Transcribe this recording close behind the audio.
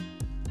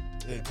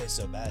It tastes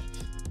so bad.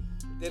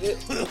 Did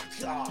it?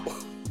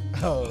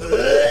 Oh.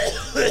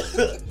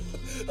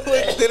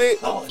 Did it?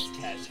 Oh, it's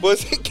cash.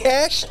 Was it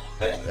cash?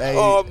 Hey,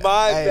 Oh, my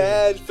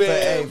bad, fam.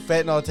 Hey,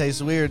 fentanyl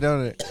tastes weird,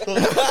 don't it?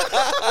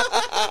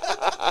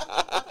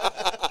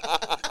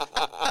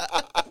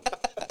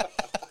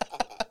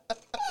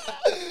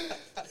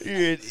 You're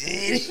an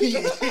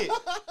idiot.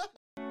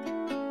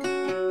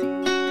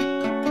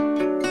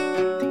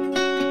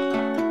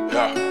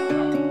 Yeah.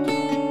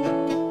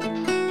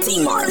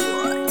 Tmart.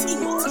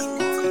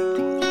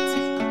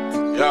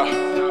 Yeah.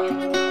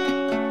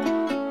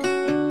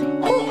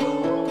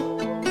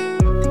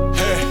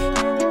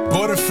 Hey,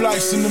 boarding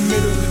flights in the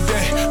middle of the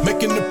day,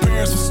 making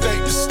appearances from state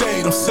to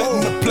state. I'm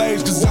setting the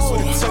plays, cause that's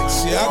what it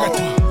takes. Yeah,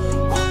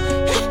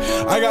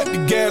 I got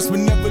the gas, but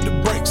never the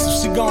brakes.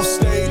 If she gon'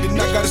 stay, then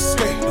I gotta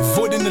skate.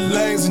 Avoiding the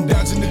lanes and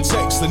dodging the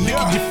takes. The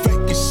nigga get fake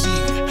and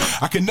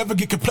shit. I can never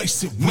get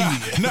complacent. Nah.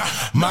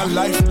 My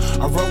life,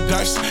 I roll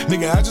dice.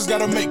 Nigga, I just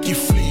gotta make it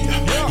flee.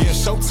 Yeah,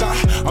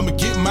 showtime, I'ma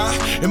get mine.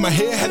 In my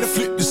head, had to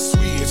flip the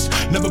switch.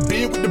 Never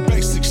been with the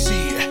basic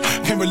shit.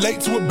 Can't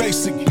relate to a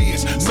basic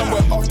bitch.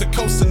 Somewhere off the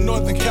coast of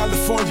Northern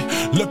California.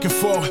 Looking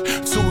forward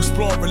to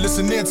exploring.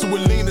 Listening to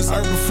Alina's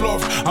urban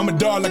flora. I'm a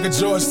dog like a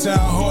Georgetown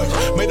horse.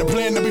 Made a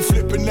plan to be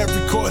flipping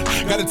every quarter.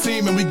 Got a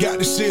team and we got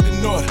this shit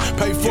in order.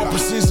 Paid for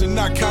precision,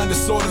 not kind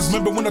disorders.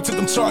 Remember when I took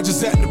them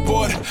charges at the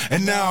border?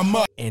 And now I'm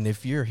up. And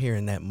if you're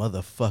hearing that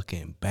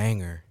motherfucking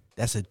banger,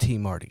 that's a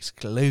Tmart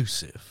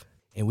exclusive.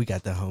 And we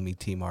got the homie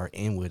Tmart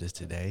in with us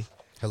today.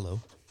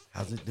 Hello.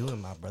 How's it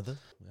doing, my brother?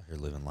 We're out here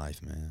living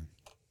life, man.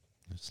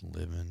 Just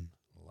living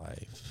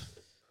life.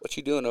 What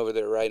you doing over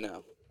there right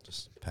now?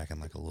 Just packing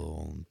like a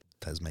little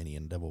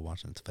Tasmanian devil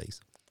watching its face.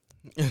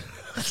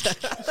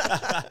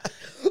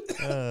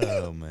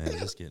 Oh, man.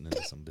 Just getting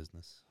into some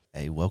business.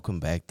 Hey, welcome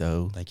back,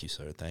 though. Thank you,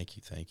 sir. Thank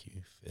you.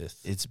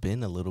 Fifth. It's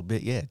been a little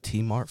bit, yeah,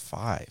 Tmart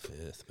 5.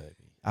 Fifth, baby.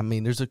 I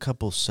mean, there's a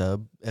couple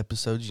sub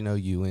episodes. You know,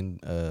 you and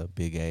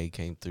Big A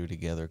came through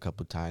together a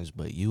couple times,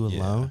 but you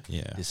alone,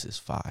 Yeah. this is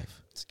 5.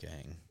 It's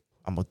gang.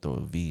 I'm going to throw a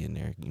V in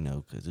there, you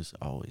know, because it's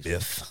always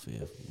Fifth.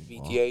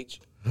 VTH.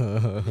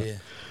 Yeah.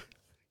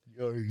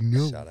 You already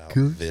know. Shout out.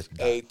 Cuz. Fifth.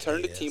 Hey,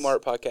 turn the Tmart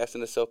podcast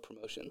into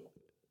self-promotion.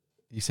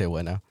 You say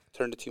what now?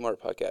 Turn the Tmart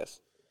podcast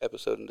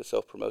episode into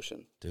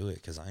self-promotion. Do it,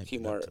 because I ain't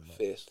been up Tmart to much.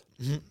 5th.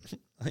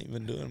 I ain't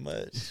been doing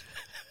much.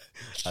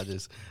 I'll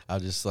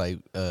just like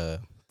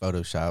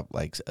Photoshop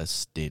like a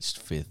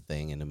stitched 5th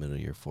thing in the middle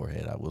of your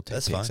forehead. I will take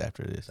That's pics fine.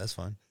 after this. That's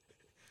fine.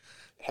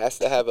 Has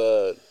to have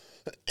a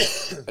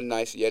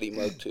nice Yeti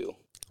mug, too.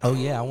 Oh,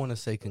 yeah. I want to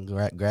say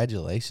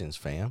congratulations,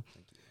 fam.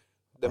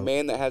 The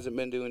man that hasn't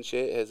been doing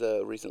shit has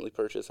recently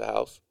purchased a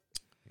house.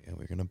 Yeah,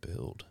 we're going to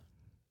build.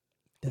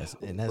 That's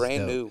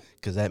Brand new.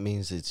 Because that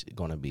means it's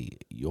going to be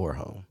your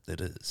home. It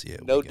is, yeah.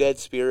 No dead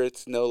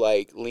spirits, no,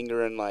 like,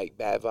 lingering, like,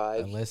 bad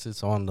vibes. Unless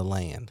it's on the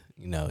land,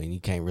 you know, and you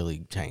can't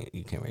really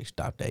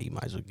stop that. You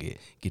might as well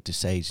get the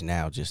sage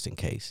now just in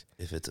case.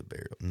 If it's a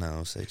burial,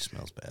 no, sage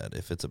smells bad.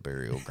 If it's a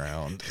burial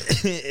ground,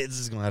 it's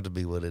just gonna have to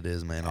be what it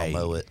is, man. I'll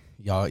mow it.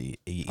 Y'all, I'll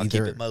keep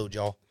it mowed,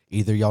 y'all.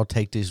 Either y'all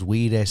take this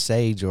weed as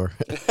sage, or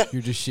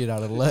you're just shit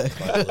out of luck.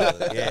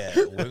 Yeah,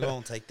 we're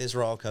gonna take this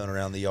raw cone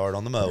around the yard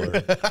on the mower,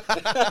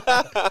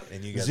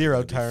 and you guys Zero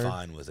are gonna turn. be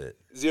fine with it.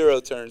 0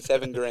 turn,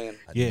 $7,000.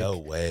 Yeah. No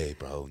way,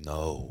 bro.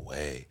 No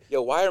way.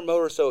 Yo, why are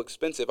mowers so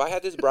expensive? I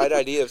had this bright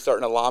idea of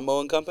starting a lawn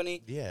mowing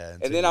company. Yeah,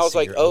 And then I was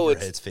like, oh,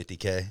 it's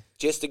 $50K.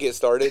 just to get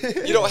started.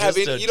 You don't have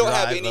any. You don't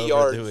have any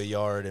yards. To a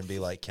yard and be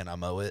like, can I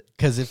mow it?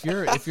 Because if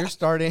you're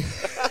starting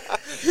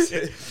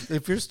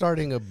if you're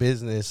starting a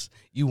business,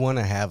 you want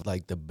to have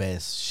like the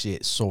best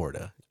shit,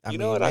 sorta. I You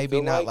mean, know what I maybe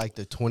feel not like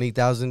the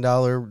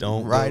 $20,000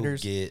 Don't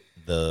riders. go get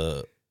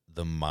the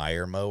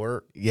Meyer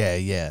mower.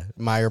 Yeah,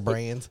 Meyer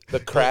brands. The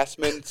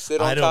Craftsman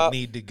sit on I don't top.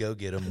 need to go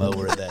get a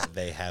mower that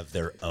they have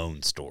their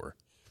own store.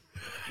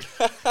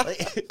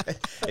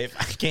 If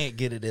I can't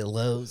get it at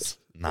Lowe's,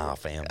 nah,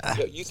 fam.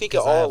 Yo, you think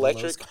of all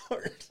electric?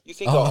 You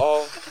think of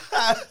all?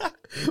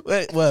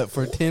 What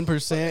for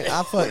 10%?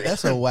 I thought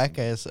that's a whack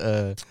ass.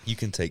 You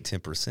can take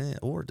 10%,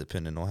 or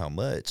depending on how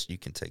much, you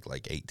can take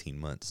like 18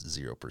 months,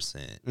 0%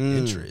 Mm.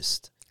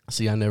 interest.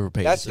 See, I never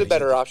paid. That's the attention.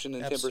 better option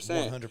than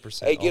 10%.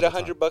 100%. Hey, get all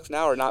the time. $100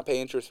 now or not pay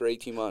interest for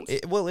 18 months.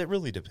 Well, it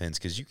really depends,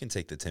 because you can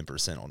take the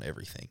 10% on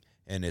everything.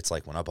 And it's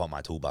like when I bought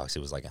my toolbox, it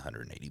was like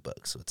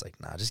 $180. So it's like,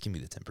 nah, just give me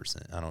the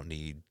 10%. I don't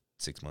need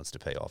 6 months to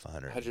pay off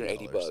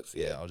 $180.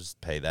 Yeah. I'll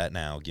just pay that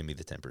now. Give me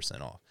the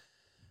 10% off.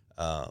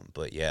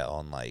 But yeah,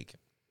 on like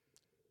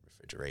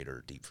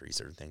refrigerator, deep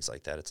freezer, and things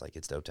like that, it's like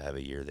it's dope to have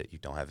a year that you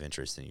don't have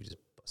interest and you just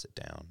bust it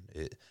down.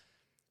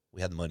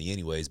 We had the money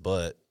anyways,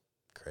 but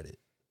credit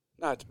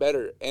No, it's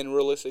better. And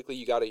realistically,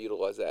 you got to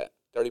utilize that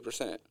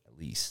 30%. at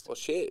least. Well,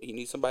 shit, you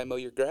need somebody to mow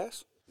your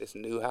grass? This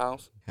new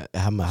house?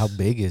 How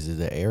big is it?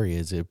 The area,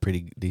 is it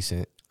pretty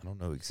decent? I don't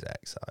know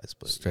exact size,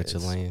 but Stretch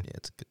of it's- land. Yeah,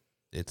 it's good.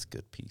 It's a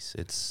good piece.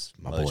 It's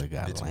My much, boy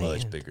got it's land.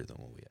 much bigger than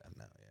what we have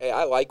now. Yeah. Hey,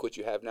 I like what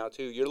you have now,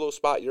 too. Your little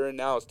spot you're in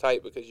now is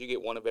tight because you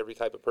get one of every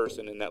type of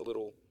person in that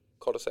little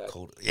cul-de-sac.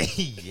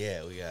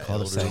 Yeah, we got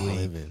Cul-de-sac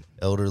living.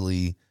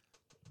 elderly,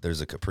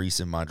 there's a Caprice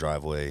in my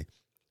driveway.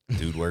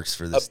 Dude works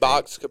for the A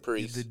box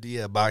Caprice.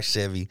 Yeah, box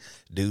Chevy.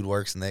 Dude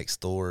works next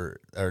door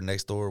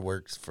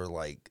works for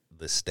like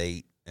the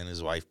state, and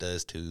his wife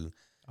does too.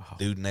 Oh.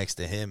 Dude next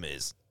to him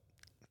is.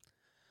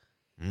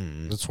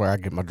 That's where I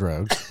get my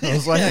drugs. I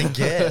was like, I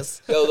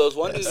guess. Yo, those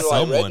one dudes are like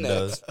Someone rednecks.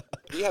 does.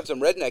 You have some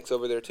rednecks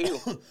over there too.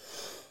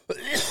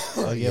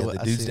 oh yeah,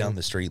 The dudes down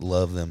the street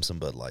love them some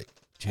Bud Light.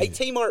 Hey,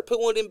 Tmart, put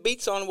one of them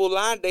beats on and we'll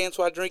line dance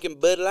while drinking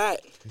Bud Light.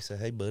 He said,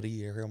 "Hey, buddy,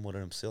 you ever heard one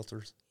of them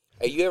seltzers?"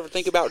 Hey, you ever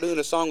think about doing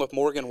a song with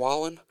Morgan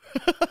Wallen?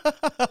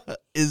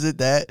 Is it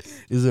that?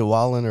 Is it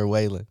Wallen or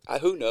Waylon?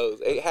 Who knows?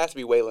 It has to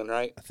be Waylon,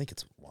 right? I think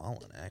it's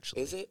Wallen,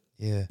 actually. Is it?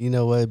 Yeah. You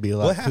know what? It'd be a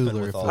lot What happened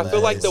cooler with if all I that?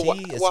 feel like Is the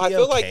he, well, I he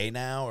feel like okay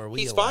now? Are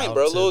we he's fine, allowed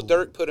bro. to- Lil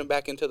Durk put him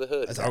back into the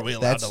hood. Are we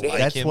allowed That's to like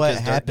that's him what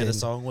 'cause Durk did happened. a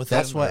song with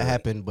That's him, what or-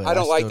 happened. But I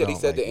don't like still that he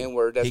don't said like the it. N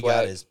word. That's He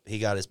why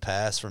got his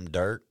pass from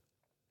Dirk.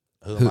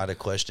 Who might have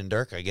questioned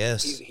Dirk? I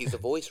guess. he's the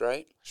voice,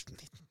 right?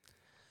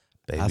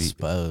 Baby, I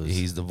suppose.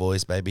 he's the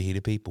voice. Baby, he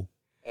the people.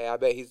 Hey, I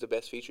bet he's the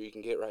best feature you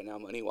can get right now,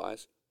 money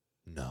wise.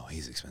 No,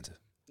 he's expensive.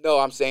 No,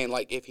 I'm saying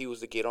like if he was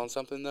to get on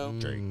something though,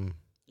 Drake.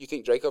 you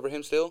think Drake over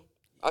him still?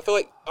 I feel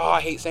like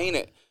I hate saying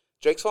it.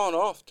 Drake's falling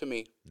off to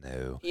me.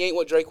 No. He ain't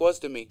what Drake was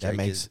to me. That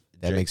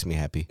Drake- makes me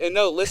happy. And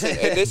no, listen,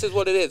 and this is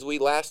what it is. We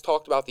last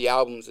talked about the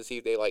albums to see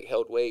if they like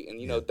held weight,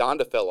 and you know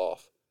Donda fell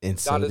off. And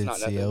so Donda's did not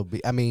nothing. CLB.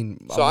 I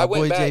mean, So my I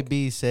went boy back-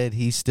 JB said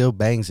he still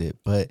bangs it,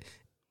 but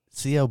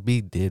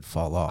CLB did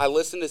fall off. I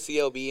listened to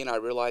CLB and I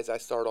realized I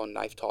started on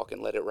Knife Talk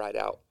and let it ride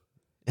out.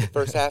 The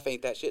first half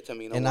ain't that shit to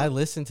me no and more. I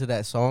listened to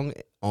that song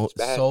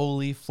bad.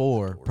 solely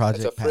for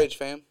Project It's a Pat. fridge,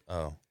 fam.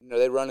 Oh, You know,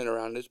 they running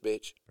around this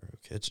bitch.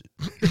 catch it.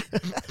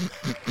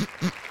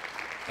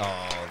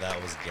 Oh,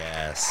 that was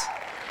gas.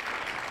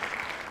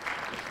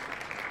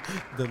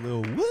 The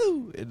little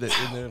woo in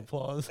the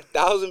applause.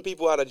 1,000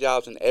 people out of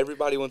jobs and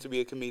everybody wants to be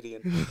a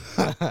comedian.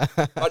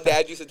 My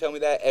dad used to tell me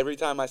that every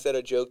time I said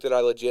a joke that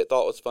I legit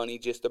thought was funny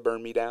just to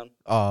burn me down.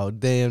 Oh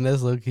damn,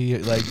 that's low key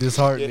like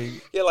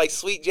disheartening. Yeah, like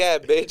sweet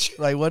jab, bitch.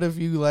 Like, what if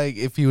you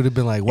would have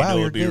been like, wow, you know,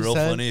 you're it'd be good, real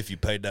son. funny if you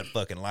paid that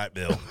fucking light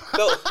bill.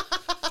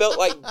 Felt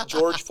like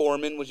George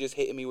Foreman was just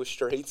hitting me with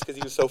straights because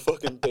he was so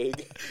fucking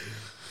big.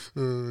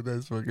 Oh,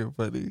 that's fucking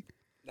funny.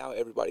 Now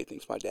everybody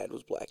thinks my dad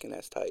was black and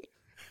that's tight.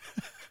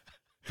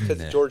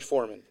 Because George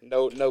Foreman.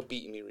 No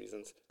beating me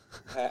reasons.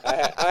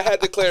 I had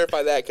to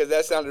clarify that because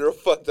that sounded real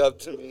fucked up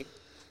to me.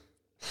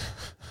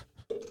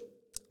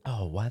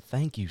 Oh, why?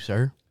 Thank you,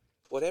 sir.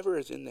 Whatever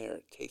is in there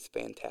tastes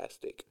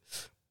fantastic.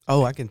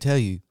 Oh, I can tell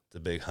you. It's a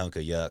big hunk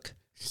of yuck.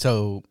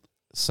 So,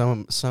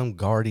 some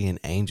guardian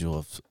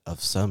angel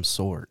of some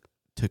sort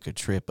took a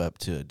trip up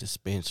to a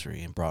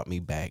dispensary and brought me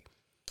back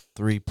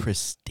 3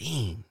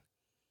 pristine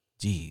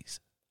G's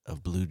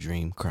of Blue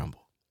Dream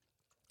Crumble.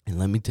 And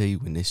let me tell you,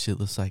 when this shit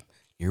looks like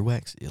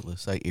earwax, it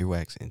looks like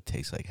earwax and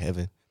tastes like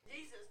heaven.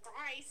 Jesus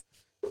Christ.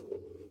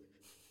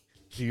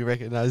 Do you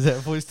recognize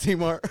that voice,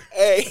 Tmart?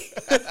 Hey,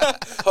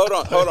 hold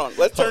on.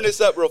 Let's turn this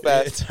up real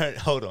fast.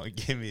 Hold on,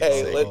 give me a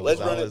Hey, second.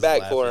 let's I run it was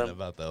back for laughing him.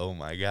 About the oh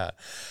my god.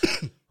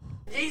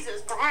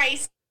 Jesus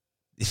Christ.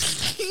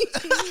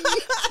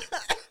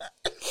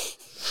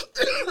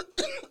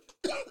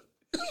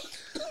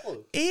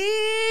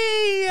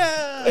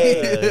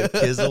 Hey.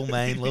 Kizzle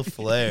Main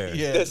LaFleur.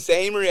 Yeah. The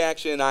same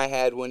reaction I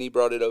had when he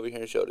brought it over here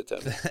and showed it to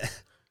me.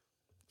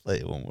 Play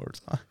it one more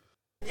time.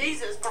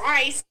 Jesus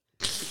Christ.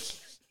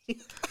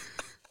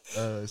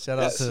 Shout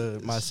out to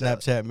my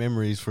Snapchat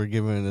memories for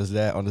giving us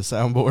that on the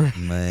soundboard.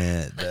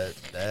 Man,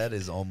 that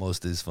is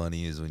almost as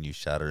funny as when you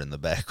shot her in the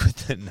back with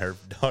the Nerf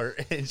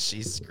dart and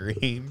she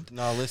screamed.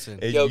 No, listen.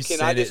 And Yo, you can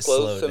sent I it disclose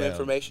slow some down.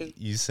 information?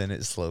 You sent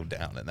it slowed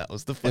down, and that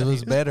was the It funniest.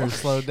 was better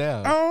slowed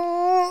down.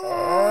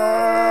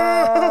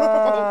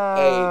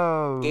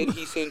 Hey, did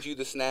he send you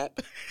the snap?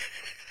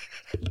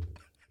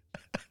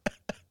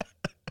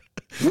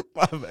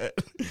 My bad.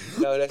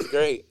 No, that's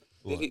great.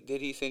 What?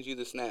 Did he send you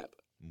the snap?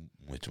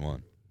 Which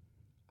one?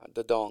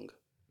 The dong.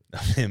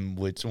 Him?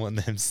 Which one?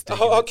 Them sticking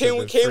Oh, it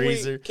to the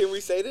freezer? can we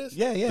say this?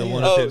 Yeah, yeah, The yeah.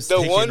 one Oh, of him the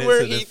sticking one it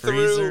where to the he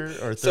freezer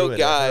threw. or So threw it at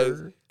guys,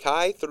 her?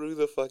 Kai threw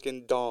the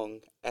fucking dong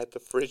at the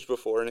fridge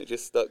before, and it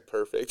just stuck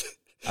perfect.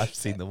 I've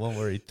seen the one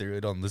where he threw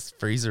it on this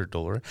freezer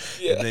door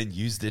Yeah. and then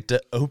used it to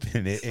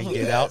open it and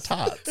get out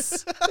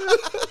tots.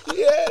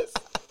 Yes.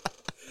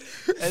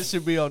 That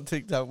should be on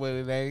TikTok when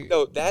it ain't.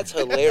 No, that's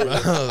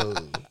hilarious. Oh,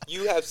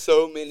 You have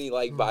so many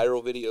like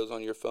viral videos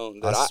on your phone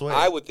that I swear.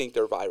 I would think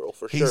they're viral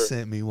for he sure.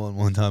 sent me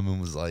one time and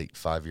was like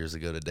 5 years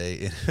ago today.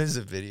 And it was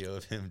a video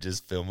of him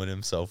just filming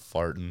himself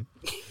farting.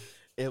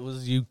 It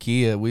was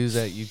Ukiah. We was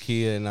at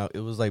Ukiah, and it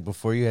was like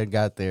before you had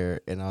got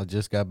there, and I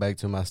just got back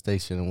to my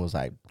station and was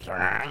like,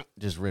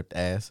 just ripped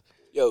ass.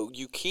 Yo,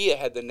 Ukiah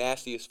had the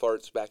nastiest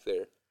farts back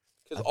there.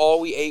 Because all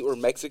we ate were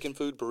Mexican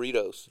food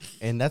burritos.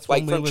 And that's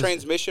Like when we from was,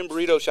 Transmission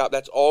Burrito Shop,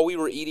 that's all we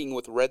were eating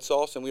with red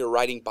sauce, and we were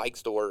riding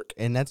bikes to work.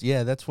 and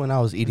that's when I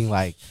was eating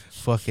like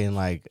fucking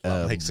like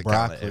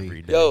Mexicana every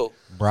broccoli, day. Yo,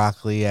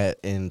 broccoli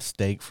and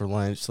steak for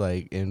lunch,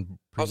 like in.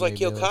 I was like,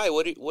 yo, pre-made meals.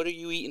 Kai, what are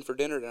you eating for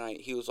dinner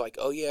tonight? He was like,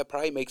 oh, yeah,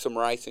 probably make some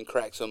rice and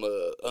crack some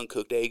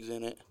uncooked eggs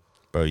in it.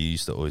 Bro, you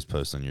used to always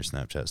post on your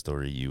Snapchat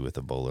story you with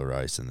a bowl of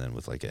rice and then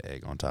with like an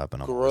egg on top,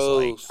 and I'm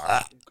Gross.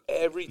 like,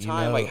 Every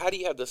time, know, like, how do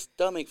you have the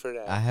stomach for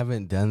that? I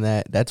haven't done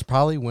that. That's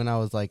probably when I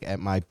was like at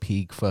my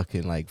peak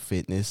fucking like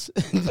fitness.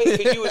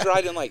 Because you was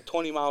riding like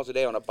 20 miles a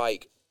day on a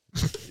bike.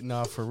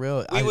 No, for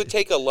real. We would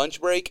take a lunch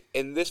break,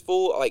 and this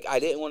fool, like, I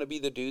didn't want to be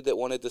the dude that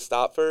wanted to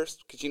stop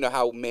first, because you know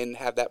how men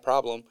have that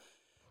problem.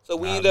 So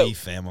we end up. me,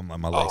 fam.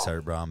 My legs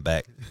hurt, bro. I'm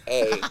back.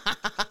 Hey,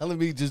 Let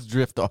me just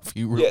drift off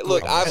you real yeah,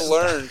 look,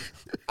 quick.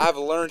 I've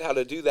learned how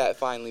to do that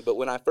finally. But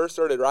when I first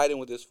started riding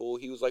with this fool,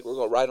 he was like, "We're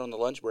gonna ride on the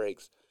lunch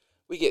breaks."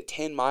 We get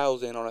 10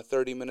 miles in on a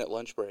 30-minute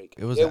lunch break.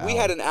 It was yeah, an we hour.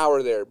 had an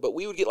hour there, but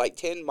we would get like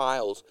 10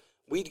 miles.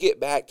 We'd get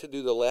back to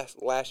do the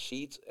last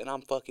sheets, and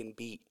I'm fucking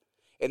beat.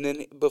 And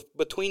then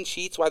between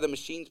sheets, while the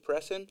machine's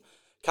pressing,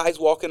 Kai's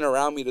walking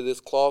around me to this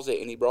closet,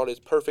 and he brought his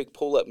perfect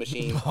pull-up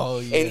machine. Oh,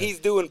 yeah. And he's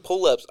doing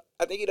pull-ups.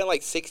 I think he done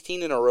like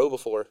 16 in a row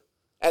before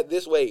at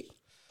this weight.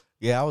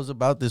 Yeah, I was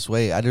about this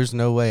weight. There's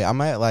no way. I'm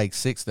at like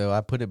 6 though.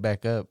 I put it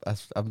back up.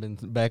 I've been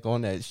back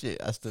on that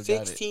shit. I still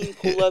got it. 16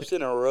 pull-ups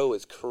in a row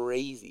is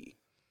crazy.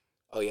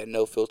 Oh, yeah,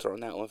 no filter on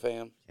that one,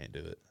 fam. Can't do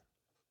it.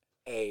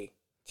 Hey,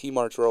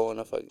 Tmart's rolling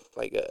a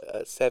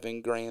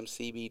 7-gram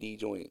CBD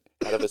joint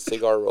out of a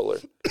cigar roller.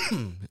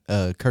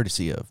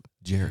 Courtesy of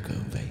Jericho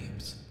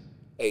Vapes.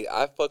 Hey,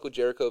 I fuck with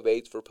Jericho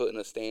Bates for putting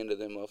a stand to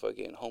them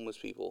motherfucking homeless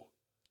people.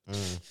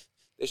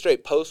 They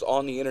straight post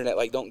on the internet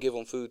like, don't give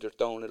them food, they're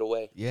throwing it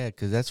away. Yeah,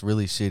 because that's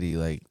really shitty.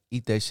 Like,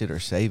 eat that shit or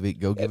save it.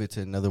 Go give it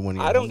to another one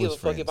of your I don't give a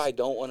homeless fuck if friends. I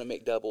don't want to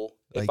McDouble.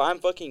 If Like- I'm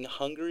fucking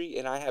hungry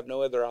and I have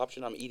no other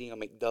option, I'm eating a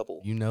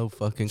McDouble. You know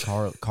fucking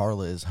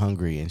Carla is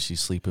hungry and she's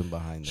sleeping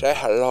behind Say them.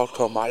 hello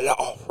to my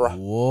lover.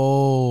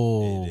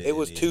 Whoa. It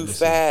was too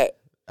fat.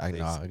 I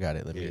know, I got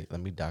it. Let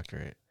me doctor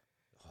it.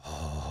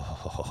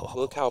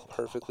 Look how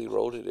perfectly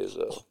rolled it is,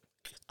 though.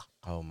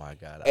 Oh my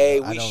god. Hey,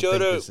 I we don't shoulda-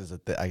 think this is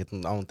I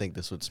don't think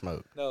this would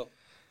smoke. No.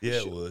 Yeah,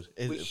 it would.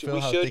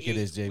 Feel how thick it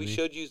is, JB. We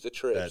should use the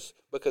trips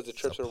because the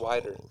trips are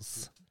wider.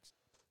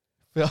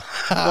 Feel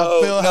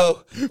No.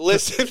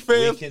 Listen,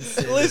 fam.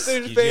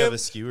 Listen, Do you have fam. a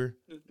skewer?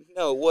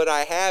 No, what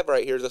I have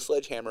right here is a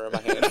sledgehammer in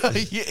my hand.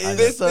 Yeah,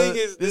 This so- thing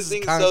is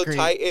so concrete.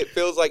 tight, it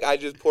feels like I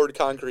just poured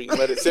concrete and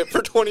let it sit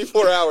for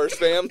 24 hours,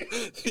 fam.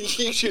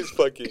 You just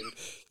fucking...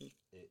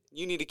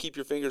 You need to keep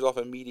your fingers off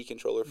a meaty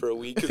controller for a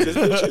week because this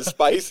bitch is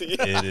spicy.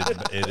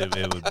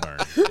 It would burn.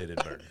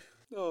 It'd burn.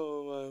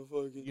 Oh, my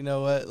fucking... You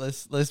know what?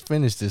 Let's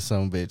finish this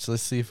bitch.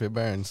 Let's see if it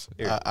burns.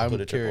 Here, I'm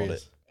put a chip on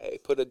curious. Hey,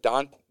 put a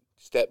Don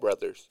Step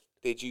Brothers.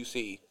 Did you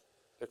see?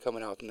 They're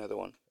coming out with another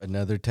one.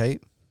 Another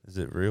tape? Is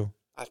it real?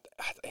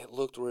 It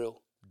looked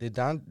real. Did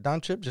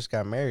Don Tripp just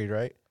got married,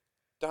 right?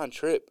 Don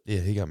Tripp. Yeah,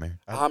 he got married.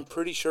 I'm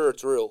pretty sure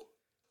it's real.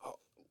 Oh,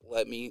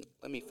 let me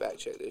fact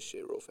check this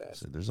shit real fast.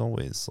 So there's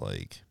always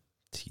like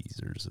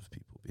teasers of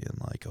people being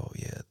like, "Oh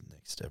yeah, the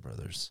next Step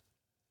Brothers,"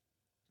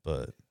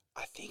 but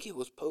I think it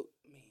was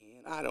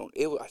man.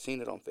 I seen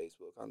it on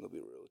Facebook. I'm gonna be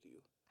real with you.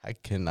 I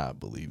cannot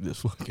believe this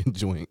fucking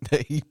joint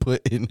that he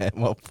put in that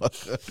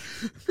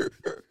motherfucker.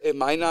 It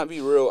might not be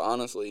real,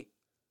 honestly,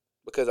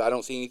 because I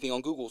don't see anything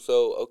on Google.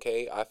 So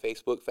okay, I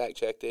Facebook fact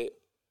checked it,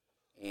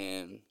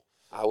 and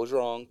I was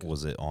wrong.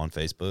 was it on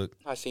Facebook?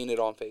 I seen it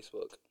on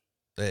Facebook.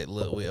 Hey,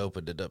 look, we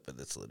opened it up and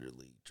it's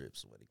literally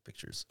Tripp's wedding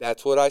pictures.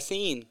 That's what I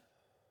seen.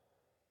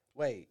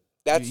 Wait.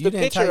 That's you the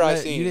didn't picture type I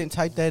that- seen. You didn't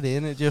type that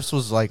in. It just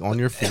was like on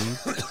your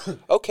feed.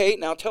 Okay,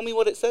 now tell me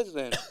what it says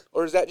then.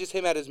 Or is that just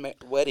him at his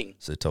wedding?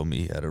 So it told me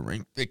he had a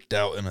ring picked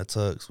out in a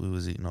tux. We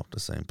was eating off the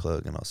same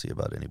plug, and I'll see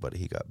about anybody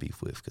he got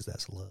beef with because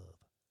that's love.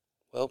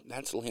 Well,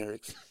 that's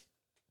lyrics.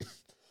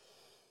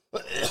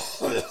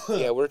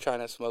 Yeah, we're trying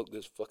to smoke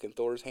this fucking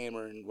Thor's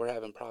hammer, and we're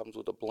having problems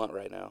with the blunt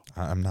right now.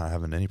 I'm not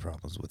having any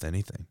problems with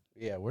anything.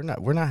 Yeah, we're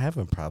not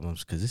having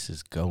problems because this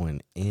is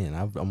going in.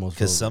 I've almost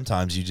Because rolled-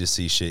 sometimes you just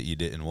see shit you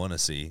didn't want to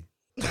see.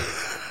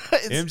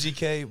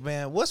 MGK,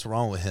 man, what's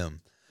wrong with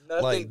him?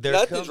 Like, there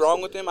Nothing's comes-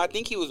 wrong with him. I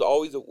think he was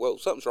always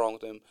something's wrong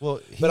with him. Well,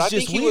 he's But I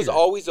just think he weird. was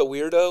always a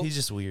weirdo. He's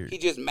just weird. He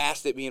just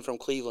masked it being from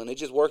Cleveland. It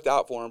just worked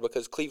out for him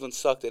because Cleveland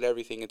sucked at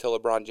everything until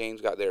LeBron James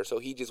got there. So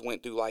he just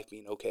went through life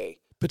being okay.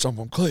 Bitch, I'm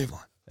from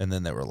Cleveland. And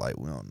then they were like,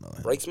 we don't know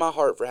him. Breaks my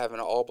heart for having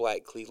an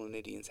all-black Cleveland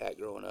Indians hat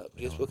growing up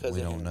just because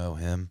we of don't him. know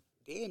him.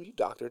 Damn, you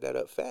doctored that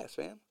up fast,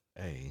 fam.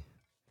 Hey,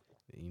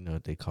 you know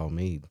what they call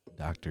me,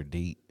 Dr.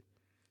 Deet.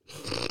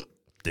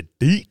 The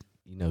deep.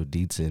 You know,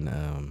 Deet's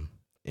in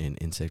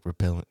insect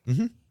repellent.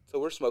 Mm-hmm. So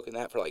we're smoking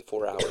that for like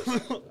 4 hours.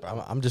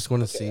 I'm just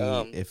going to see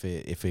Okay,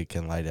 if it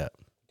can light up.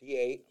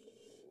 D8.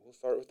 We'll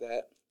start with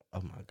that.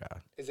 Oh my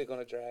god. Is it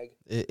gonna drag?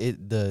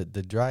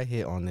 The dry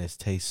hit on this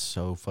tastes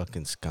so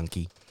fucking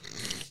skunky.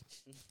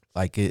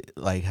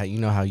 Like how you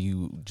know how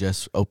you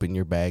just open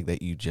your bag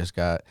that you just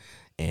got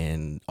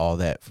and all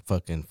that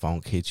fucking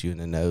funk hits you in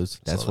the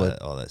nose. That's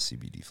all that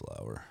CBD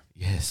flower.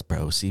 Yes,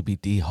 bro.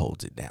 CBD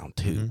holds it down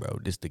too, Mm-hmm. bro.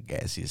 This the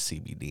gassiest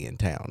CBD in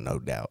town, no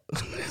doubt.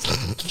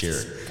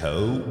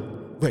 Jericho.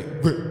 Wait.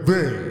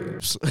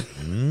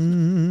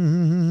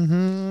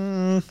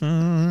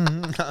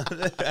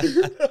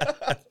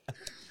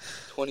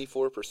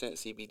 24%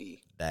 CBD.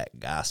 That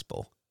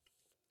gospel.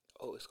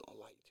 Oh, it's gonna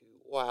light too.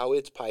 Wow,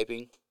 it's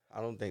piping.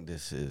 I don't think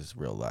this is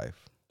real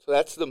life. So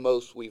that's the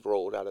most we've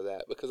rolled out of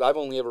that because I've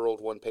only ever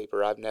rolled one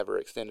paper. I've never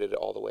extended it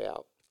all the way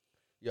out.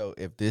 Yo,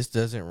 if this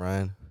doesn't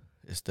run,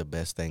 it's the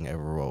best thing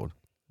ever rolled.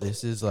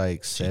 This is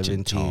like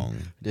 17. Chong.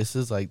 This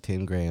is like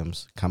 10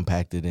 grams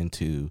compacted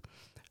into.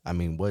 I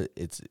mean,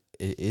 it's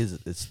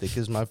thick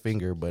as my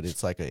finger, but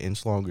it's like an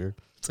inch longer.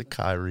 It's a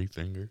Kyrie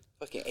finger.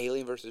 Fucking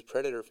Alien versus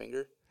Predator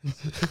finger.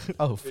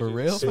 Oh, for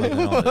real? Smoking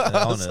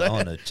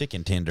on a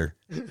chicken tender.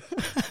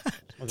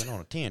 Smoking on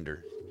a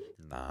tender.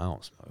 Nah, I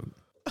don't smoke.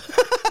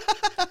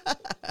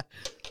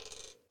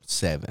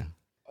 7.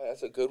 Oh,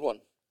 that's a good one.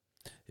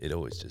 It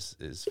always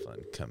just is fun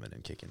coming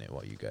and kicking it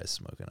while you guys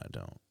smoke and I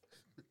don't.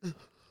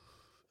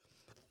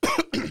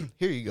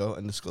 Here you go,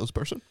 undisclosed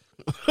person.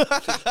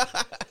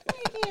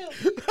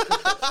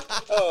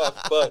 Oh,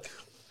 fuck.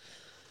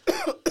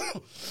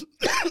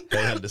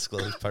 That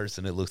undisclosed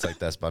person, it looks like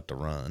that's about to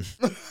run.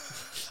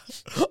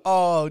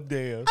 Oh,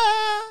 damn.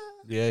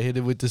 Yeah, hit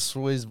it with the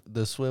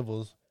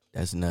swivels.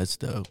 That's nuts,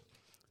 though.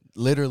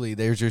 Literally,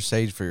 there's your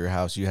sage for your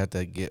house. You have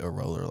to get a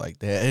roller like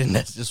that, and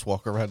that's just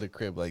walk around the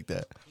crib like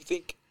that. You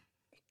think,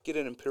 get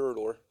an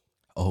Imperador.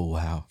 Oh,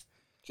 wow.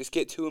 Just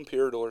get 2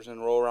 Imperadors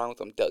and roll around with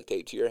them duct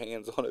taped to your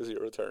hands on a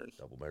 0 turn.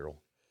 Double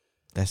barrel.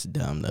 That's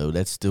dumb, though.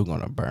 That's still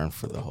going to burn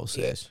for the whole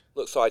Yeah. sesh.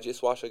 Look, so I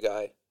just watched a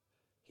guy.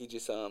 He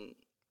just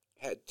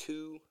had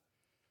 2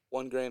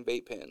 1-gram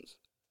vape pens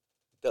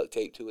duct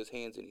taped to his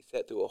hands, and he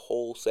sat through a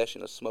whole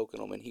session of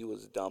smoking them, and he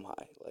was dumb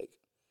high. Like,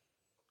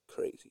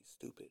 crazy,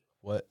 stupid.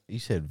 What? You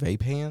said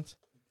vape hands?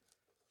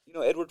 You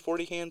know Edward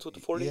 40 hands with the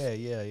 40s?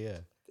 Yeah.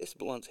 This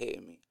blunt's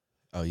hitting me.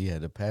 Oh, you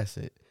had to pass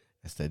it.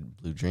 That's that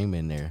blue dream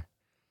in there.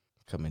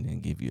 Come in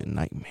and give you a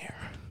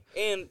nightmare.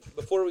 And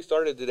before we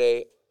started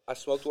today, I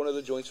smoked one of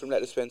the joints from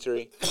that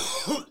dispensary.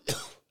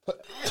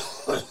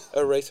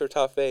 Eraser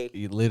top fade.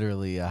 You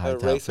literally a high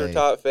top Eraser fade.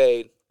 top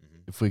fade.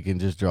 If we can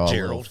just draw a little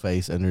Gerald.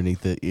 face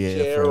underneath it. Yeah,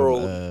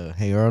 Gerald. from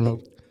Hey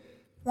Arnold.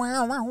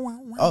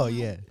 Oh,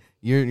 yeah.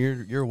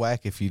 You're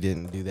whack if you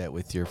didn't do that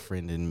with your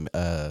friend in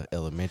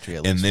elementary.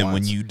 At And least then when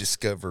once. you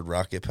discovered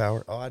Rocket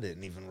Power, I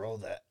didn't even roll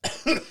that.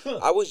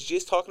 I was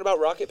just talking about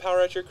Rocket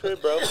Power at your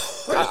crib, bro.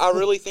 I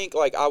really think,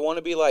 like, I want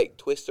to be like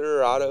Twister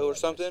or Otto or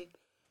something.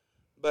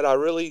 But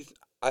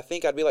I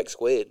think I'd be like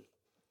Squid.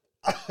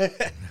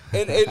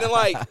 and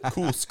like,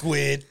 Cool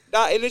squid.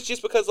 nah, and it's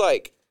just because,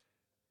 like,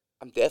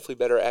 I'm definitely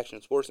better at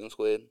action sports than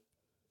Squid.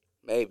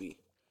 Maybe.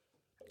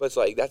 But it's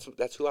like,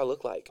 that's who I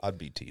look like. I'd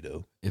be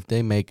Tito. if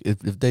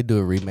they do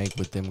a remake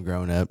with them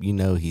grown up, you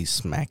know he's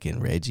smacking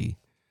Reggie.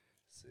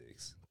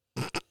 6.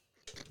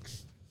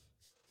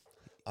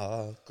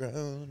 All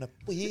grown up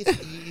with you.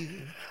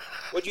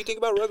 What'd you think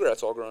about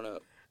Rugrats all grown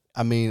up?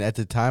 I mean, at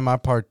the time I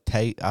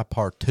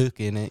partook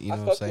in it. You know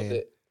what I'm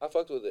saying? I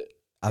fucked with it.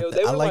 I You know,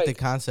 they were like the like-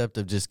 concept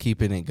of just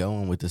keeping it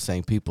going with the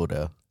same people,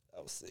 though.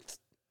 I was 6.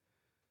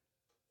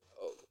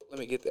 Oh, let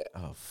me get that.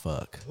 Oh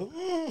fuck!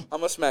 I'm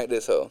gonna smack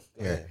this hoe.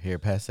 Here,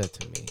 pass that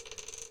to me.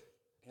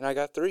 And I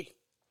got 3.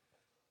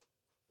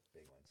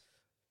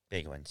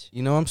 Big ones.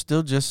 You know, I'm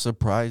still just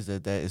surprised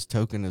that is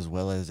token as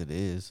well as it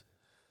is.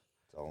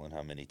 It's all in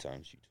how many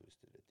times you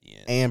twisted at the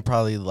end. And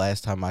probably the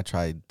last time I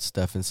tried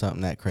stuffing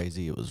something that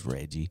crazy, it was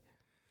Reggie.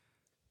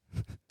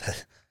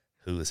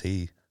 Who is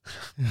he?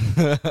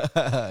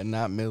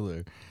 Not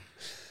Miller,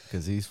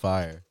 because he's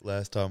fire.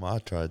 Last time I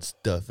tried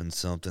stuffing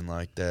something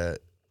like that,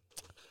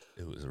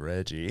 it was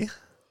Reggie.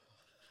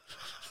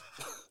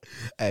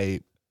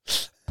 Hey,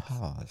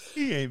 pause.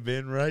 He ain't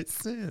been right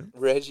since.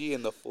 Reggie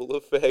in the full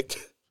effect.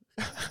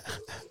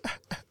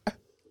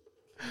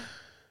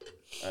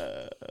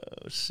 Oh,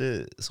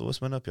 shit. So what's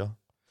been up, y'all?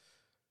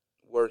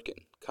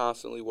 Working,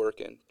 constantly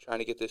working, trying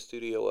to get this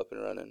studio up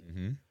and running,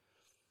 Mm-hmm.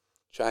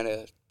 trying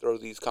to throw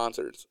these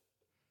concerts,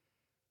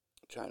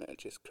 trying to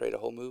just create a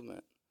whole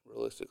movement,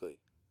 realistically.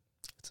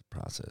 It's a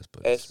process,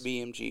 but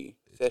SBMG,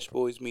 Sesh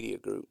Boys Media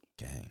Group,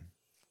 gang.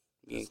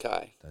 me and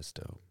Kai. That's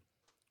dope.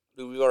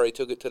 Dude, we've already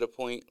took it to the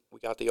point, we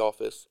got the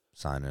office.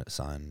 Sign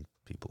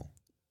people.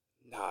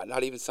 Nah,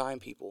 not even sign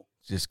people.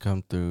 Just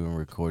come through and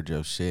record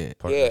your shit.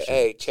 Partnership.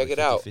 hey, It's check like it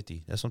out.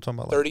 50-50. That's what I'm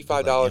talking about.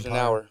 $35 an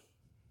hour.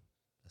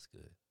 That's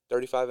good.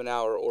 $35 an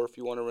hour, or if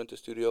you want to rent the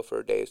studio for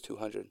a day, it's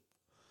 $200.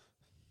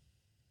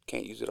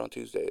 Can't use it on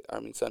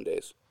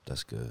Sundays.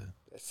 That's good.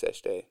 That's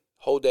Sesh Day.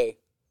 Whole day.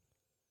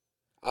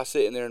 I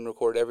sit in there and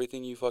record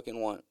everything you fucking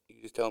want.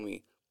 You just tell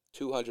me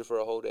 $200 for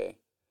a whole day.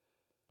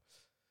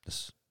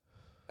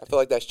 I feel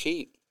like that's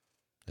cheap.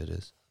 It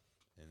is.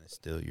 And it's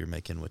still, you're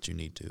making what you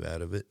need to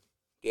out of it.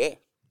 Yeah.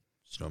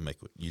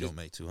 You don't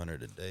make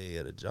 $200 a day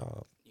at a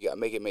job. You got to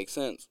make it make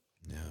sense.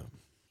 Yeah.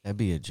 That'd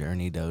be a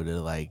journey though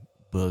to like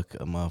book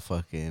a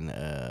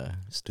motherfucking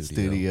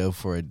Studio.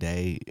 for a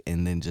day,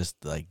 and then just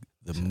like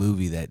the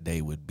movie that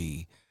day would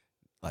be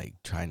like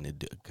trying to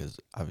do, because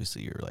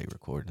obviously you're like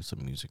recording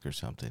some music or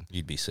something.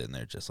 You'd be sitting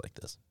there just like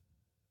this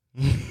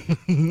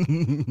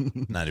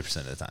 90%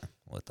 of the time.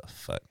 What the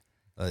fuck?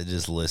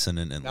 Just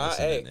listening and Nah,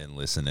 listening hey. and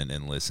listening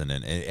and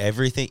listening. And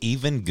everything,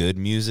 even good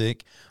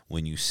music,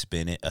 when you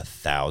spin it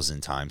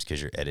 1,000 times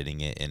because you're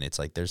editing it, and it's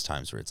like there's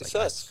times where it's It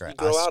like sucks. I You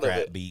grow out of scrap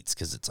it. beats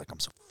because it's like I'm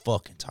so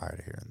fucking tired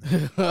of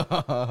hearing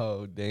that.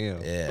 Oh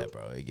damn. Yeah,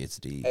 bro, it gets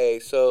deep. Hey,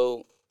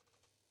 so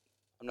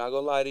I'm not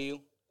gonna lie to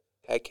you.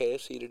 Had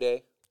KFC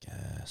today.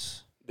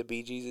 Yes. The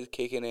Bee Gees is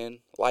kicking in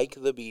like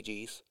the Bee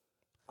Gees.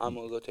 I'm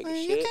gonna go take a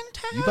shit.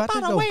 You about to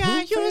go poop?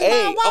 Fam?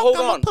 Hey, hold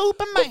on.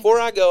 Before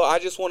I go, I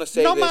just want to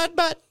say this.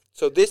 Butt.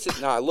 So this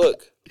is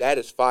look, that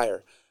is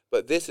fire.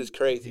 But this is He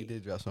crazy.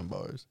 did drop some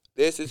bars.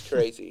 This is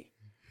crazy.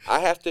 I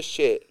have to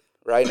shit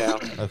right now.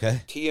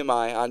 Okay.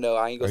 TMI. I know.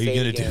 I ain't Are gonna you say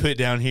gonna it again. do it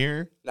down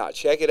here? Nah,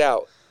 check it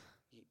out.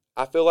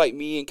 I feel like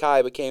me and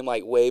Kai became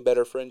like way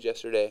better friends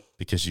yesterday.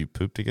 Because you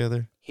poop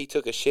together? He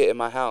took a shit in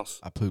my house.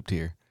 I pooped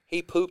here.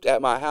 He pooped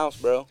at my house,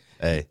 bro.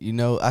 Hey, You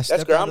know, I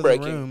stepped out of the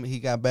groundbreaking. room. He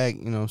got back,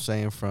 you know what I'm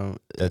saying, from...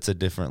 that's a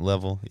different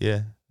level.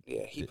 Yeah.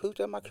 Yeah, he pooped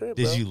at my crib,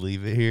 Did bro. you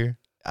leave it here?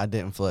 I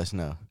didn't flush,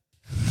 no.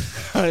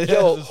 Yo,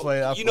 Just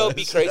playing, I you know, it'd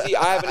be flushed. crazy.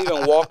 I haven't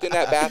even walked in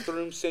that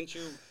bathroom since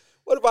you.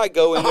 What if I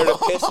go in there to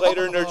piss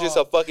later and there's just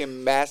a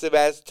fucking massive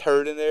ass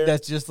turd in there?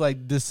 That's just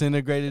like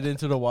disintegrated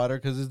into the water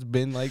because it's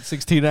been like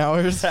 16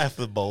 hours. Half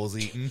the bowl's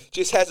eaten.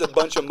 Just has a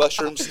bunch of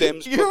mushroom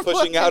stems Your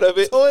pushing fucking out of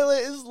it. toilet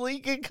is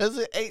leaking because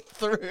it ate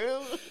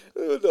through.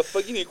 What the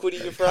fuck? You need to quit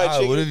eating fried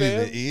God, what chicken,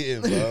 have you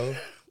fam. been eating, bro?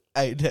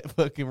 Ate that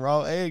fucking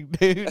raw egg,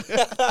 dude.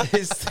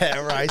 It's that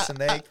rice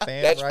and egg,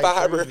 fam. That's right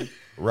fiber. Through me.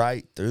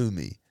 Right through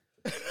me.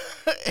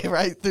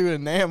 Right through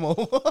enamel.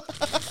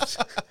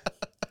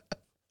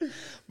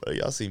 Bro,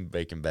 y'all seen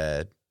Breaking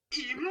Bad?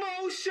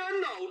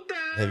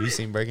 Have you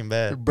seen Breaking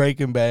Bad?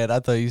 Breaking Bad. I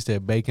thought you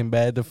said Bacon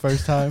Bad the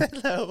first time.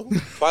 No.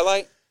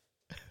 Twilight?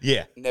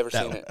 Yeah. Never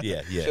that seen one. it.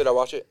 Yeah, yeah. Should I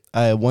watch it?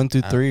 1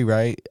 through 3,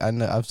 right? I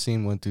know. I've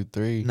seen 1 through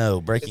 3.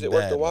 No, Breaking Is it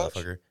worth Bad, the watch?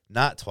 motherfucker.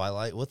 Not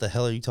Twilight. What the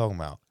hell are you talking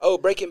about? Oh,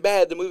 Breaking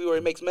Bad, the movie where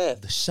he makes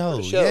meth. The show.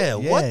 The show. Yeah.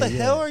 What the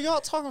Yeah. hell are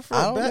y'all talking for?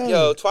 I don't know.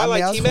 Yo,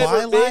 Twilight, I was Team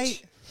Edward,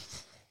 bitch.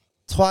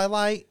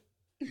 Twilight.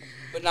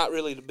 But not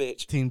really the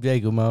bitch. Team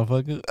Jacob,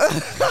 motherfucker.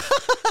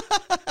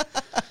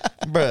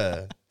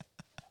 Bruh.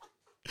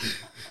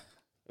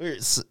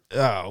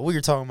 We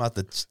were talking about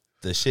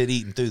the shit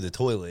eating through the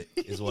toilet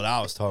is what I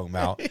was talking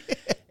about.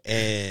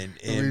 And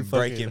in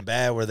Breaking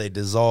Bad, where they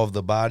dissolve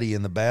the body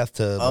in the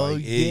bathtub Oh,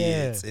 like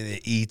idiots, and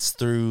it eats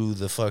through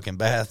the fucking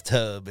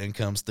bathtub and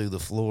comes through the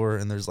floor,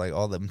 and there's like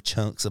all them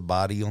chunks of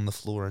body on the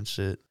floor and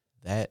shit.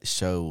 That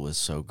show was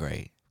so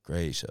great.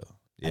 Great show.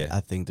 Yeah,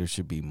 I think there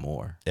should be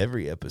more.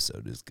 every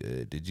episode is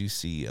good. Did you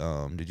see?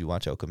 Did you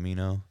watch El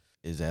Camino?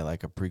 Is that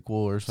like a prequel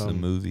or It's a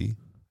something? movie.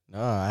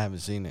 No, I haven't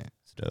seen it.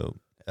 It's dope.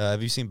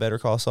 Have you seen Better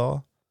Call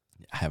Saul?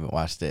 I haven't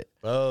watched it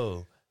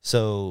Oh,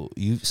 so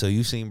you've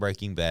seen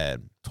Breaking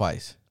Bad,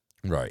 twice.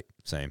 right?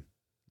 Same.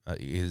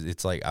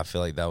 It's like I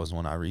feel like that was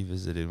one I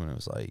revisited when it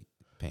was like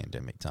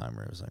pandemic time,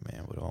 where it was like,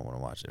 man, what do I want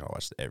to watch? I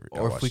watched every. I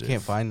Or if watched we it.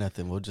 can't find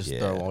nothing, we'll just Yeah.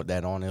 throw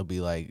that on. It'll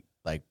be like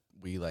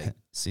we like.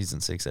 Season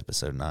 6,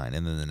 episode 9,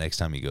 and then the next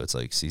time you go, it's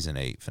like season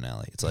 8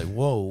 finale. It's like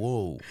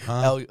whoa,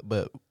 huh? Hell,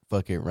 but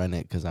fuck it, run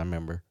it because I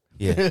remember.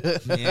 Yeah,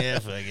 yeah,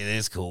 fuck it,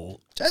 it's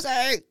cool.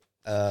 Jesse.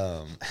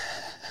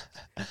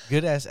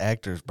 Good ass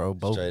actors, bro.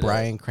 Both Straight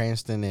Bryan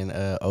Cranston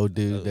and old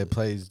dude that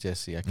plays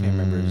Jesse. I can't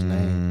remember his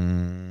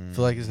name. I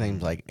feel like his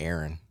name's like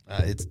Aaron.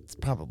 It's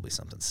probably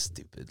something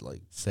stupid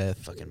like Seth.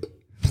 fucking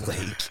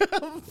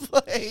Blake,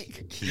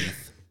 Blake.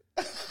 Keith.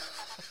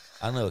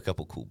 I know a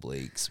couple cool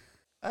Blakes.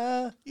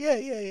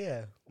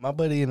 Yeah. My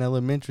buddy in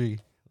elementary,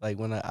 like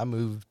when I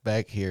moved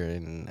back here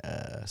in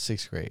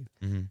 6th grade,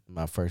 Mm-hmm.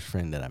 my first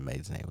friend that I made,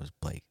 his name was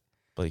Blake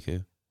Blake who?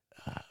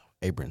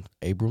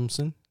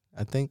 Abramson,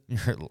 I think.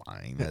 You're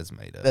lying. That's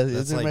made up. Is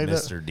That's it like made up?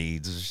 Mr.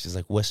 Deeds. She's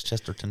like West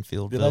Chesterton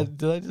Field. Did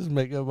I just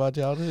make up my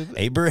childhood?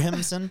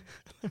 Abrahamson?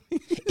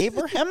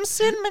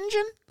 Abrahamson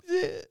mention?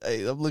 Yeah.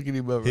 Hey, I'm looking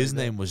him up. His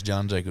right name was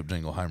John Jacob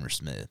Jingleheimer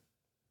Smith.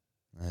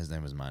 His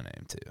name was my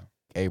name too. now.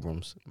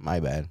 Abrams. My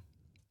bad.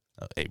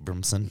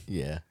 Abramson.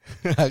 Yeah.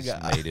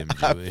 Made him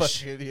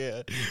Jewish.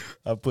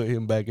 I put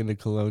him back in the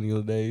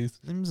colonial days.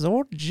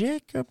 Zord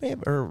Jacob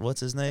or what's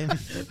his name?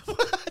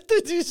 What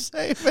did you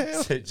say,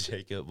 man? Said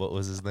Jacob. What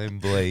was his name?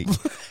 Blake.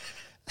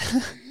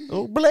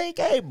 Oh, Blake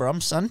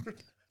Abramson.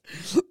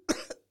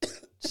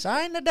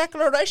 Sign the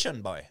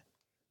declaration, boy.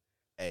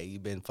 Hey, you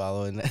been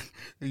following that?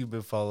 You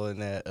been following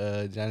that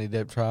Johnny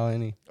Depp trial,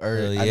 any? Or Oh,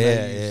 I know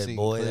yeah, you've yeah, seen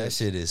boy, that clips.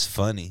 shit is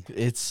funny.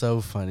 It's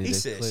so funny. He the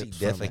said she clips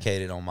from it.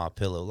 defecated on my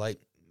pillow. Like,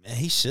 man,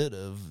 he should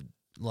have,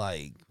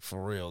 like,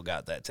 for real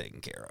got that taken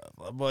care of.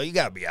 Like, boy, you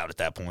got to be out at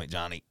that point,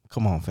 Johnny.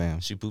 Come on, fam.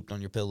 She pooped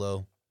on your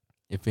pillow.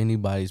 If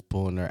anybody's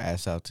pulling their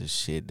ass out to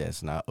shit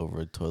that's not over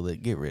a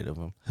toilet, get rid of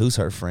them. Who's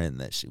her friend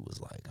that she was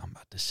like, I'm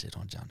about to shit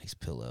on Johnny's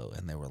pillow?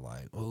 And they were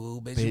like,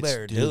 oh, bitch, you Bitch,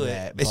 better do do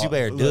that, it. Bitch, you boss.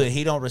 better do Look. it.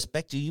 He don't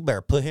respect you. You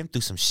better put him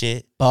through some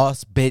shit.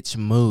 Boss bitch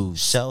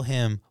moves. Show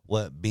him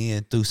what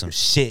being through some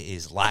shit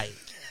is like.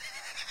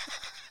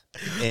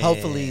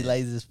 Hopefully he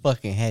lays his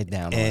fucking head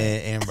down on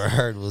it. And Amber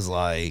Heard was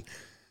like,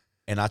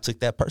 and I took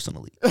that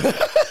personally.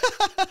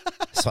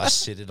 So I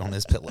shitted on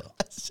his pillow.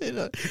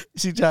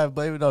 She tried to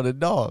blame it on the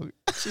dog.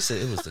 She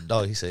said it was the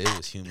dog. He said it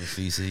was human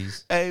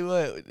feces. Hey,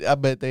 what? I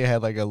bet they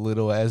had like a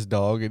little ass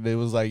dog, and it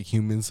was like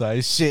human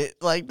sized shit.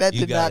 Like that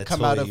You did got not a come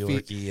toy out of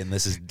Yorkie, and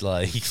this is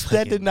like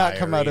That did not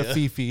come out of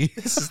diarrhea. Fifi.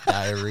 This is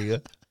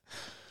diarrhea.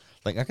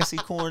 Like I can see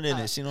corn in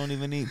it. She don't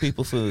even eat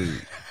people food.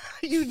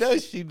 You know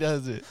she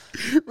doesn't.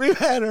 We've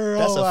had her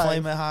That's whole a life.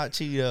 flaming hot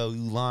Cheeto,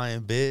 you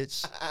lying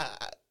bitch.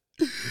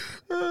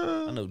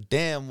 I know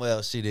damn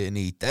well she didn't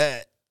eat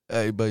that.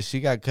 Hey, but she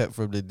got cut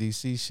from the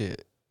DC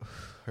shit.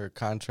 Her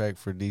contract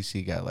for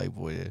DC got like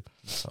voided.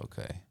 It's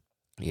okay.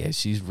 Yeah,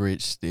 she's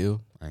rich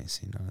still. I ain't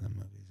seen none of them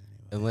movies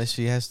anyway. Unless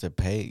she has to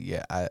pay.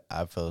 Yeah,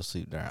 I fell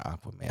asleep during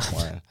Aquaman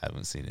 1. I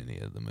haven't seen any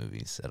of the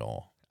movies at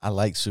all. I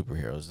like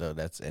superheroes though.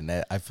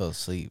 That I fell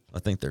asleep. I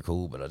think they're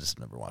cool, but I just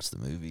never watched the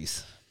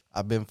movies.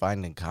 I've been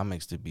finding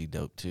comics to be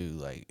dope too,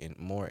 like and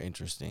more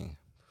interesting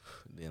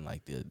than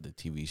like the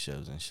TV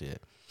shows and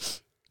shit.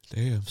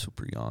 Damn,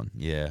 super young.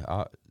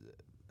 Yeah,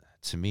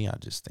 to me, I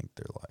just think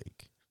they're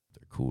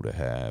cool to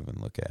have and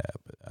look at,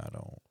 but I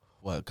don't.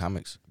 What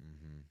comics?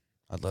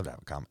 I'd love to have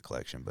a comic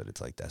collection, but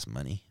it's like that's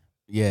money.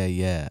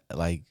 Yeah.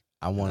 Like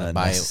I want to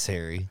buy it.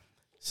 Unnecessary.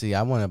 See,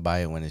 I want to buy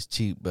it when it's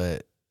cheap,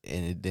 but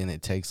then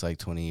it takes like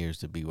 20 years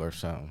to be worth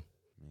something.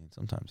 I mean,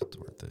 sometimes it's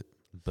worth it.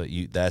 But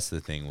that's the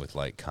thing with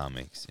like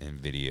comics and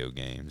video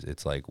games.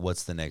 It's like,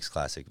 what's the next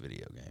classic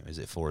video game? Is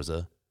it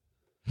Forza?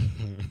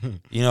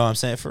 You know what I'm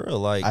saying? For real,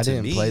 like I to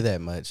didn't me, play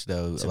that much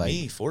though. To like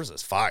me,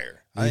 Forza's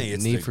fire. I think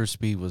it's Need for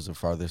Speed was the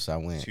farthest I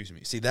went. Excuse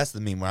me. See, that's the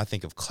meme when I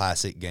think of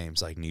classic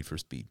games like Need for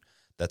Speed.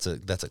 That's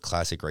a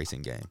classic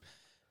racing game,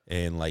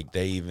 and like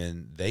they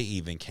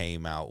even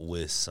came out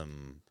with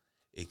some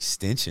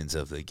extensions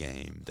of the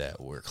game that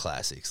were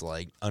classics,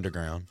 like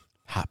Underground.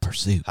 Hot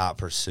Pursuit. Hot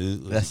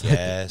Pursuit was That's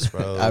gas,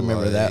 bro. I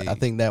remember that. I Like,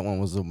 think that one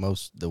was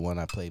the one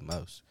I played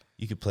most.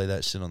 you could play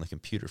that shit on the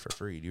computer for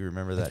free. Do you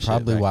remember that That's shit?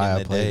 probably back why in I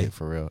the played day? it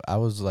for real. I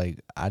was like,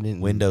 I didn't.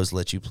 Windows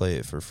let you play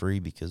it for free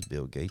because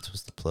Bill Gates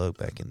was the plug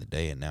back in the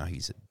day, and now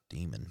he's a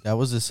demon. That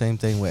was the same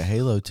thing with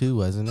Halo 2,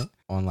 wasn't it?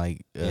 On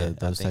like Yeah, I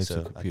those think types so. of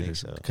I think computers.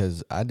 so.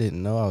 Because I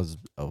didn't know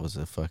I was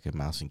a fucking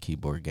mouse and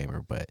keyboard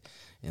gamer, but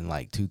in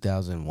like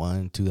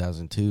 2001,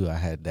 2002, I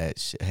had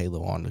that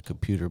Halo on the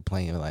computer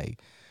playing like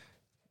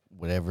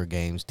whatever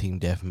games, Team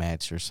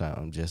Deathmatch or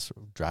something, just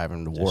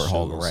driving the Just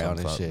Warthog shoot around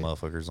some and shit.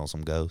 motherfuckers on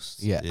some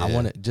ghosts. Yeah, I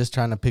wanted just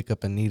trying to pick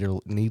up a needler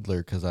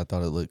because I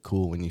thought it looked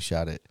cool when you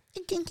shot it.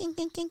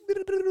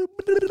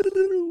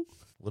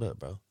 What up,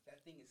 bro?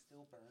 That thing is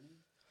still burning.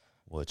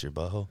 What's your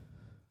butthole?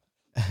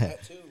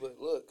 That too, but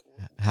look.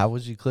 How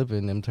was you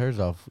clipping them turds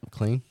off?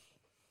 Clean?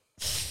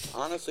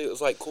 Honestly, it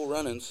was like Cool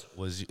Runnings.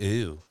 Was you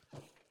ew?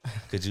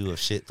 Could you have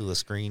shit through a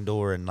screen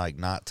door and like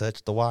not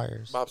touch the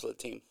wires? Bobsled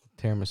team.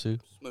 Tiramisu?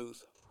 Smooth.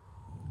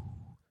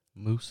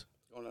 Moose?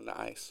 Going on the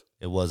ice.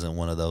 It wasn't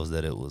one of those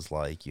that it was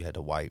like you had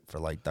to wipe for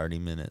like 30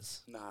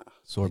 minutes. Nah. Like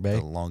Sorbet?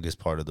 the longest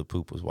part of the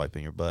poop was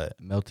wiping your butt.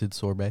 Melted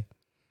sorbet?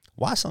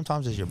 Why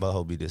sometimes does your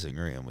butthole be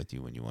disagreeing with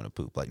you when you want to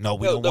poop? Like, no,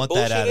 we No, don't the want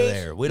that out of bullshit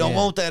is- there. We don't Yeah.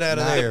 want that out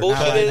of Nah, there. the bullshit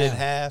Cut it is- in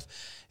half.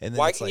 And then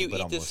Why it's can like, you but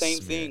eat I'm the gonna same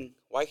smear it. thing?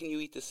 Why can you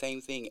eat the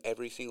same thing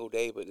every single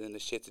day, but then the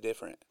shit's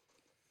different?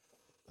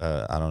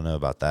 I don't know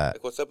about that.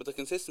 Like, what's up with the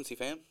consistency,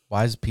 fam?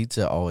 Why does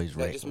pizza always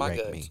That's just my wreck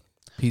guts. me?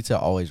 Pizza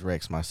always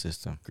wrecks my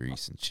system.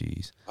 Grease and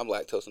cheese. I'm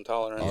lactose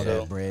intolerant, All so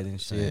that bread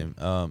and shit.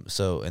 Same.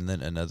 So, and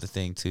then another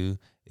thing too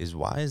is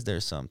why is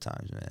there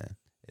sometimes, man,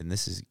 and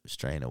this is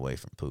straying away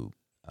from poop,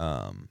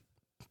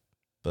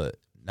 but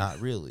not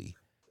really.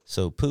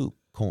 So poop,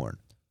 corn.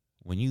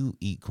 When you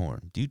eat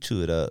corn, do you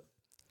chew it up?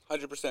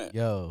 100%.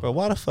 Yo. Bro,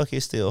 why the fuck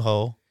is still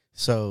whole?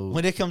 So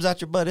When it comes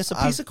out your butt, it's a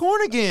I've- piece of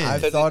corn again. I've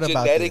Because thought it's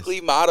about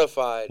genetically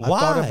modified. I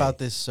thought Why? about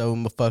this so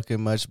fucking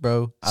much,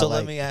 bro. So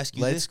let me ask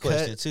you this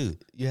question too.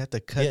 You have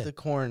to cut Yeah. the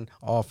corn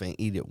off and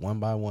eat it one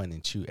by one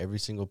and chew every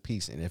single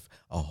piece. And if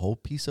a whole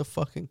piece of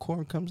fucking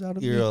corn comes out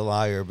of You're me, a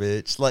liar,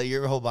 bitch. Like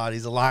your whole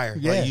body's a liar.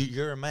 Yeah. Like,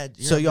 you're a mad.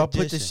 so y'all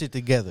put this shit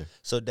together.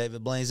 So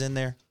David Blaine's in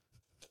there.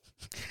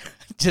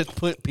 Just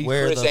put people.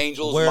 Where Chris the,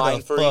 Angel's where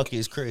mind the freak. fuck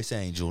is Chris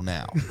Angel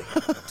now?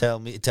 Tell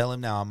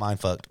him now. I'm mind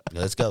fucked.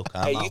 Let's go.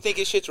 Hey, you think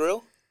his shit's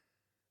real?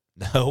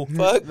 No,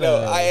 Fuck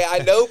no. I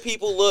know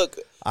people look.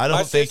 I my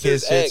don't think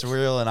his sister's shit's ex-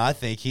 real, and I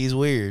think he's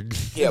weird.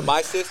 Yeah,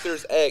 my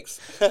sister's ex.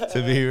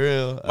 To be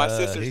real, My he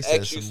sister's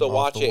said ex used some to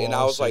watch it, and I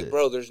off-the-wall was like, shit.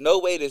 bro, there's no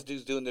way this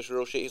dude's doing this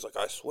real shit. He's like,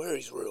 I swear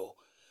he's real.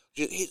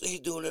 He's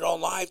doing it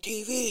on live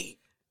TV.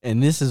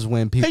 And this is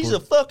when people. He's a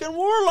fucking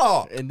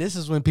warlock. and this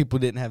is when people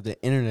didn't have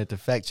the internet to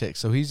fact check.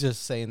 So he's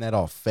just saying that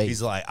off fake.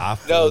 He's like, I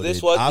floated, No,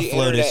 this was I the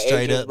floated internet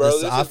straight ages, up. bro.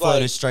 This I is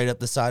floated like- straight up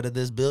the side of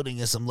this building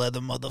in some leather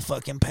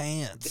motherfucking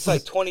pants. It's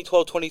like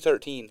 2012,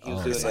 2013. He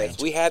was Oh, doing man.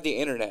 this. We had the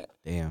internet.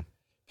 Damn,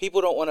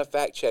 People don't want to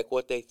fact check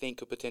what they think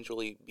could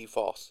potentially be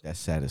false. that's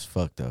sad as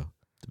fuck though.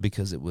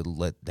 because it would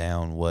let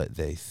down what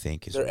they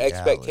think is Their reality.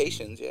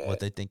 expectations, yeah. What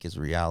they think is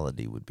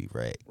reality would be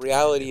wrecked.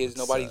 Reality It is would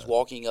nobody's suck.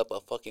 walking up a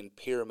fucking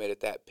pyramid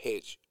at that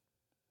pitch.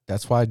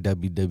 That's why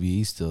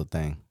WWE's still a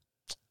thing.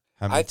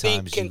 How many I think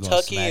times you gonna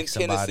Kentucky smack and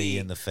somebody Tennessee-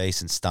 in the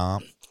face and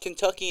stomp?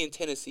 Kentucky and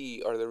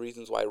Tennessee are the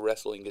reasons why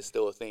wrestling is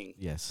still a thing.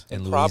 Yes.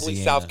 And Probably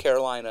Louisiana. South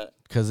Carolina.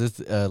 Because it's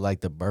like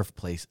the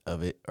birthplace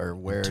of it, or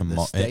where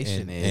the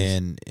station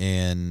is.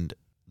 And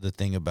the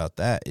thing about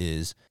that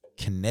is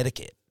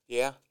Connecticut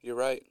Yeah, you're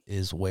right.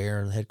 is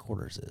where the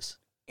headquarters is.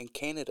 In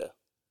Canada.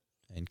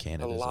 In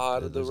Canada, A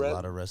lot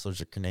of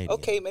wrestlers are Canadian.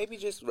 Okay, maybe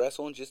just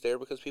wrestling just there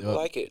because people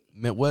like it.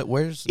 Man,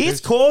 where's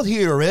It's cold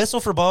here to wrestle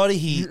for body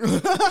heat.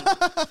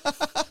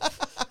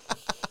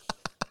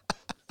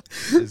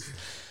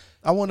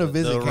 I want to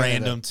visit the Canada.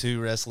 random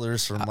 2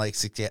 wrestlers from like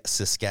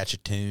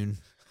Saskatchewan.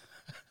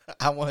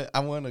 I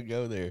want to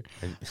go there.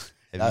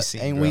 Have you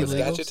seen? ain't we Grown Ups?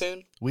 legal?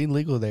 Saskatchewan? We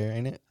legal there,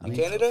 ain't it? In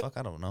Canada? Fuck,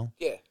 I don't know.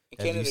 Yeah. In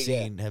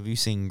Canada, Have you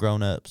seen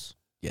Grown Ups?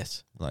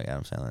 Yes. Like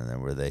Adam Sandler, there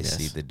where they Yes.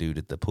 see the dude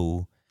at the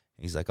pool.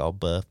 He's like all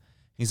buff.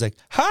 He's like,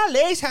 "Hi,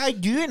 Les, how you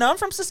doing? I'm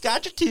from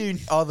Saskatchewan."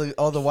 All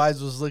the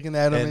wives was looking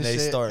at him and, And they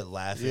shit. start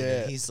laughing.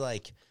 Yeah. And he's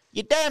like,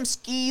 "You damn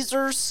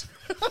skeezers."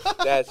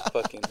 That's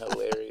fucking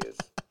hilarious.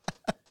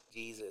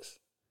 Jesus.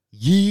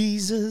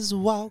 Jesus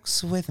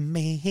walks with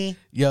me.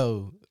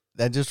 Yo,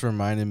 that just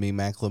reminded me.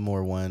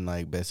 Macklemore won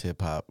like best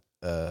hip hop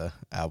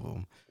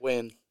album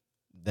When?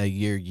 that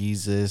year.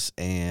 Yeezus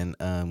and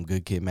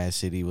Good Kid, Mad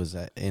City was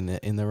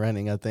in the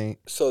running. I think.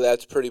 So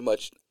that's pretty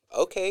much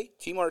okay.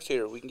 Tmart's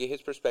here. We can get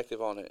his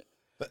perspective on it.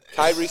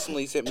 Kai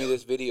recently sent me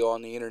this video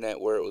on the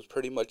internet where it was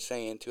pretty much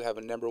saying to have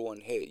a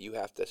 #1 hit, you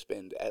have to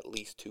spend at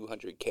least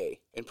 $200K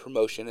in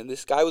promotion. And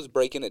this guy was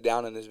breaking it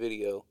down in this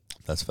video.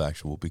 That's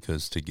factual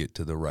because to get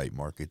to the right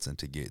markets and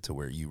to get to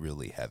where you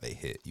really have a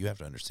hit, you have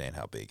to understand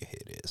how big a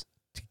hit is.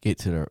 To get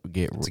to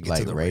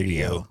the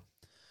radio.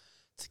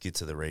 To get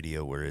to the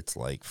radio where it's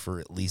like for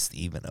at least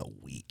even a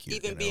week. You're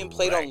Even gonna being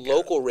played rack on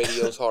local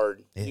radios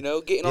hard. Yeah. You know,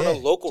 getting on a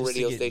local just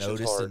radio to get station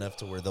noticed hard. enough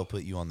to where they'll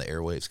put you on the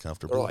airwaves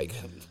comfortably. Or like,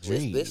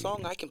 this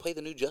song, I can play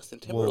the new Justin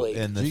Timberlake.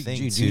 and the thing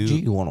G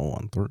too,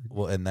 1013.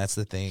 well, and that's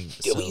the thing.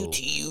 So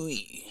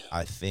WTUE.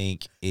 I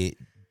think it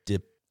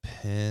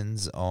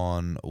depends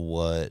on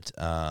what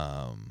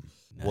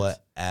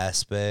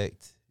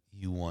aspect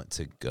you want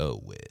to go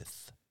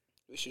with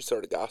We should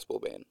start a gospel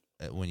band.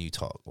 when you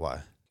talk.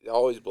 Why? They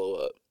always blow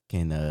up.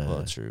 Can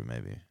Well, true,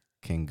 maybe.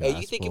 can Hey,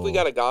 you think if we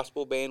got a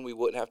gospel band, we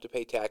wouldn't have to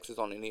pay taxes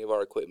on any of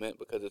our equipment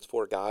because it's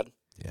for God?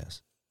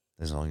 Yes,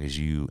 as long as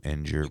you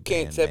end your You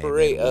can't band name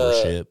separate in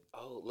worship.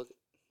 Oh, look.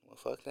 Well,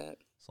 fuck that.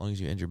 As long as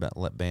you end your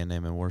band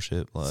name in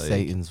worship, like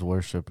Satan's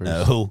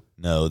worshipers?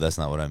 No, that's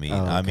not what I mean.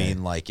 Oh, I okay.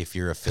 mean, like if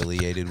you're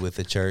affiliated with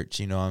a church,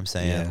 you know what I'm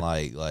saying?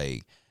 Yeah.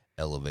 Like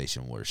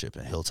Elevation Worship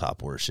and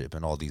Hilltop Worship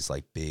and all these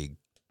like big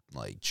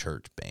like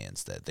church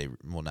bands that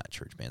not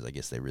church bands, I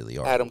guess they really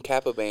are. Adam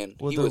Kappa band.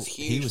 Well, he was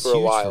huge for a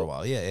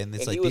while. Yeah, and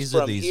it's And like he was these are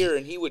from these. here,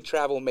 and he would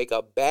travel and make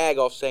a bag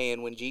off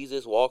saying when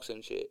Jesus walks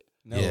and shit.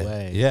 No yeah,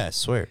 way. Yeah, I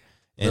swear.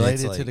 And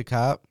it's Related like, to the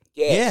cop?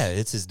 Yes. Yeah,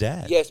 it's his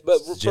dad. Yes,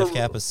 but It's Jeff for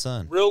Kappa's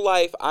son. real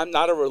life, I'm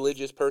not a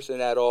religious person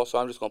at all, so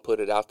I'm just going to put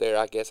it out there.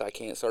 I guess I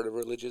can't start a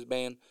religious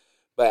band.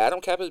 But Adam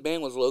Kappa's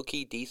band was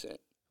low-key decent.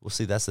 Well,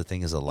 see, that's the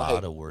thing is a lot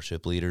Like- of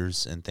worship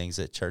leaders and things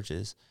at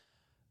churches,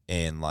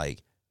 and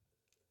like,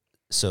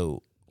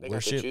 so They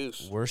got the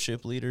juice.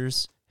 worship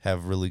leaders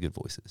have really good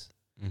voices.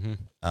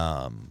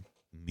 Mm-hmm.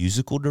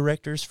 Musical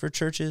directors for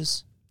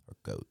churches are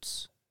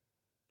goats.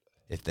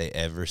 If they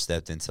ever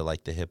stepped into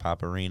like the hip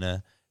hop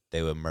arena,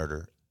 they would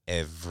murder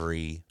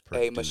every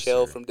producer. Hey,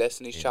 Michelle from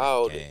Destiny's in the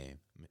Child game.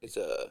 is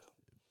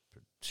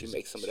she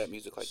makes some of that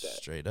music like that.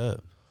 Straight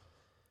up.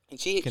 And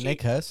she Can they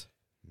cuss?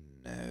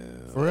 No.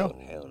 For real?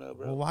 Hell no,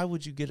 bro. Well, why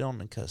would you get on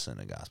and cuss in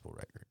a gospel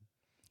record?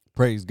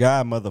 Praise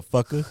God,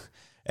 motherfucker.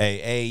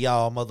 Hey,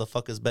 y'all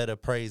motherfuckers better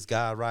praise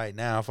God right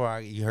now.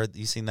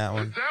 You seen that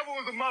one? devil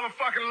is a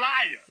motherfucking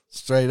liar.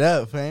 Straight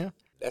up, fam.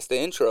 That's the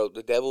intro.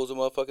 The devil's a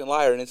motherfucking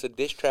liar, and it's a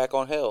diss track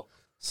on hell.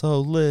 So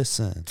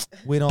listen,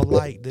 we don't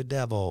like the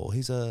devil.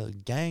 He's a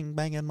gang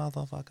banging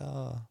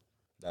motherfucker.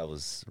 That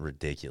was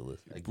ridiculous.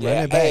 Like, Yeah,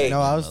 Run it back. hey.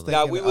 No, I was thinking.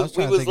 Now, we I was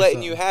trying to think of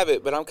letting you something. have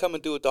it, but I'm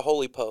coming through with the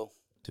Holy Po.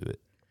 do it.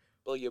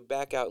 Blow your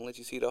back out and let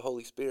you see the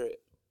Holy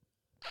Spirit.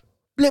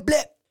 Blip,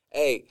 blip.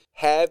 Hey,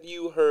 have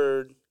you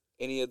heard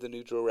any of the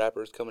new drill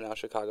rappers coming out of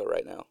Chicago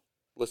right now?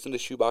 Listen to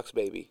Shoebox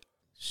Baby.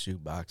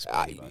 Shoebox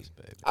I- baby.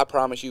 I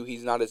promise you,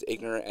 he's not as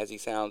ignorant as he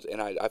sounds,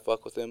 and I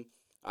fuck with him.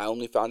 I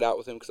only found out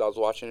with him because I was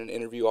watching an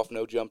interview off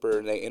No Jumper,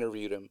 and they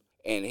interviewed him.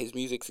 And his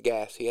music's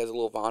gas. He has a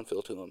little Von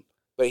feel to him.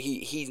 But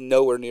he's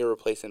nowhere near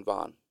replacing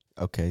Von.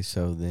 Okay,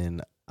 so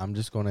then I'm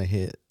just gonna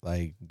hit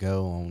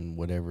go on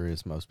whatever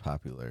is most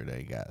popular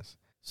today, guys.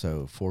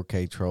 So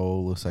 4K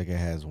Troll looks like it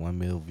has 1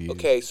 million views.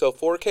 Okay, so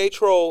 4K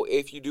Troll,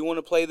 if you do want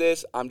to play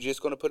this, I'm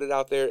just going to put it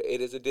out there.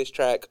 It is a diss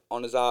track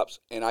on his ops,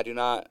 and I do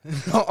not,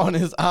 On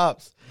his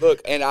ops.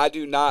 look, and I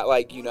do not,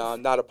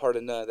 I'm not a part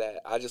of none of that.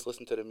 I just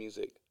listen to the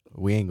music.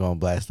 We ain't gonna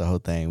blast the whole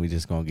thing. We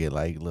just gonna get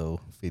little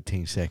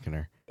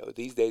 15-seconder.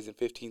 These days in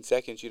 15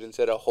 seconds, you done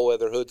said a whole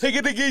other hood.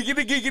 Get it,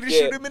 Yeah,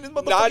 shoot him in his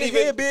not motherfucking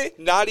even, head, bitch.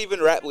 not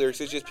even rap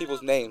lyrics. It's just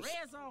people's names.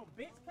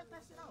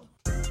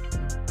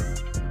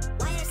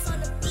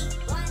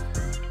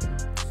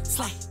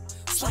 Slay,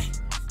 slay,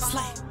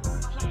 slay.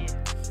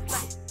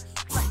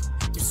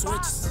 The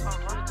switches.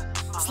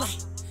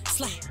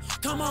 Slay,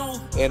 come on.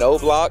 And O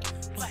Block.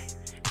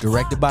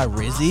 Directed by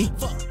Rizzy.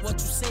 Fuck what you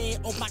said,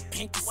 oh my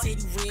paint the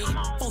city red.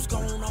 Folks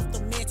going off the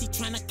meds, he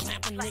tryna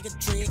clamp a nigga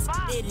dreads.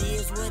 It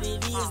is what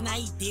it is, now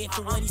he dead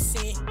for what he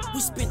said. We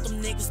spent them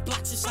niggas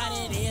blocks and shot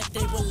at air, they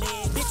were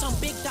led. Bitch, I'm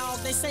big dog,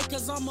 they say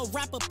cause I'm a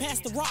rapper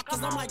past the rock,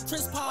 cause I'm like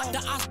Chris Paul. The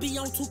ops be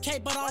on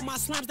 2K, but all my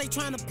slimes, they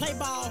tryna play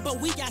ball.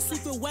 But we got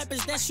secret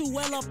weapons that shoot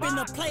well up in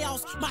the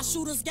playoffs. My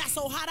shooters got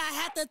so hot, I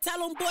had to tell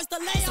them boys to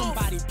lay off.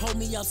 Somebody pull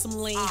me up some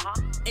lean.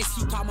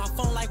 XQ call my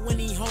phone like when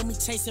he home, me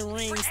chasing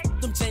rings.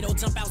 Them J-Do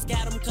jump outs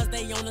got them cause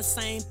they on the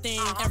same thing.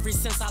 Ever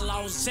since I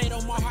lost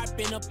J-Do, my heart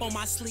been up on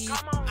my sleeve.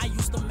 I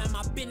used to man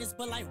my business,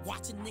 but like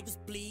watching niggas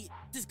bleed.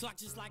 This Glock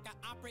just like an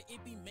opera,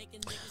 it be making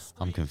niggas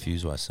scream. I'm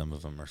confused why some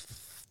of them are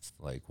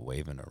like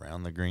waving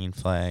around the green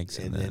flags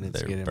and then it's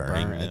they're getting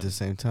burning burned them. at the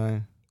same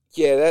time.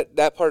 Yeah,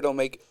 that part don't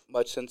make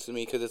much sense to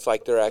me because it's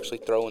like they're actually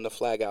throwing the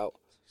flag out.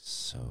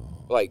 So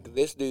Like,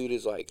 this dude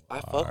is like,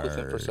 I fuck with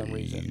him for some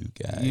reason. You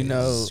guys, You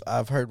know,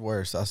 I've heard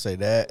worse. I'll say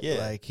that. Yeah,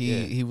 Like, yeah.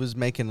 he was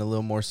making a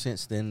little more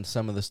sense than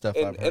some of the stuff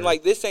I've heard. And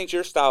like, this ain't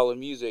your style of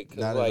music. 'Cause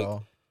Not like, at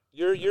all.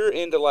 You're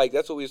into, like,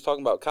 that's what we was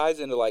talking about. Kai's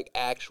into, like,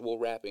 actual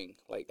rapping,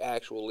 like,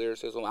 actual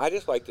lyricism. I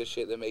just like this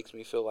shit that makes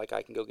me feel like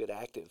I can go get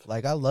active.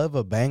 Like, I love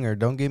a banger.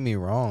 Don't get me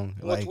wrong.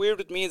 What's Like, weird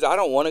with me is I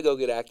don't want to go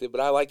get active, but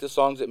I like the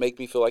songs that make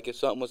me feel like if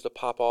something was to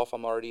pop off,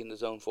 I'm already in the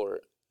zone for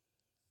it.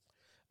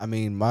 I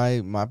mean,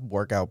 my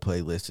workout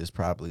playlist is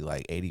probably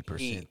like 80%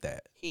 Heat.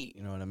 that. Heat.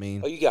 You know what I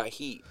mean? Oh, you got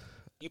heat.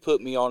 You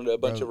put me on a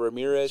bunch Bro, of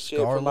Ramirez shit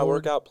for my Star-Lord,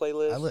 workout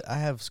playlist. I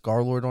have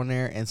Scarlord on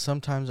there, and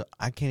sometimes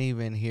I can't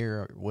even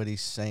hear what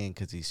he's saying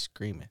because he's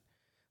screaming.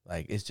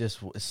 Like, it's just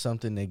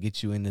something that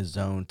gets you in the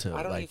zone to,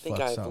 I don't like, even think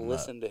fuck I've something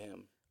listened to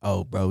him. up.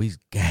 Oh, bro, he's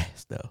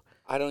gassed, though.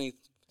 I don't even.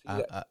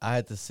 I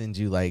had to send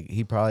you, like,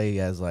 he probably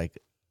has, like,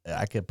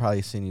 I could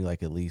probably send you,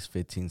 like, at least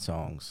 15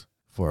 songs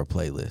for a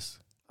playlist.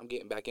 I'm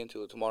getting back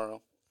into it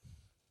tomorrow.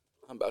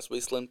 I'm about to be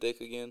slim thick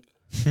again.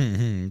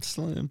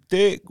 Slim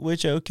thick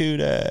with your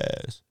cute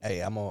ass. Hey,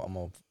 I'm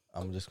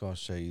just gonna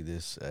show you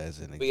this as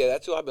an But yeah,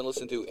 that's who I've been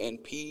listening to. And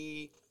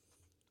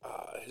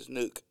his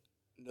Nook.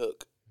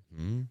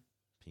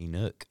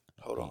 Peanut.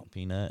 Hold on.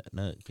 Peanut.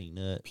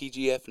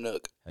 PGF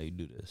Nook. How you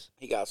do this?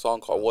 He got a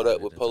song called "What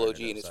Up" with Polo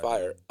G, and it's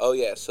fire. Oh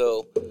yeah,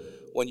 so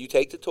when you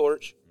take the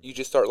torch, you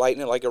just start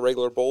lighting it like a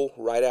regular bowl.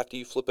 Right after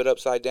you flip it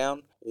upside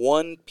down,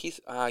 one piece.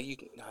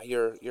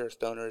 You're a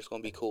stoner. It's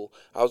gonna be cool.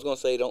 I was gonna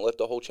say don't let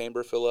the whole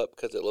chamber fill up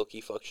because it low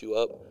key fucks you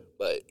up,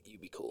 but you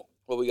be cool.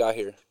 What we got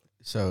here?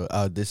 So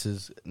this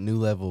is New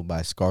Level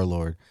by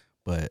Scarlord,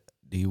 but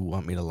do you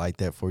want me to light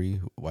that for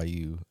you while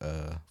you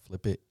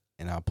flip it,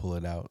 and I'll pull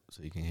it out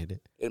so you can hit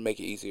it? It'll make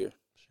it easier.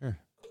 Sure.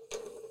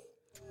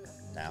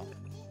 Now.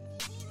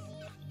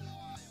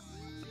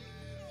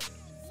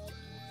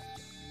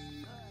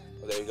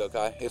 Oh, there you go,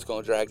 Kai. It's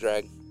gonna drag.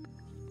 And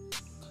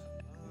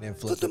then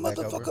flip Put the it back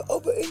motherfucker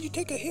over. over and you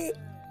take a hit.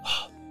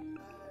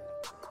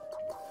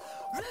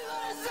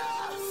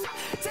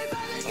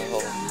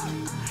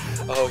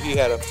 Oh, he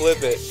had to flip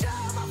it.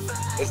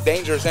 It's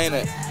dangerous, ain't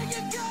it?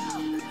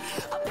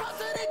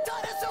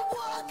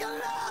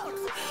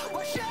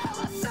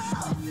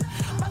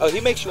 Oh, he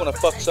makes you want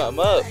to fuck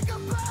something up.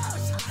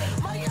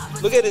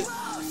 Look at his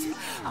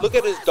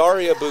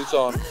Daria boots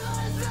on.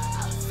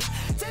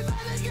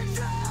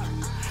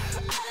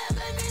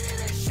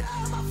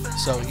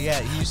 So yeah,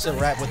 he used to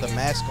rap with a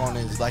mask on,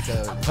 is like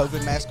a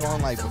COVID mask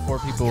on, like before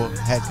people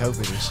had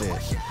COVID and shit.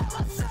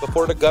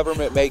 Before the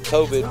government made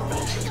COVID,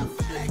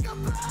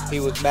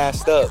 he was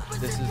masked up.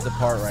 This is the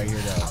part right here,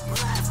 though.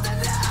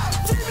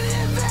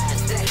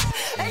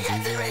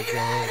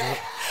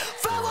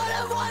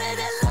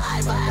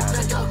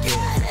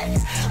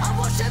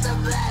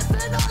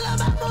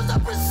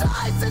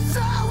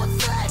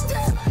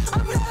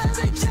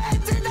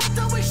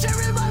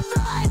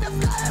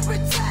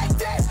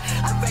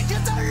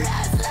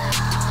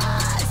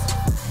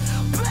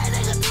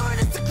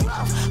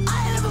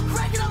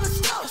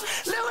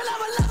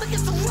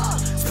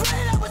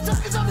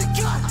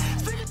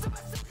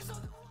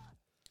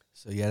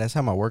 So yeah, that's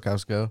how my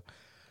workouts go.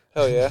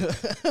 Hell yeah.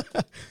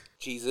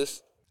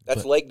 Jesus.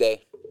 That's leg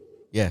day.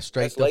 Yeah,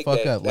 straight That's the leg fuck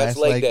day. up. That's Last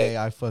leg leg day. day,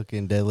 I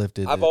fucking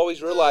deadlifted. I've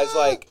always realized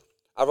like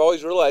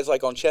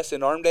on chest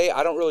and arm day,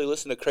 I don't really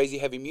listen to crazy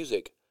heavy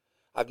music.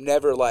 I've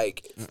never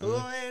like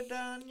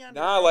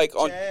Nah, like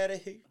on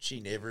She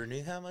never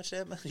knew how much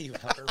that money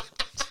was.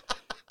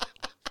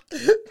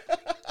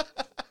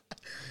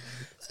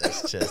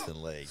 That's chest and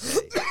leg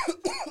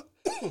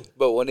day.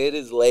 but when it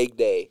is leg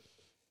day,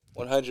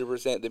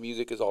 100% the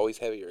music is always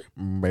heavier.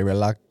 Baby,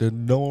 lock the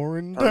door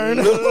and Turn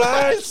turn the the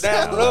lights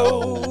down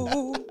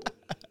low.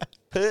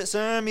 Put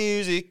some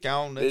music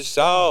on It's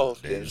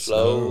soft and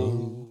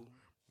slow.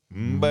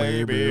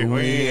 Baby,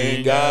 We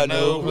ain't got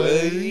no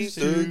place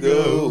to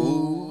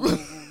go.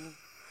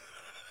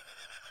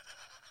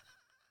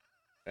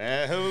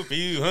 I hope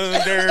you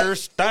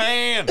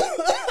understand.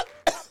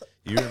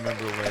 You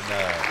remember when the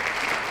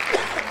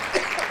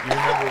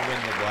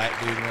black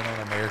dude went on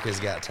America's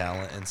Got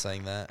Talent and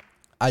sang that?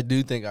 I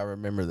do think I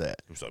remember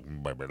that. He was like,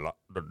 baby, lock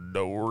the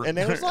door. And,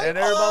 it was like, and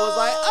everybody was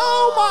like,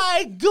 oh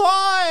my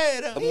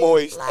God.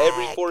 Moist.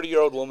 Every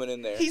 40-year-old woman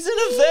in there. He's in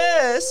a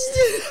vest.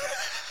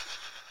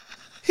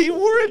 He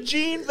wore a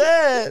jean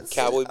vest.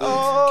 Cowboy boots.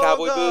 Oh,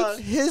 Cowboy God.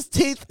 boots. his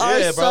teeth are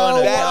Yeah, bro, so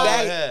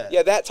and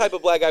white. That type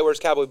of black guy wears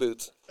cowboy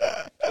boots.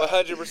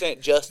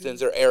 100%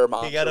 Justin's or Air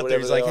Moms. He got or up there.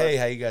 whatever He's they like, are. hey,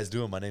 how you guys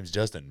doing? My name's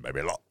Justin.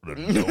 Baby, lock the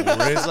door.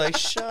 It's like,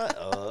 shut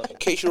up. In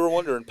case you were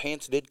wondering,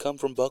 pants did come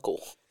from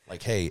Buckle.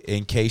 Like, hey,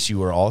 in case you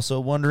were also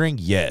wondering,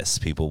 yes,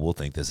 people will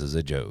think this is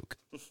a joke.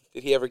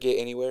 Did he ever get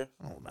anywhere?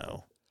 I don't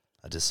know.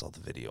 I just saw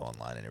the video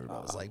online and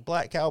everybody was like,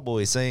 Black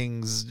Cowboy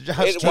sings.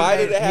 Why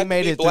did it have He to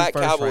made be it through Black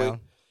first Cowboy? round.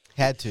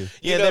 Had to.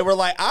 Yeah, they were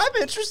like, I'm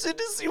interested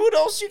to see what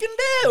else you can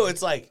do.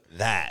 It's like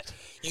that.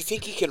 You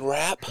think he can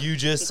rap? You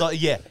just saw,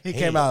 yeah. He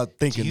came out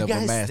thinking do you of a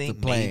guys master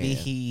think plan. maybe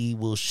he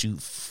will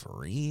shoot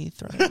free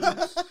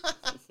throws?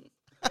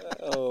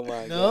 Oh,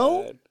 my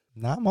No? God.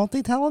 Not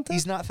multi-talented.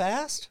 He's not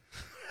fast?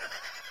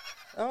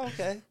 Oh,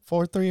 okay.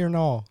 4-3 and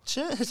all.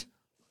 Shit.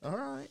 All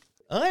right.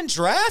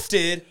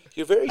 Undrafted?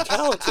 You're very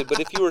talented, but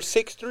if you were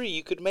 6'3",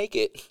 you could make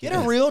it. Get a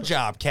real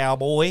job,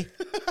 cowboy.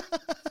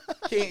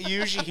 Can't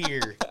use you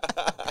here.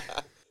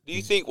 Do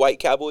you think white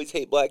cowboys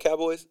hate black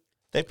cowboys?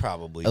 They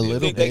probably A do. little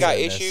Think they bit got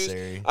It's issues?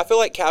 unnecessary. I feel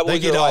like cowboys They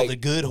get are all like, the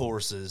good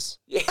horses.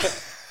 yeah.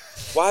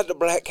 Why the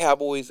black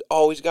cowboys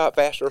always got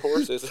faster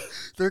horses?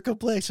 Their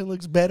complexion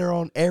looks better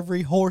on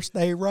every horse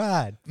they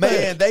ride.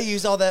 Man, they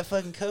use all that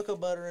fucking cocoa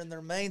butter in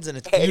their manes, and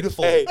it's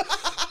beautiful. Hey.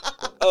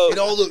 It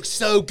all looks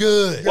so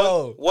good.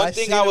 One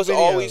thing seen I a was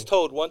video. always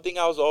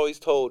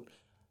told,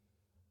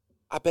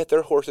 I bet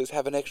their horses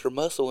have an extra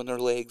muscle in their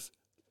legs.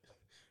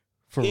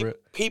 For real.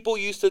 People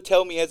used to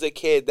tell me as a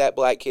kid that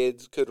black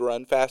kids could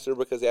run faster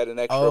because they had an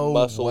extra Oh,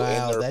 muscle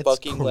wow. in their That's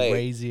fucking leg.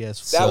 crazy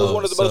as That fuck. was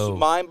one of the So- most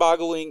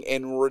mind-boggling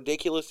and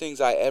ridiculous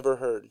things I ever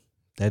heard.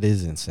 That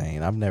is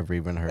insane. I've never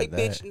even heard Like, that.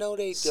 bitch, no,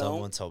 they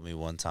Someone don't. told me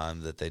one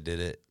time that they did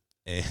it,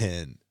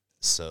 and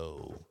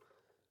so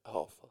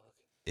Oh, fuck.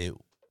 it,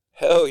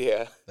 Hell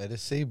yeah. Let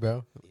us see,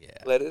 bro. yeah.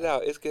 Let it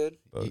out. It's good.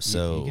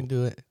 So you can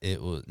do it.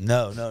 it was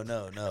no.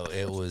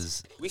 It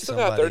was. We still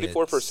got somebody had-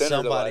 34% to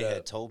Somebody light had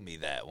up. told me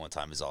that one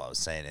time. Is all I was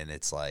saying, and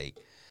it's like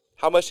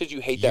How much did you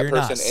hate that you're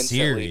person not instantly?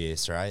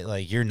 serious, right?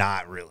 Like you're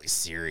not really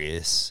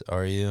serious,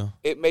 are you?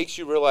 It makes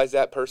you realize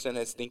that person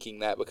is thinking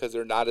that because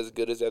they're not as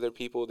good as other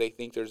people. They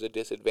think there's a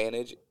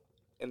disadvantage,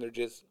 and they're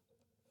just,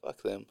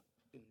 fuck them.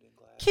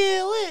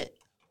 Kill it.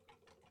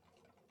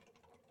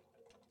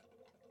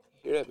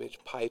 Hear that bitch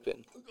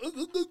piping.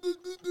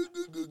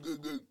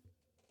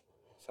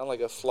 Sound like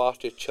a sloth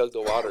just chugged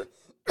the water.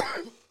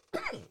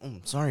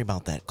 Sorry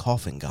about that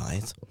coughing,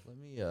 guys.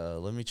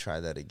 Let me try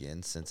that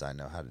again since I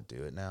know how to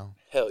do it now.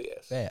 Hell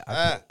yes. Yeah,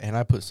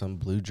 I put some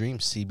Blue Dream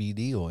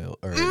CBD oil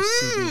or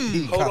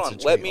CBD. Hold on.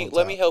 concentrate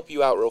Let me top. help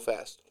you out real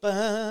fast.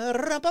 And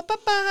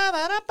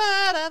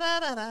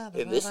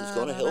And this is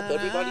gonna help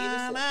everybody in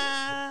this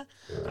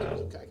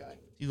section.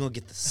 You gonna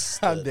get the?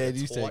 I'm dead.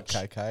 You said torch.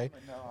 Kai Kai.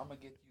 No, I'm gonna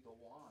get you the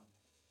wand.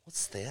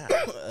 What's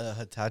that?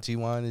 Hitachi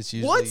wine is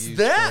usually What's used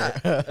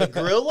that? for- A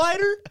grill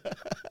lighter?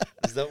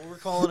 Is that what we're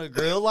calling a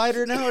grill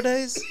lighter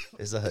nowadays?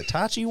 Is a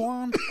Hitachi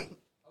wand? Oh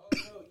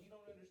no, you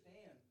don't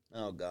understand.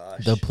 Oh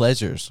gosh. the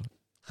pleasures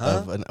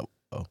Huh? of an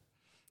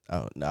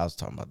no, I was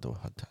talking about the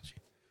Hitachi.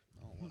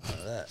 None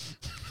of that.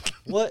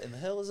 What in the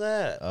hell is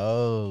that?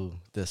 Oh,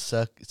 the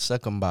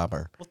suckum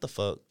bobber. What the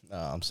fuck? Oh,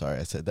 I'm sorry,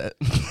 I said that.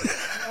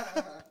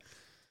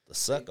 The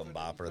suckum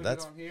bopper.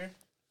 That's here.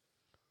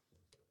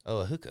 oh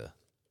a hookah.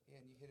 Yeah,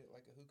 and you hit it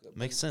like a hookah.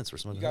 Makes sense. We're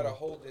smoking. You gotta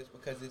hold this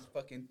because this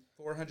fucking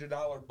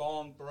 $400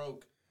 bong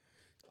broke.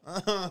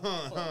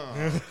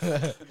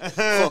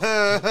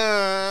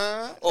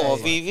 Oh,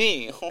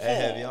 VV. Hey,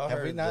 have y'all Have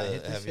we heard not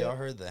hit the? this Have y'all yet?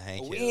 heard the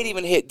Hank We Hill? ain't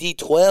even hit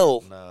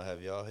D12. No,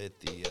 have y'all hit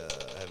the?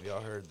 Have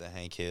y'all heard the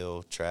Hank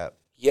Hill trap?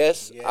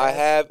 Yes, I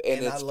have,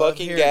 and I it's love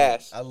fucking hearing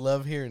gas. it. I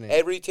love hearing it.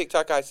 Every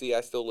TikTok I see,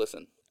 I still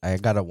listen. I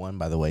got a one,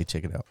 by the way.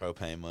 Check it out.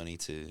 Propane money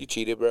too. You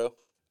cheated, bro.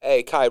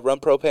 Hey, Kai, run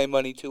Propane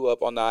Money 2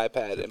 up on the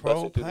iPad and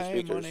bust it through the Propane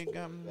speakers. money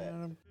got me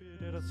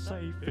It a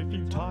safe. If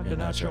you talking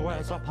at your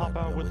ass, I pop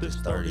out with this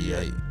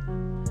 38.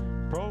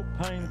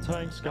 Propane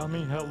tanks got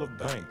me hella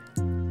bank.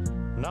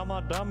 Now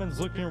my diamonds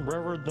looking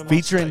rarer than my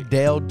Featuring steak.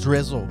 Dale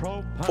Drizzle.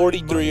 Propane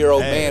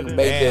 43-year-old Hey, man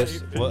made man.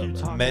 this.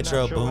 What?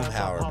 Metro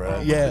Boomhauer, bro.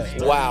 Yeah.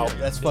 Wow.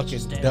 That's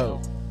fucking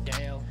dope.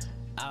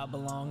 I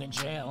belong in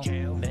jail.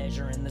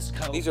 Measuring this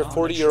code These are on the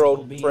 40-year-old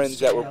triple B friends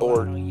that were scale.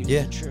 bored. I don't use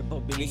Yeah. the triple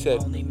B, He said,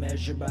 only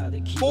measured by the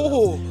 "Oh,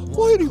 kilo.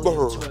 Lady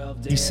Bird."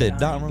 12 He said, dead,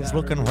 "Diamonds I ain't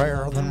looking got a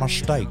rarer than my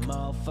steak."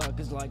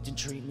 Motherfuckers like to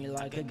treat me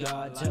like a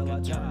god till I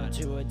turn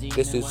into a demon.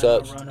 This is when I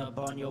sucks. run up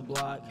on your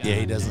block. Yeah,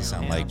 he doesn't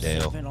sound And like I'm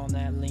Dale. sipping on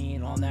that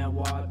lean, on that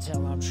walk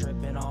till I'm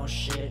tripping on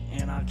shit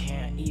and I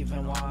can't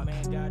even walk.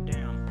 Man,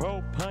 goddamn.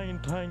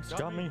 Propane tanks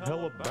got me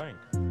hella bank.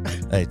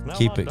 Hey,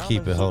 keep it.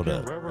 Hold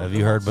up. Have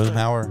you heard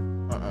Boomhauer?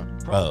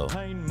 Bro.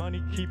 Propane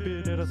money, keep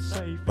it at a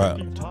safe. Bro.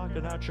 If you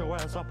talking at your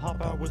ass, I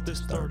pop out with this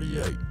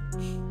 38.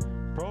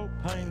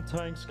 Propane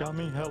tanks got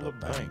me hella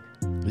bank.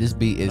 This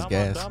beat is Now my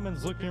gas.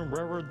 diamonds looking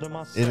rarer than my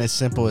And safe. it's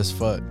simple as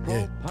fuck.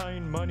 Yeah.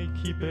 Propane money,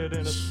 keep it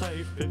in a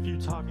safe. If you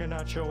talking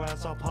out your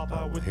ass, I'll pop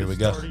out with Here this we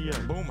go. 38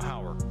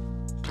 Boomhauer.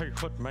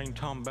 Take what main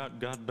talking about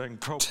goddamn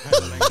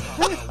propane, man.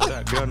 Talking about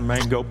that gun,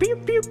 man, go pew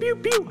pew pew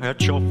pew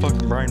at your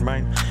fucking brain,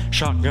 man.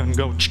 Shotgun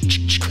go ch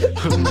ch ch.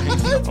 I'm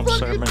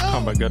saying, man,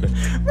 talking about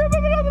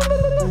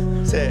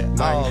goddamn. Said,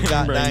 oh,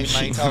 goddamn, man,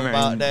 talking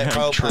about that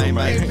propane,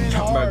 man.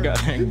 Talking about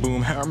goddamn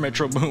Boomhauer,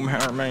 Metro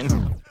Boomhauer,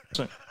 man.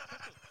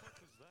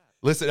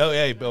 Listen, oh,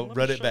 hey, Bill,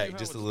 run it back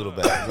just a little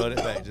bit. Run it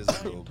back just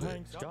a little bit.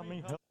 Tanks got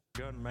me hella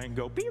gun, man,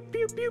 go pew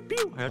pew pew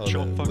pew at Hold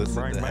your on, fucking listen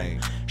brain, to man.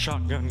 Hank.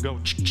 Shotgun go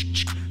ch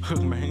ch ch.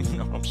 Man, you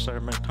know what I'm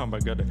saying, man, talking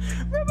about goddamn.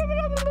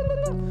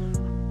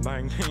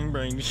 Bang, bang,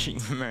 bang,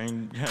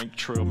 man, Hank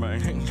Trill,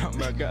 man.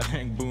 Talking about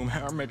goddamn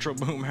Boomhauer, Metro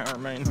Boomhauer,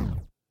 man.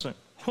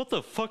 What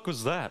the fuck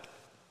was that?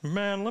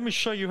 Man, let me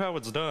show you how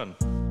it's done.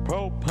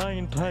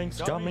 Propane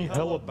tanks got me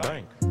hella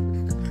bank.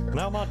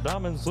 Now my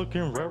diamonds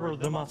looking rarer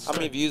than my How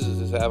many steak. views does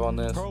this have on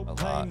this?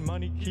 Propane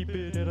money, keep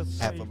it in a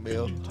safe.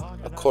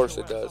 $500,000. Of course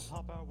it does.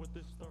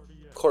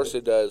 Of course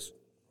it does.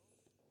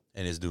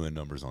 And it's doing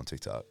numbers on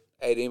TikTok.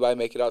 Hey, did anybody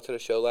make it out to the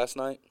show last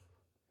night?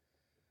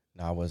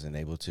 No, I wasn't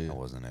able I to.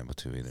 wasn't able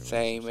to either.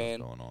 Same, Some stuff man.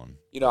 Going on.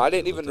 You know, I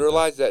didn't Looked even at that.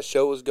 realize that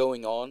show was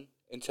going on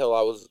until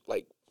I was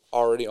like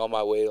already on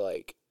my way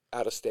like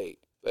out of state.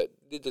 But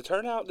did it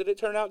turn out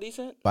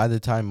decent? By the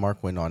time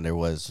Mark went on, there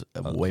was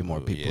way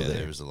more people yeah, there.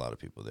 there was a lot of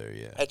people there,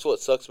 yeah. That's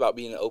what sucks about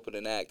being an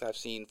opening act. I've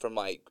seen from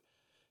like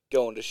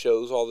going to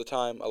shows all the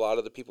time. A lot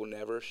of the people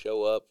never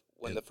show up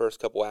when the first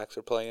couple acts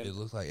are playing. It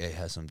looked like it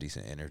has some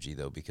decent energy,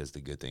 though, because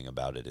the good thing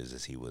about it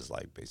is he was,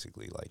 like,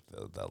 basically, like,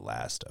 the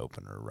last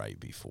opener right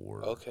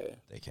before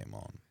they came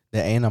on.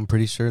 And I'm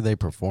pretty sure they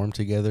performed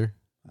together.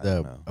 I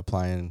don't know.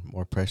 Applying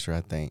more pressure,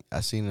 I think. I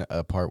seen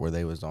a part where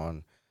they was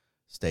on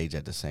stage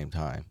at the same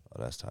time.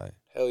 Oh, that's tight.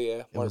 Hell yeah,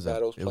 It Mark was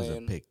Battles it was a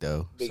playing pick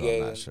though, Big so A I'm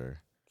not and-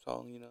 sure.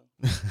 song, you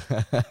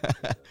know.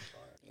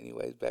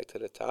 Anyways, back to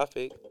the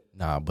topic.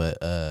 Nah, but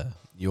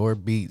your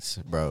beats,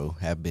 bro,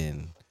 have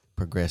been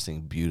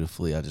progressing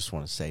beautifully. I just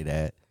want to say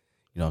that.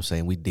 You know what I'm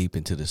saying? We deep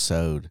into the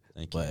sode,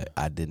 Thank you. but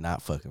I did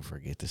not fucking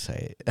forget to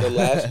say it. The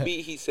last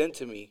beat he sent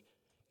to me,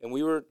 and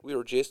we were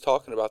just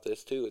talking about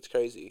this too. It's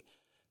crazy.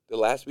 The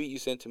last beat you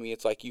sent to me,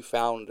 it's like you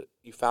found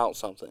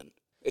something.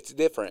 It's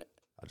different.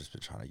 I've just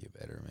been trying to get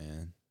better,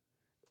 man.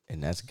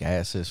 And that's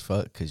gas as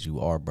fuck, because you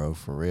are, bro,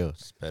 for real.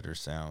 It's better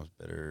sounds,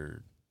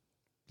 better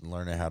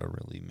learning how to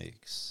really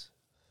mix,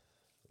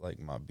 like,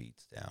 my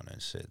beats down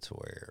and shit to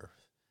where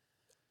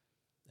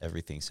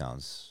everything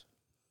sounds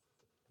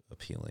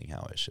appealing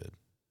how it should.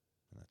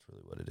 And that's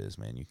really what it is,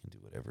 man. You can do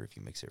whatever if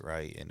you mix it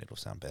right, and it'll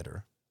sound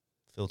better.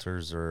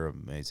 Filters are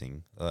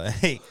amazing.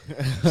 Shit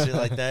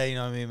like that, you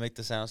know what I mean? Make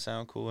the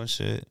sound cool and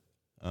shit.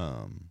 But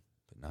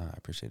nah, I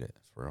appreciate it,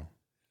 for real.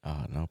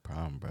 Oh, no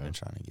problem, bro. I've been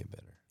trying to get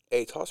better.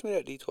 Hey, toss me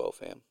that D12,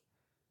 fam.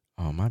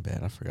 Oh, my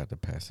bad. I forgot to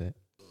pass it.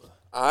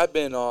 I've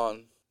been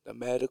on the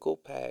medical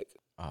pack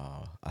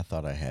Oh, I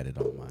thought I had it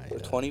on my for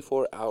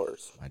 24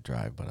 hours. my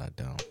drive, but I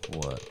don't.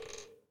 What?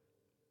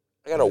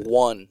 I got a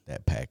 1.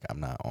 That pack, I'm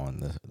not on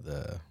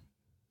the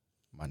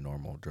my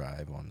normal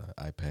drive on the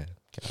iPad.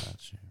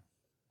 Gotcha.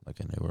 Like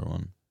a newer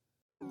one.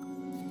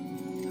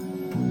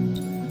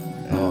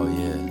 Oh,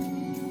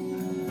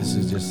 yeah. This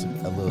is just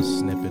a little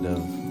snippet of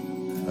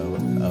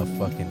a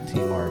fucking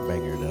Tmart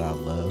banger that I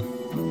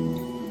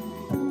love.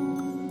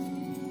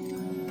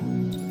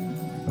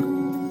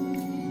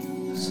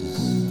 This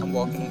is I'm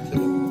walking into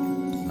the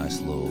nice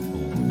little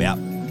boom bap.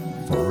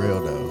 For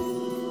real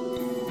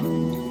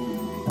though.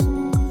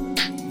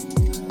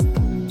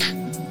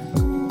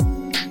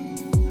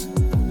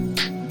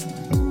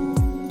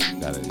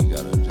 You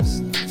gotta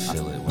just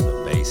feel it when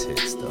the bass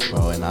hits, though.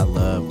 Bro, and I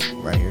love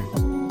right here.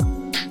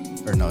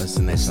 Or no, it's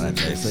the next one.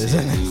 It's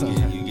the next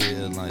one. You get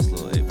a nice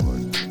little A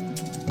part.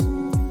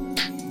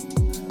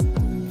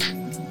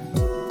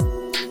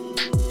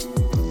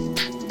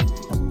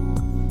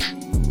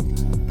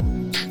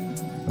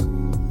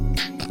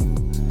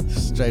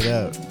 Straight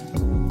up.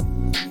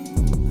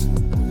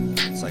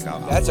 It's like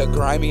That's a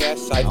grimy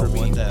ass I cipher want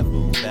beat. that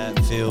boom bap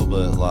feel,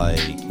 but like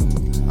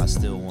I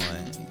still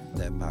want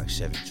that box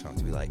Chevy trunk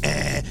to be like,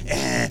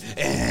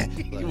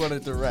 You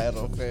wanted to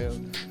rattle,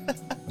 fam.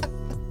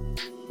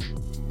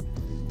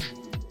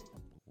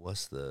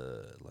 what's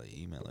the like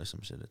email or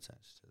some shit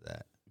attached to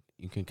that?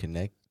 You can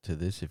connect to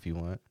this if you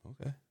want.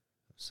 Okay.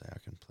 Say I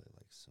can play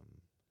like some.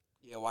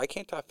 Yeah, why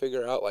can't I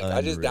figure out? Like,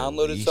 I just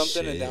downloaded Unreleased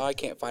something and shit. now I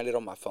can't find it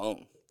on my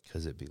phone.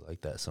 Cause it be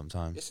like that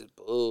sometimes. This is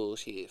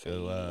bullshit.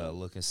 Go fam.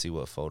 look and see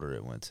what folder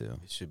it went to.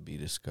 It should be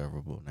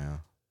discoverable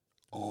now.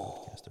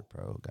 Caster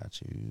Pro got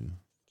you.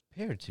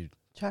 Compared to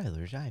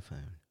Tyler's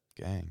iPhone.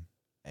 Gang.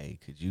 Hey,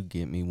 could you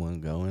get me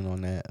one going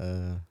on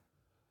that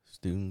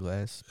student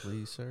glass,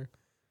 please, sir?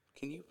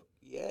 Can you?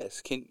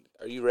 Yes.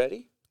 Are you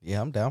ready?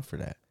 Yeah, I'm down for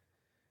that.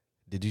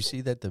 Did you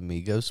see that the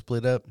Migos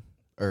split up?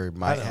 Or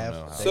might don't have?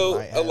 know how- They So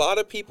might a have. lot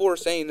of people are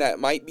saying that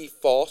might be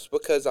false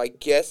because I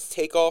guess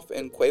Takeoff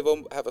and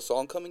Quavo have a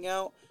song coming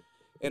out,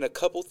 in a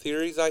couple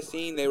theories I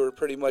seen, they were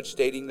pretty much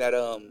stating that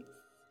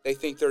they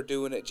think they're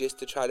doing it just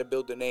to try to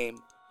build the name.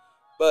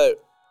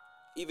 But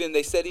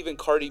they said even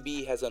Cardi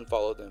B has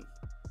unfollowed them.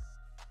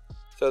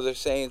 So they're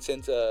saying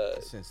since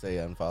they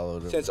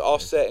unfollowed him, since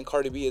Offset and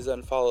Cardi B has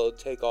unfollowed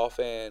Takeoff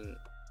and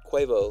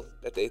Quavo,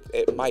 that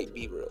it might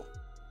be real.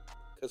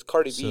 Because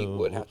Cardi B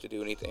wouldn't have to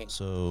do anything.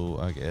 So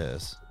I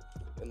guess.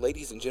 And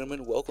ladies and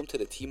gentlemen, welcome to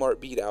the Tmart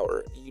Beat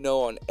Hour. You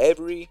know, on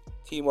every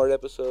Tmart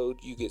episode,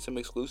 you get some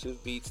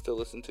exclusive beats to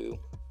listen to.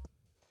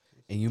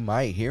 And you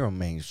might hear them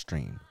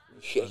mainstream.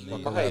 Yeah, I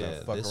mean, might.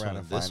 this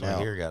one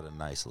here got a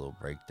nice little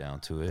breakdown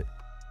to it.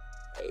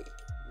 Hey,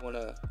 you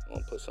wanna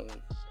put some?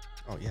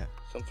 Oh yeah.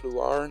 Some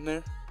Fluar in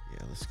there. Yeah,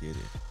 let's get it.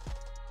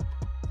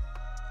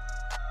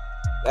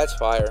 That's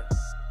fire.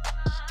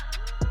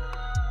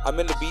 I'm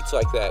into beats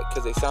like that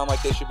because they sound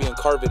like they should be in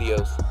car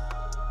videos.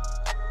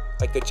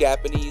 Like the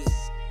Japanese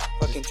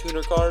fucking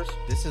tuner cars.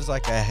 This is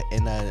like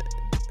the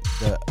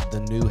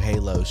new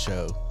Halo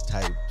show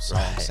type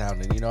song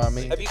sounding. You know what I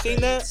mean? Have you seen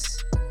that?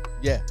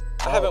 Yeah.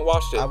 I haven't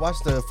watched it. I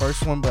watched the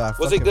first one, but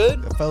Was it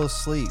good? I fell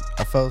asleep.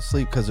 I fell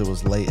asleep because it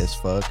was late as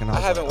fuck, and I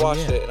haven't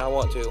watched it, and I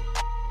want to.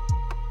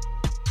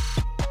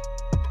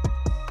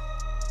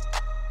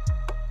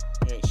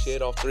 You ain't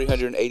shit off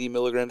 380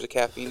 milligrams of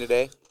caffeine a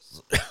day.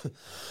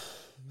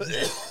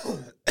 So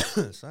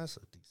that's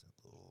a decent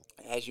little.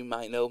 As you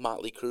might know,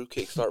 Motley Crue,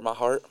 Kickstart My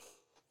Heart.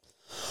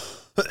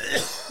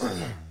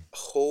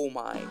 Oh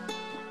my.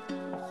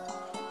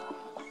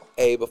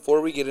 Hey,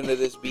 before we get into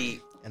this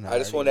beat, I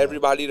just want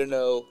everybody to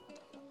know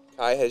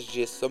Kai has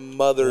just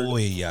smothered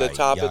the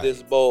top of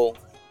this bowl.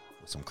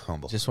 With some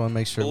crumble. Just want to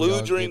make sure.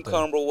 Blue Dream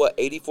crumble, what,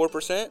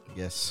 84%?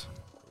 Yes.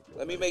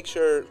 Let me make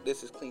sure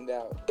this is cleaned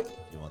out.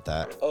 You want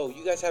that? Oh,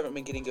 you guys haven't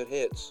been getting good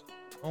hits.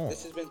 Oh.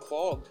 This has been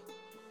clogged.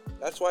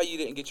 That's why you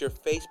didn't get your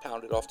face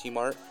pounded off,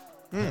 Tmart.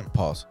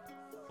 Pause.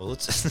 Well,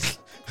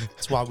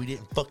 that's why we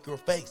didn't fuck your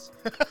face.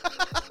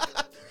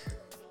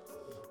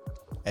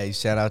 Hey,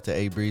 shout out to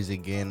A Breeze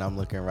again. I'm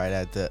looking right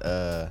at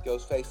the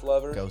Ghostface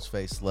Lover.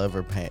 Ghostface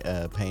Lover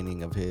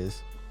painting of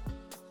his.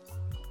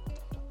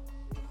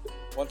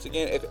 Once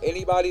again, if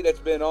anybody that's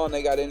been on,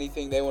 they got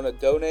anything they want to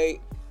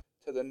donate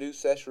to the new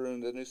sesh room,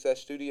 the new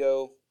sesh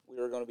studio, we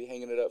are going to be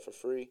hanging it up for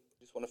free.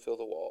 Just want to fill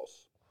the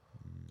walls.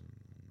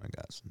 I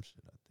got some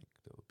shit I think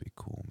that would be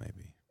cool,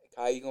 maybe.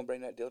 Kai, you going to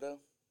bring that dildo?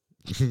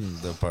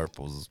 The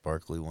purple,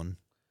 sparkly one.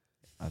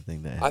 I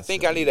think that. I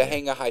think I need to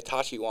hang a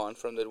Hitachi wand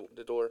from the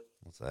door.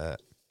 What's that?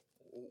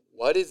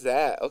 What is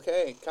that?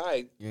 Okay,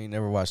 Kai. You ain't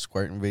never watched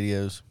squirting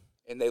videos?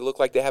 And they look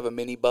like they have a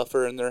mini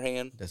buffer in their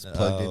hand. That's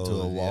plugged into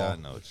a wall. Yeah, I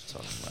know what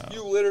you're talking about.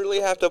 You literally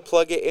have to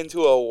plug it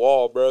into a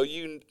wall, bro.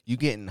 You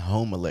getting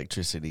home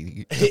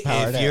electricity.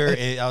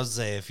 I was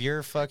say if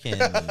your fucking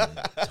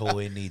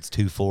toy needs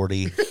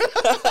 240,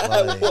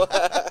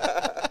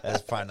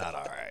 that's probably not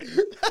all right.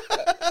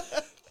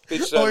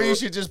 Or you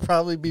should just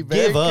probably be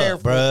very Give up,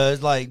 careful. bro.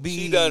 Like,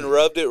 she done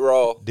rubbed it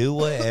raw. Do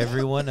what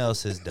everyone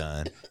else has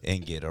done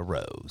and get a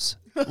rose.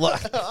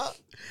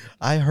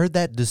 I heard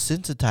that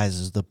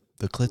desensitizes the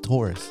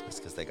clitoris. It's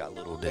because they got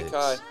little Hey, dicks.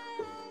 Kai.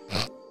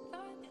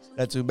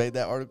 That's who made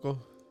that article?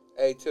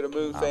 Hey, to the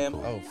moon, fam.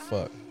 Oh,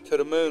 fuck. To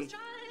the moon.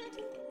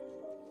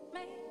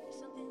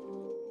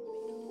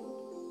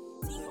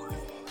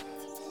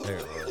 There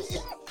it was.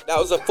 That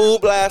was a full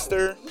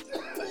blaster.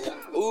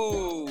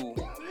 Ooh.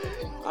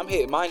 I'm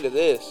hitting mine to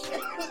this. Turn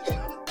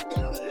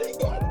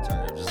it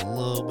up just a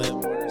little bit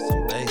more.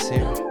 Some bass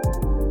here.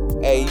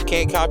 Hey, you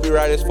can't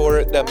copyright us for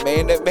it. The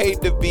man that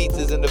made the beats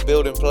is in the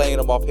building playing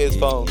them off his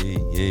phone.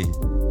 Yeah.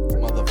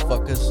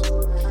 Motherfuckers.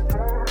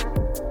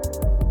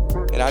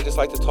 And I just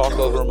like to talk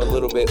over them a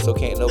little bit so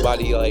can't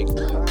nobody, like,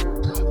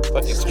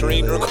 fucking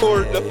screen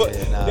record.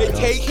 They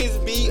take his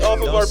beat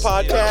off of our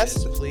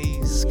podcast.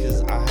 Please,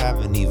 because I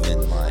haven't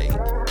even, like,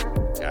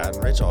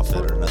 gotten rich off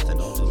it or nothing.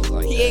 Don't do me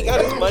like He that. ain't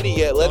got his money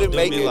yet. Let him Don't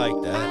make do me it.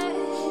 like that.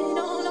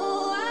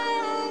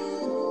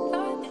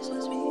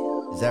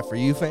 Is that for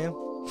you, fam?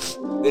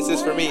 This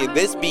is for me.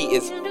 This beat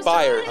is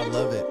fire. I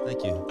love it.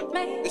 Thank you.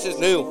 This is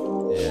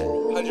new. Yeah.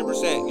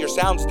 100%. Your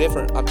sound's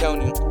different. I'm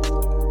telling you.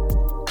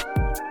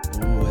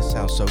 Ooh, it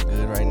sounds so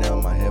good right now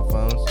in my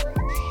headphones.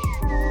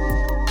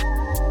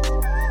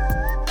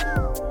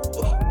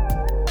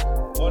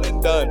 One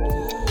and done.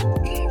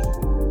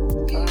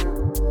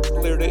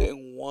 Cleared it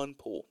in one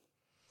pull.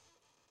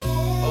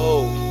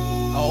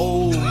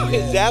 Oh,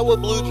 is that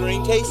what Blue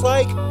Dream tastes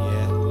like?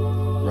 Yeah.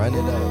 Run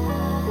it up.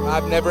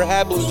 I've never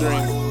had Blue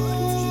Dream.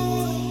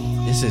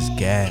 This is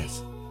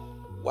gas.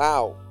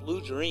 Wow,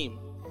 Blue Dream.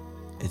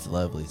 It's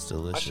lovely. It's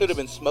delicious. I should have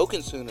been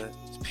smoking sooner.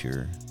 It's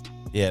pure.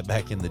 Yeah,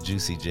 back in the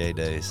Juicy J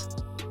days.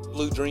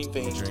 Blue Dream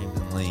fiend. Dreamed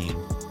and lean.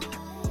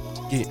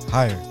 Get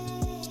higher.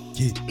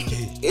 Get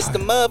It's the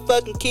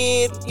motherfucking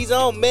kid. He's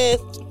on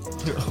meth.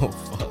 Oh,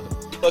 fuck.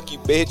 Fuck you,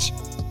 bitch.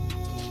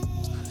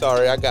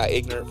 Sorry, I got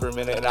ignorant for a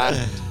minute. And I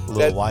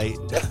Little white.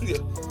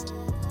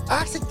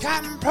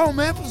 Oxycontin,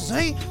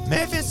 promethazine,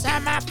 meth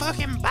inside my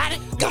fucking body.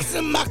 Got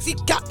some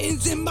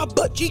Oxycontins in my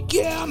butt cheek,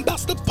 yeah, I'm about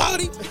to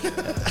party.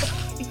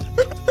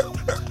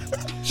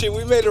 Shit,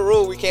 we made a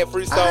rule. We can't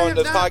freestyle on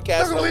the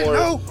podcast no more.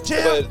 No,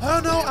 Jim. But Oh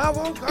no, I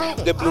won't go.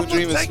 the Blue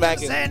Dream is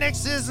smacking.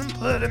 Xanaxes and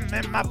put them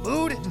in my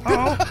booty.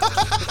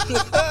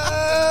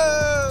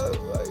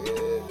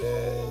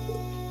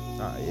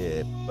 Oh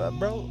yeah, but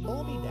bro,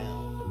 blow me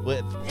down.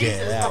 What? Yeah,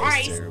 that was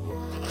Christ. terrible.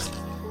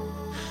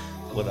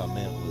 What I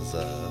meant was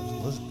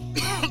this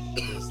thing.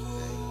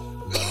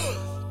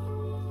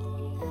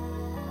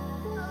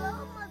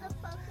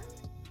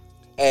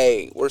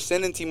 Hey, we're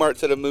sending Tmart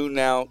to the moon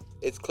now.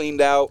 It's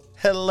cleaned out.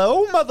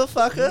 Hello,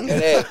 motherfucker. And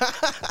hey,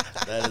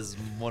 That is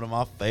one of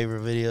my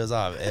favorite videos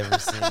I've ever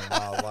seen in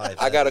my life.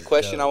 I got That a is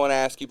question I dope. want to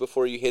ask you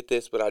before you hit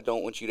this, but I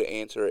don't want you to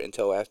answer it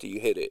until after you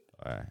hit it.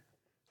 All right.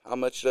 How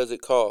much does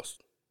it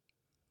cost?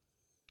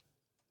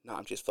 No,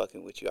 I'm just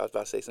fucking with you. I was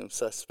about to say some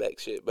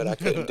suspect shit, but I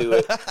couldn't do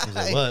it. I was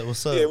like, what?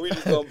 What's up? Yeah, we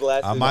just gonna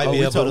blast I it. might Oh, be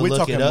we able talk- to we look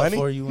talking it up money?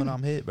 for you when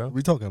I'm hit, bro.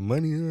 We talking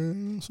money, you know what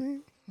I'm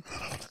saying?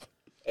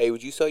 Hey,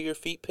 would you sell your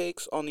feet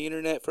pics on the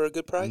internet for a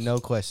good price? No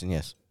question,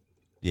 yes.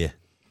 Yeah.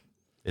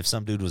 If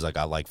some dude was like,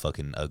 I like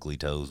fucking ugly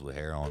toes with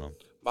hair on them.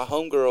 My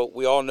homegirl,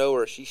 we all know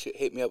her. She should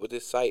hit me up with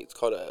this site. It's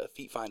called a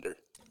Feet Finder,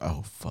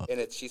 Oh, fuck.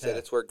 and she said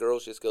it's where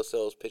girls just go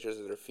sell pictures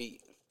of their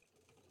feet.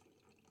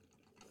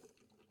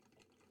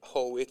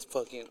 Oh, it's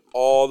fucking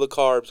all the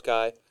carbs,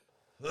 guy.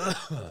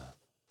 That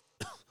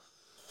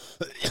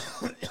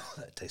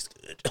tastes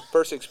good.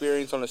 First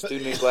experience on a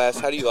student in class.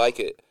 How do you like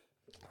it?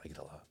 I like it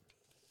a lot.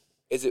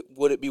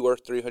 Would it be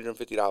worth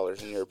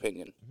 $350 in your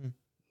opinion?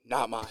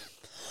 Not mine.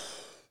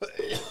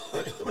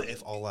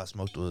 If all I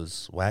smoked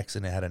was wax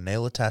and it had a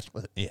nail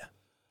attachment, yeah.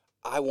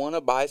 I want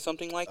to buy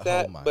something like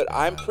that, my but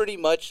I'm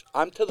God.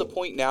 I'm to the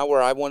point now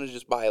where I want to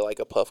just buy like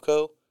a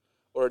Puffco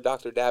or a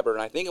Dr. Dabber,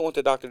 and I think I want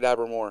the Dr.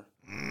 Dabber more.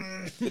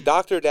 The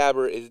Dr.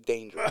 Dabber is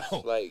dangerous.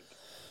 Like,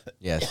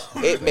 Yes.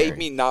 it made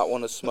me not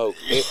want to smoke.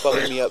 It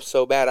fucked me up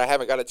so bad. I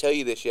haven't got to tell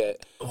you this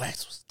yet.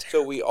 Wax was So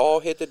terrible. we all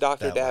hit the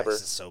Dr. That Dabber.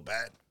 wax is so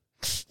bad.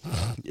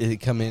 It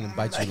come in and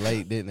bite you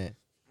late, didn't it?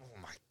 Oh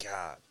my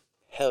god.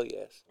 Hell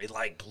yes. It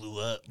like blew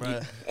up,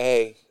 bro.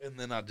 Hey, And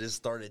then I just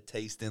started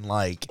tasting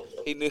like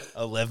he knew.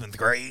 11th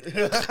grade.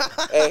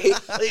 Hey,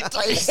 It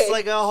tastes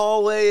like a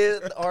hallway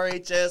at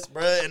RHS,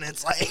 bro. And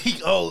it's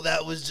like, oh,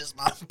 that was just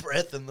my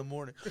breath in the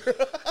morning.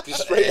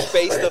 just straight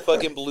face the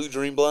fucking Blue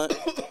Dream blunt.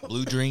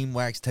 Blue Dream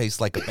wax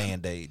tastes like a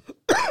Band-Aid.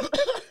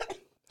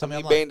 Tell me How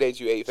I'm many like, Band-Aids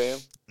you ate, fam?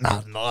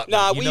 nah,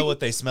 Nah, you know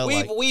what they smell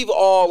like. We've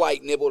all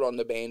like nibbled on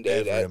the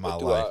Band-Aid. Never in my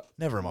life.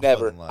 Never in my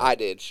fucking life. I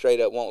did. Straight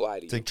up, won't lie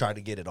to you. To try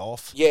to get it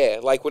off. Yeah,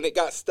 like when it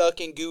got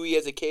stuck and gooey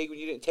as a kid when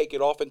you didn't take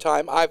it off in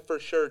time. I for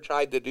sure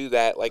tried to do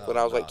that like when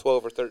I was like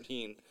 12 or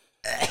 13.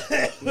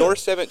 North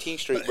 17th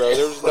Street, bro.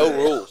 There was no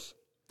rules.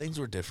 Things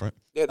were different.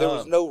 Yeah, there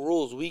was no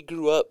rules. We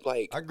grew up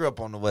like, I grew up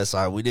on the west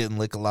side. We didn't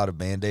lick a lot of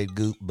Band-Aid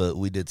goop, but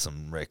we did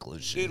some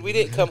reckless shit. dude, we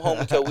didn't come home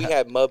until we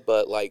had mud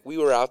butt. Like, we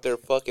were out there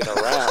fucking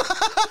around.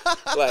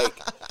 Like,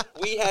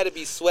 we had to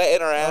be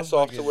sweating our ass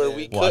off to where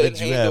we Why couldn't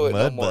did you have handle it no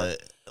mud more.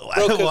 butt?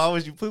 Bro, 'cause- Why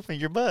was you pooping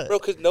your butt? Bro,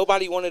 because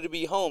nobody wanted to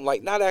be home.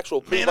 Like, not actual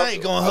poop. Man, I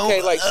ain't going home.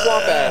 Okay, like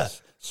swamp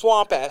ass.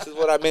 Swamp ass is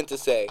what I meant to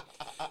say.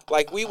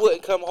 Like, we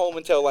wouldn't come home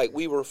until, like,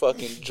 we were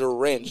fucking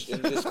drenched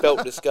and just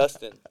felt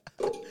disgusting.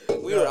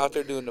 We were out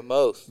there doing the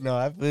most. No,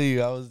 I feel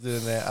you. I was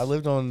doing that. I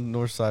lived on the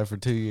north side for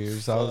 2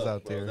 years. I was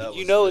out there.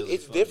 You know,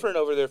 it's different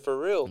over there for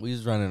real. We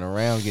was running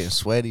around getting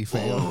sweaty,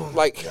 fam.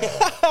 Like,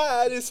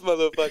 this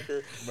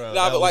motherfucker. Bro,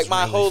 Nah, that but, like, was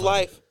my really whole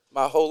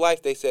funny.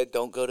 life, they said,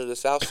 don't go to the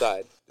south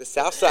side. The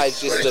south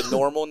side's just the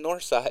normal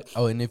north side.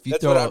 Oh, and if you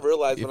That's throw, what I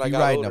realized if when I you got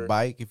riding older. a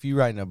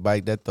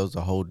bike, that throws a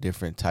whole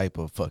different type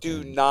of fucking.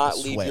 Do not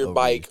leave sweat your over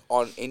bike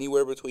on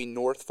anywhere between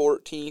North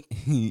 14th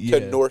Yeah.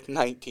 to North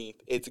 19th.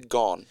 It's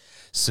gone.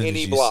 Soon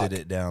any as you block. sit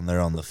it down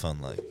there on the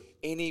fun leg.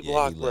 Any Yeah,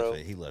 block, he bro. left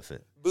it. He left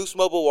it. Boost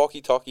Mobile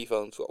walkie-talkie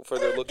phones for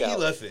their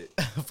lookout. it.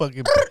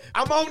 fucking.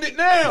 I'm on it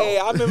now. Hey,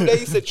 I remember they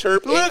used to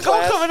chirp in class.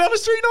 down the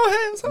street, no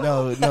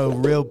hands. No,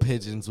 real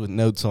pigeons with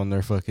notes on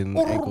their fucking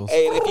ankles.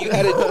 Hey, and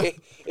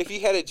if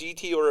you had a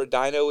GT or a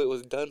dyno, it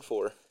was done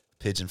for.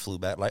 Pigeon flew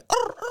back like,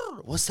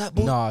 what's that,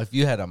 boy? No, if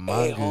you had a Hey,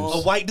 mongoose, Holmes.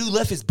 A white dude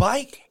left his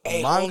bike.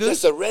 Hey, Mongoose?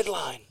 Holmes, that's a red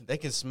line. they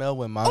can smell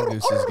when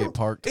mongooses get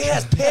parked. It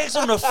has pegs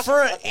on the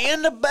front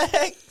and the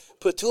back.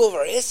 Put 2 of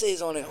our essays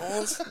on it,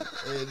 Holmes.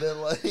 And then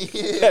like,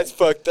 That's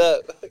fucked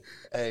up.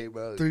 hey,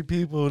 bro, Three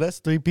people. That's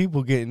 3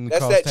 people getting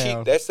That's across that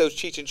town. That's those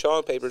Cheech and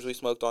Chong papers we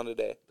smoked on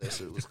today. that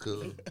shit was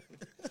cool.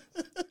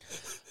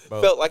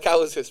 Felt like I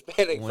was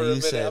Hispanic for When a you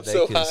minute. said I'm they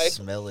so could high.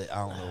 smell it, I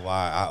don't know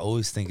why. I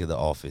always think of The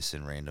Office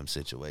in random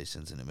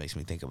situations, and it makes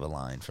me think of a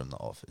line from The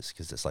Office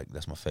because it's like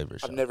that's my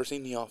favorite show. I've never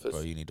seen The Office.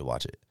 Bro, you need to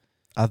watch it.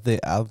 I think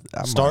I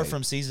Start might.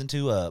 from season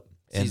 2 up,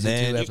 and Season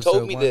then two, You episode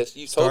told me one? this.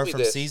 You told start me from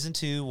this. season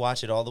 2,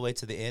 watch it all the way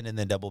to the end, and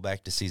then double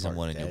back to season Start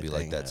 1, and you'll that be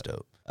like, thing "That's up.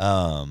 dope."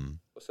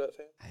 What's up,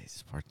 fam? Hey,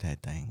 spark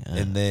that thing. Up.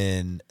 And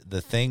then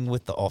the thing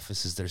with The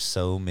Office is there's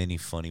so many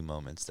funny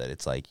moments that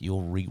it's like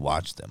you'll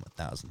rewatch them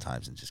 1,000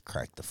 times and just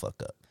crack the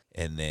fuck up.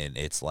 And then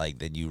it's like,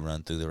 then you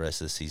run through the rest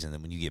of the season.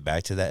 And when you get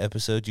back to that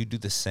episode, you do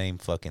the same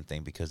fucking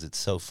thing because it's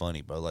so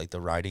funny, bro. Like, the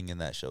writing in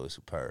that show is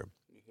superb.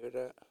 You hear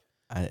that?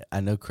 I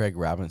know Craig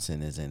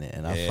Robinson is in it,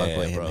 and I fuck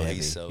with him bro, heavy.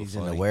 he's so in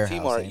funny. the warehouse.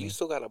 Tmart, ain't you he?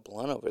 still got a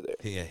blunt over there.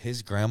 Yeah,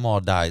 his grandma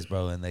dies,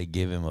 bro, and they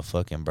give him a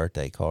fucking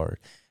birthday card.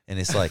 And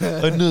it's like,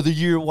 another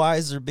year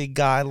wiser, big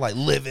guy. Like,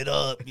 live it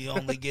up. You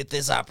only get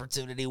this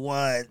opportunity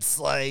once.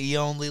 Like, you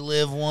only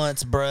live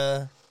once,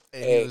 bruh.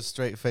 And Hey. he was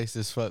straight faced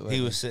as fuck.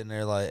 He was sitting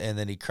there like, and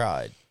then he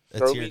cried. A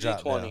Throw tear me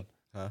dropped D20. down.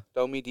 Huh?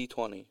 Throw me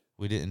D20.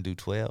 We didn't do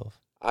 12.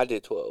 I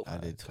did 12. I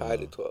did Kai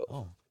did 12.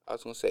 Oh. I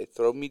was going to say,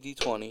 throw me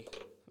D20.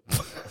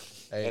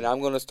 Hey, And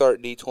I'm going to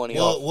start D20 What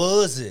off.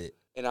 was it?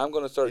 And I'm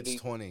going to start it's D20.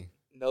 20.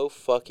 No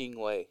fucking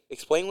way.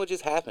 Explain what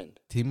just happened.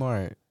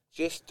 Tmart,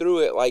 Just threw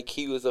it like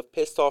he was a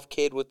pissed off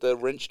kid with the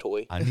wrench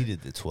toy. I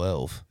needed the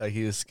 12. like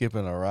he was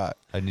skipping a rock.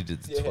 I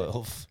needed the Yeah.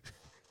 12.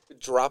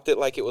 Dropped it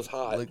like it was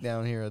hot. Look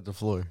down here at the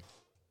floor.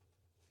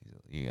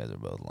 You guys are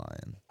both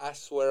lying. I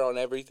swear on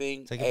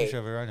everything. Take a Hey, picture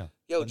of it right now.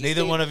 Yo, But just neither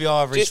stand- one of y'all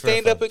have reached just for a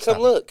stand up phone. and come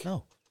Stop. look.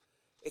 No,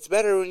 it's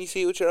better when you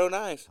see it with your own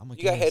eyes. I'm a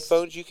You got guest.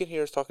 headphones, you can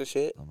hear us talking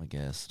shit. I'm a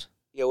guest.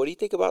 Yo, what do you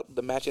think about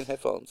the matching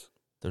headphones?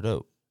 They're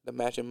dope. The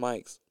matching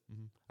mics?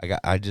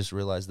 I just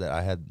realized that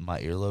I had my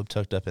earlobe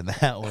tucked up in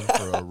that one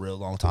for a real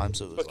long time,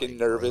 so it was Fucking like,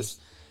 nervous.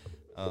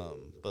 gross.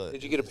 But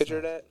Did you get a picture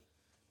of that?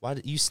 why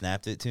did you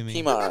snapped it to me?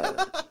 Team on.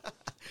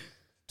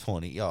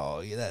 20. Oh,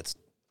 yeah,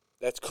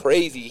 That's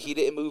crazy. He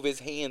didn't move his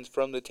hands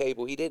from the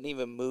table. He didn't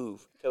even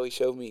move until he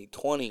showed me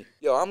 20.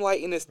 Yo, I'm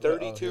lighting this Oh, here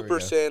we 32 go.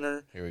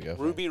 percenter Here we go.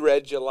 ruby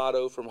red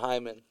gelato from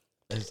Hyman.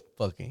 Let's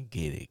fucking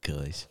get it,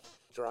 cuz.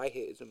 Dry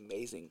hit is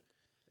amazing.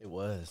 It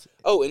was.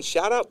 Oh, and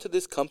shout out to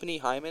this company,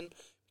 Hyman,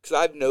 because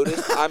I've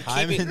noticed I'm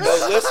keeping. Hyman?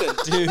 No, listen,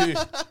 dude.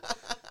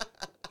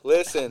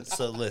 listen.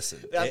 So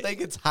listen, I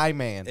think it's High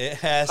Man. it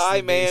has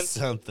Hi, to man. be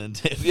something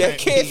different. Yeah, it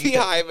can't be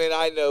Hyman,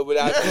 I know, but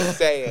I'm just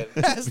saying.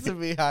 It has to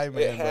be High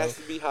Man, It has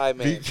to be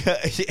Hyman.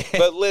 Because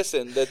But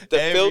listen, the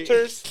Every-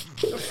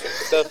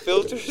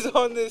 filters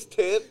on this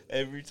tip,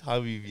 every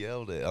time you've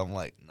yelled it, I'm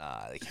like,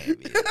 nah, it can't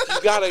be.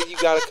 It. you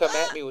gotta come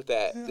at me with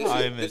that.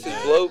 Hyman. This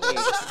is blow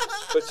me.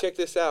 But check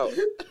this out.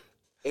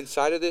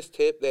 Inside of this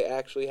tip, they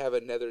actually have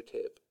a nether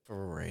tip.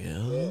 For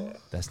real?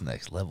 That's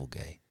next level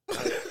gay.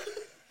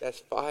 That's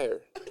fire.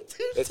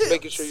 It's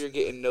making sure you're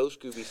getting no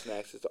Scooby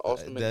snacks. It's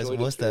awesome.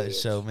 What's that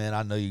show, man?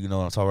 I know you know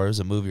what I'm talking about. It was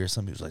a movie or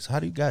something. It was like, so how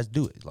do you guys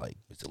do it? Like,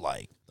 is it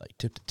like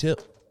tip to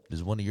tip?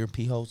 Does one of your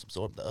pee holes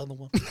absorb the other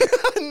one?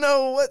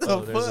 No, what the Oh,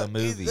 fuck? there's a is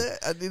movie. that?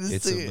 I need to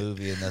It's a see it.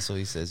 movie, and that's what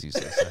he says. You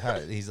say so how,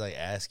 he's like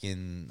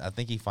asking. I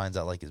think he finds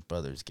out like his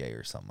brother's gay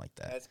or something like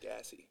that. That's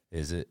gassy.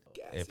 Is it?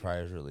 Gassy. It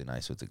probably is really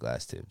nice with the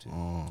glass tip too.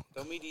 Oh,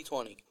 Throw me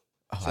D20.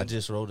 I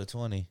just rolled a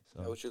 20. Is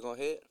that So. what you're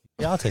gonna hit?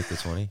 Yeah, I'll take the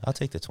 20. I'll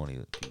take the 20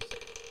 piece.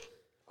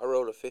 I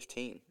rolled a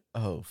 15.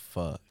 oh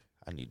fuck.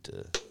 I need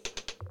to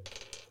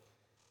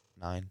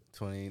 9.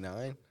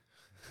 29?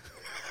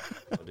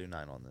 I'll do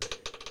 9 on this.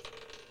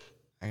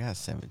 I got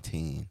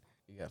 17.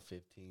 You got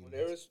 15.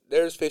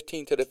 There's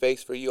 15 to the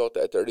face for you off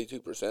that 32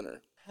 percenter.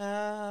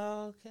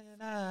 How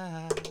can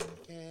I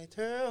get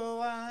through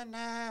one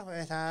night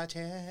without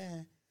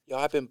you? Yo,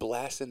 I've been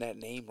blasting that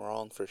name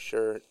wrong for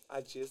sure.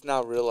 I just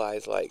now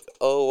realized, like,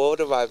 oh, what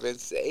have I been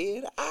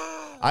saying?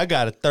 Ah. I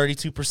got a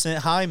 32%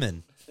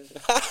 Hyman.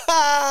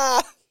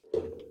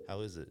 How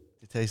is it?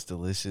 It tastes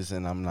delicious,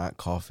 and I'm not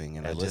coughing.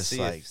 And Hey, I let's just see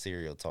like, if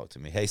Siri will talk to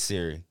me. Hey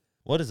Siri,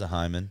 what is a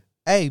hymen?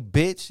 hey,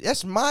 bitch,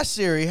 that's my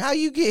Siri. How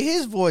you get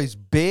his voice,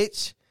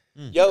 bitch?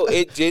 Yo,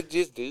 it did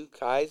just do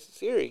Kai's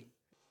Siri.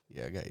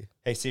 Yeah, I got you.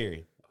 Hey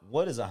Siri,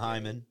 what is a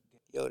hymen?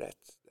 Yo, that's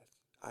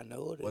I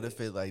know what it What is.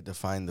 if it like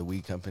defined the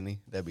weed company?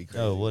 That'd be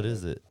crazy. Oh, what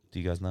is it? Do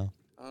you guys know?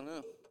 I don't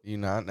know. You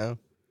not know?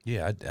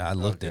 Yeah, I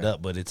looked it Okay.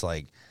 up, but it's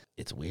like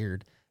it's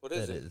weird. What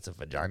is that it? It's a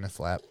vagina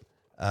flap.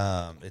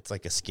 It's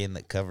like a skin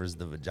that covers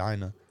the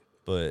vagina,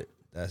 but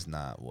that's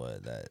not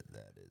what that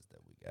is that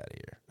we got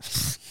here.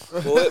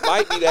 Well, it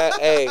might be that.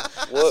 Hey,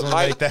 well, it So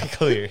might make that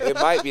clear. it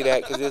might be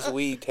that because this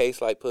weed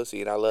tastes like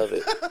pussy, and I love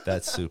it.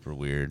 That's super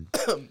weird.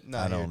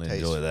 Nah, I don't here,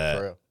 taste enjoy for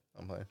that. real.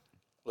 I'm like,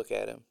 Look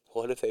at him.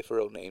 What if they for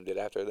real named it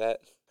after that?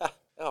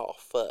 Oh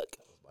fuck.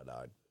 My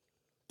dog.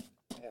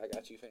 Hey, I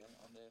got you, fam,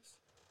 on this.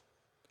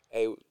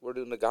 Hey, we're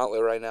doing the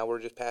gauntlet right now. We're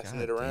just passing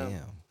God it around.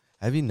 damn.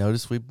 Have you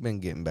noticed we've been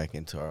getting back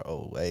into our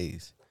old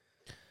ways?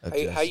 of How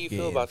just you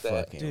feel getting about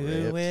that? fucking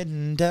ripped?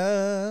 Doing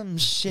dumb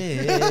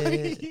shit.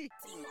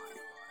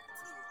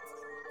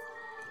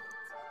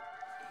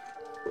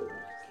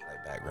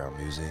 Like background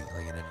music,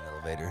 like in an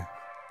elevator.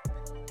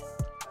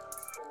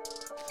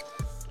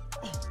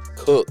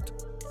 Cooked.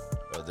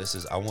 Bro,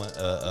 I want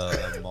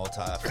a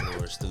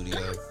multi-floor studio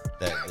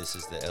that this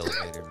is the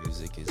elevator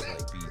music is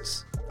like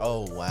beats.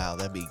 Oh wow,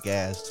 that'd be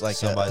gas. Like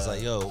Somebody's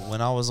like, yo,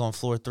 when I was on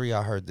floor 3,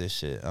 I heard this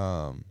shit.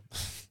 yeah,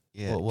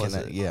 what was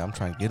can I- it? yeah, I'm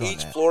trying to get on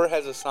Each that. floor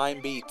has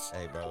assigned beats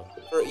Hey, bro.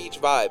 for each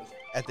vibe.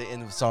 At the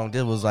end of the song,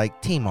 it was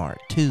like Tmart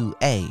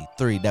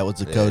 2A3. That was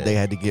the code Yeah. they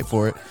had to get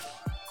for it.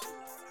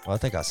 Well, I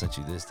think I sent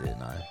you this,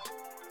 didn't I?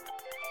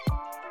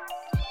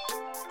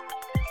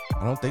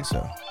 I don't think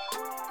so.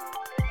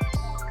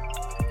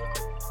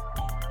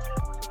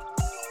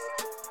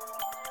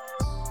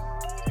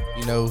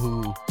 You know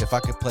who? If I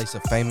could place a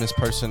famous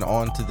person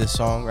onto this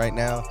song right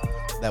now,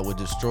 that would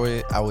destroy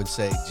it, I would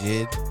say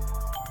Jid.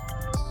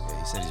 Yeah,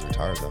 he said he's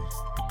retired though.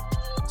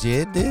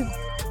 Jid did?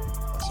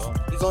 I saw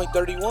it. He's only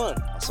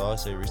 31. I saw it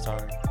say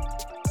retired.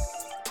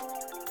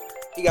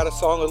 He got a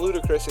song with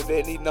Ludacris and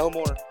didn't need no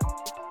more.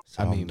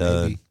 So I mean,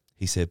 Doug, maybe.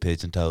 he said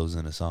pigeon toes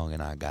in a song,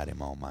 and I got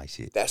him on my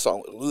shit. That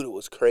song with Luda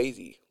was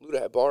crazy.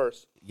 Luda had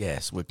bars.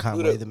 Yes, with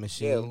Conway Luda, the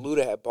Machine. Yeah,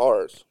 Luda had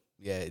bars.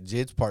 Yeah,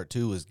 Jid's part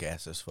 2 was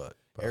gas as fuck.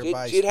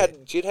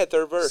 Jid had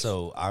third verse.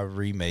 So I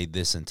remade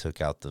this and took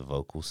out the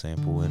vocal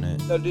sample in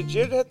it. No, did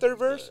Jid have third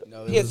verse?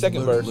 No, He had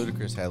second verse.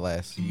 Ludacris had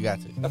last. You got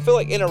to. I feel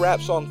like in a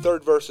rap song,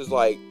 third verse is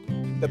like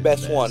the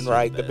best one,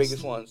 right? The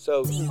biggest one.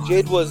 So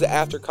Jid was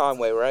after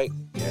Conway, right?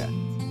 Yeah.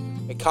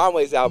 And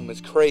Conway's album is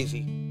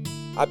crazy.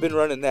 I've been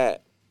running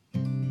that.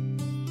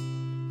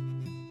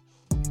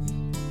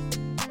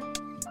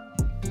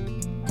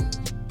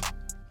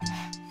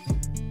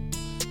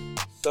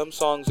 Some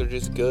songs are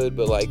just good,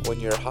 but like when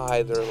you're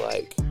high, they're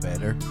like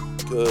Better.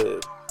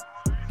 good.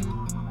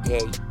 Yeah,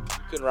 you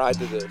can ride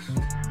to this.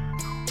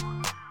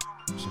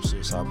 Some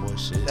Suicide Boy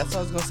shit. That's what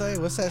I was going to say.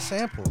 What's that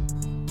sample?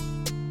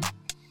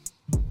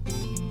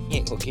 He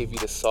ain't gonna give you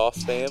the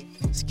sauce, fam.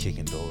 It's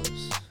kicking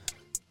doors.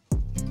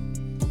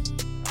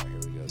 Alright, here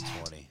we go.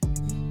 20.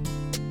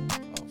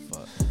 Oh,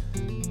 fuck.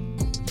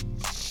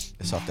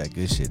 It's off that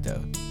good shit,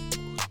 though.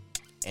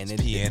 And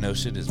This piano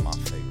shit is my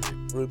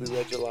favorite. Ruby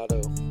Red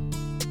Gelato.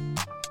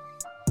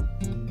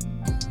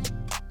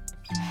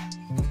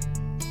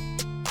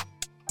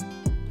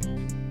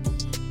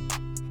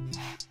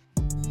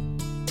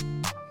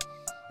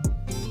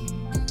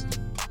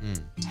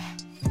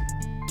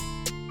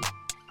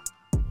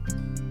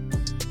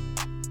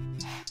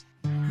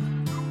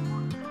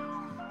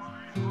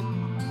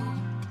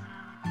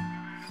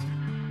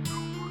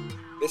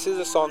 This is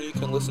a song you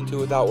can listen to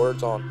without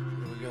words on.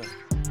 Here we go.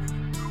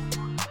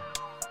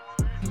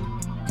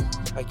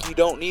 Like, you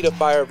don't need a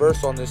fire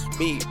verse on this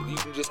beat. You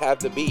can just have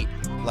the beat.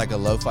 Like a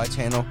lo-fi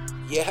channel.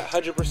 Yeah,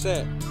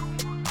 100%.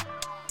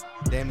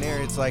 Damn near,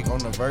 it's like on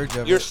the verge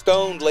of You're it.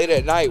 stoned late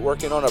at night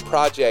working on a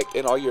project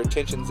and all your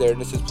attention's there and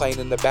this is playing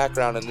in the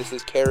background and this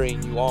is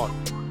carrying you on.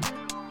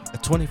 A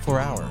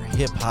 24-hour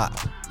hip-hop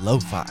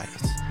lo-fi.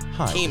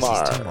 Hi,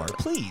 Tmart. this is Tmart.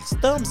 Please,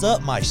 thumbs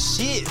up my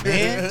shit,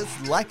 man.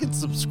 Like and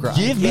subscribe.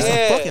 Give me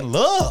Yeah. some fucking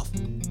love.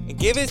 And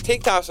give his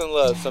TikTok some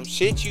love. Some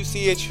shit you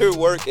see at your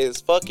work is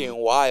fucking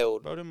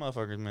wild. Bro, them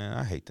motherfuckers, man,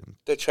 I hate them.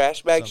 The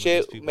trash bag Some of these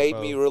shit people, made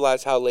bro. me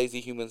realize how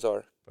lazy humans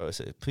are. Bro, I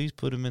said, please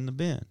put them in the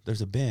bin.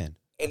 There's a bin.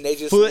 And they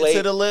just Foot laid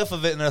to the left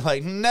of it, and they're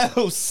like, no,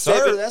 sir,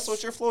 Seven- that's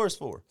what your floor is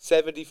for.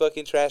 70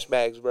 fucking trash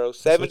bags, bro. That's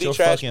what 70 your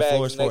trash fucking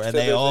floor is bags for. next And to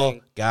they their all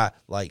thing. got,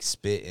 like,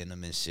 spit in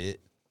them and shit.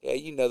 Yeah,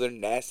 you know they're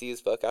nasty as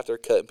fuck out there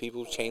cutting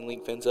people's chain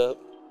link fence up.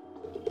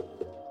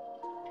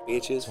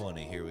 Bitches.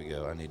 20, here we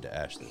go. I need to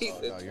ash this He off.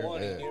 said you're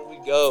 20. good. Here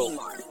we go.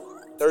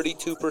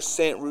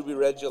 32% Ruby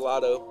Red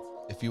Gelato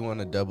If you want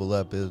to double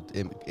up,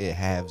 it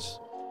halves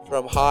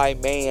from High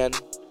Man.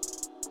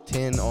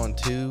 10 on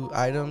 2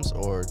 items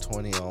or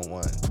 20 on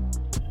 1.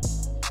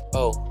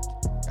 Oh,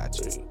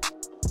 Gotcha.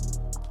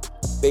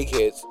 big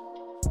hits.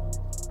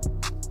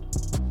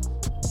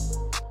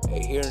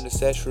 Hey, here in the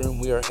sesh room,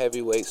 we are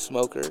heavyweight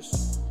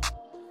smokers.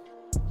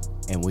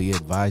 And we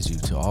advise you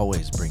to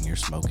always bring your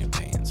smoking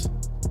pans.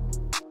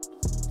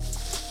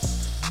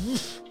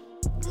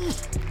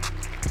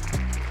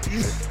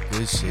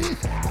 Good shit.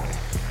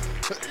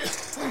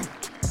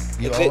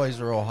 You If it-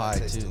 always roll high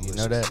too. You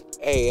know that,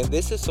 Hey, and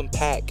this is some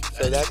pack,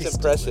 so that's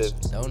impressive.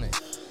 don't it?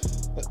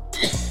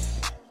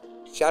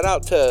 Shout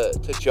out to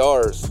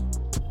Jars,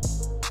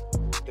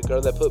 the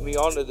girl that put me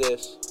onto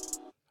this.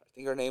 I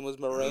think her name was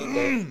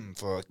Miranda.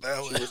 Fuck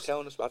that She was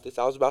telling us about this.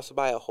 I was about to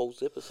buy a whole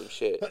zip of some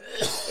shit,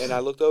 and I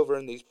looked over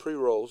in these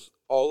pre-rolls.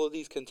 All of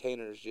these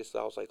containers, just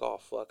I was like, oh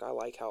fuck, I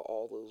like how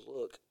all those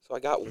look. So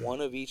I got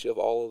one of each of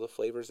all of the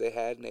flavors they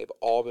had, and they've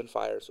all been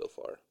fire so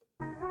far.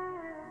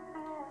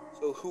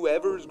 So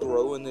whoever's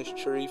growing this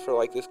tree for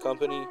like this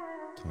company,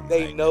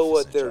 they know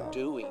what they're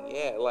doing.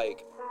 Yeah,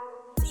 like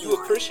you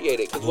appreciate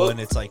it. Cause Well, what, and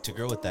it's like to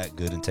grow it that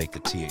good and take the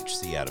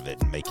THC out of it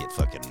and make it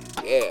fucking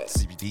yeah,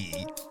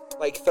 CBD.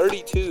 like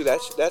 32.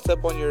 That's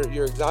up on your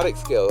exotic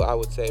scale, I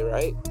would say,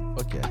 right?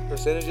 Okay,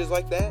 Percentages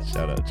like that.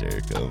 Shout out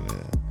Jericho,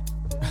 man.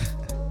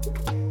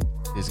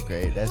 it's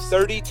great. That's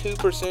 32%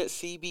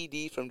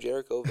 CBD from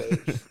Jericho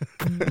Vapes.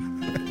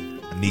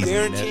 Knees,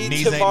 Guaranteed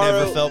knees ain't tomorrow.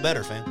 never felt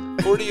better, fam.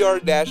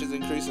 40-yard dash is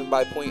increasing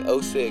by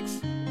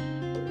 0.06.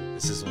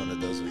 This is one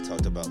of those we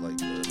talked about, like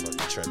the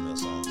fucking treadmill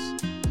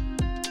songs.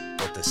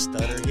 But the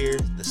stutter here,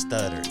 the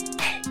stutter.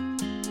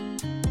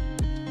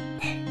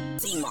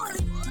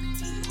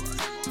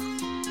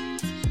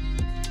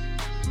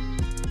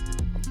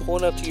 I'm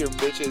pulling up to your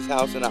bitch's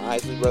house in an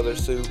Isley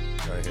Brothers suit.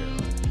 Right here.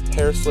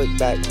 Hair slicked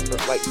back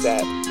like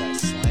that. That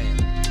slam.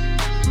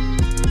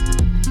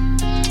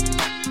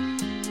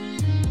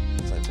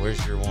 It's like,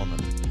 where's your woman?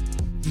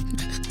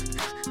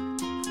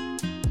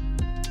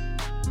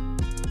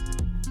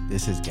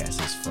 This is gas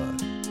as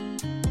fuck.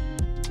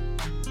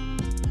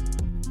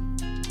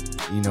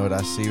 You know what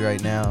I see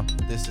right now?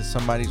 This is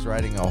somebody's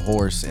riding a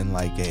horse in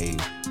like a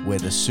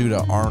with a suit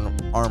of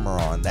armor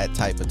on, that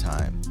type of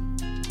time.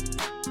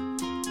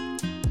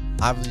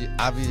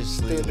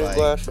 Obviously, Student like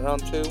Glass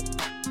round 2.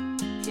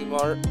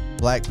 Tmart.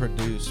 black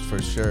produced for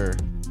sure.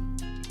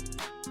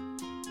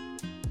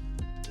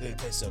 It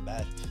tastes so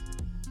bad.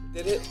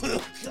 Did it?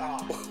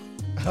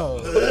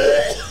 Oh,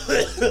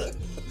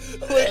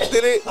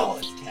 Did it? Oh,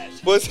 it's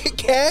cash. Was it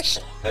cash?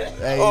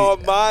 hey, Oh,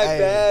 my hey,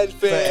 bad,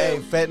 Hey,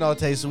 fam. fentanyl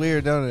tastes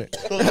weird, don't it?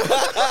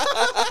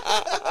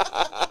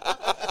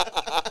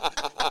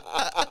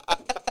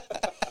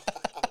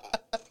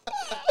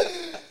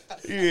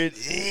 You're an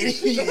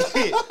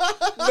idiot.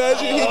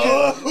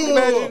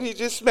 Imagine he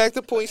just smacked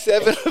the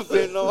 .7 of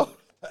fentanyl.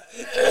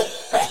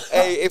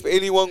 Hey, if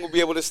anyone would be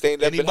able to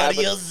stand up and have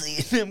Anybody else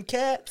seen them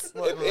cats?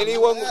 if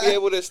anyone would be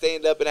able to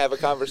stand up and have a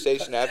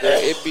conversation after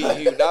it, it'd be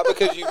you. Not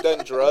because you've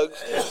done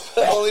drugs,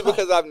 but only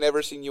because I've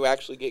never seen you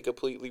actually get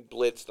completely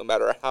blitzed no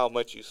matter how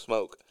much you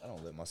smoke. I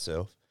don't let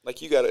myself.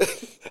 Like, you gotta,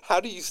 how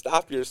do you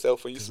stop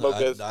yourself when you smoke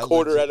I a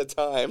quarter legit- at a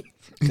time?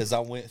 Because I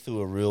went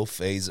through a real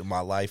phase in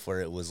my life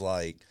where it was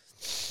like,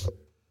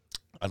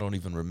 I don't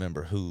even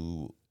remember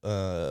who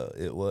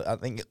it was. I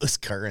think it was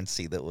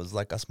Currency that was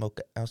like, I smoke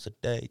an ounce a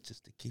day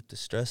just to keep the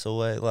stress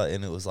away. Like,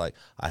 and it was like,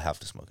 I have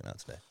to smoke an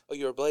ounce a day. Oh,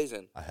 you were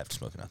blazing. I have to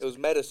smoke an ounce. It was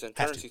medicine.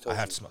 I have Currency to. told I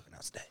have you. to smoke an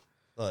ounce a day.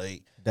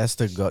 Like, That's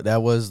the goal.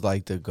 That was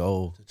like the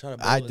goal. to try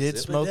to I blow a did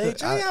zip a smoke day.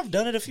 it. I've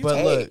done it a few but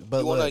times. Hey, look, but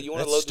you wanna look, you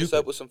wanna that's load this stupid.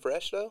 up with some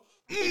fresh though?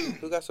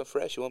 Who got some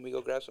fresh? You want me to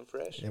go grab some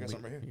fresh? Yeah,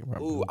 some right here.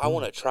 Ooh, I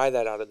want to try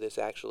that out of this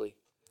actually.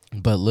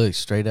 But look,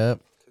 straight up,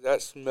 'Cause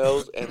that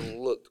smells and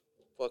looked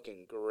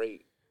fucking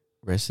great.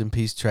 rest in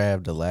peace,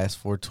 Trav. The last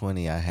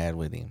 420 I had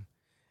with him,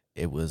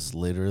 it was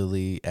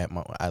literally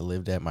I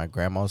lived at my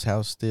grandma's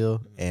house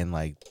still, and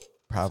like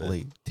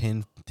probably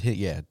 10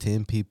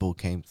 people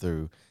came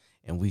through,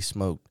 and we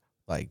smoked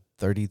like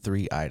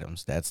 33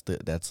 items. That's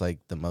like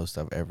the most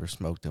I've ever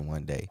smoked in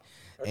one day.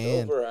 That's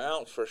And over an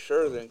ounce for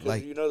sure then, because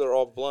like- you know they're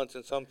all blunts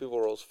and some people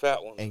are those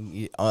fat ones.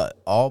 and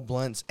all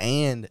blunts,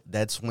 and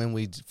that's when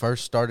we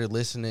first started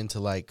listening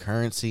to like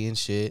Currency and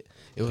shit.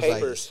 It was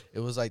Papers.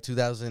 like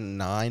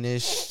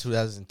 2009ish,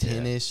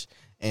 2010ish,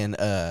 and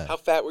How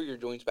fat were your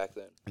joints back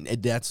then?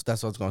 that's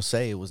what I was gonna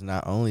say. It was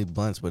not only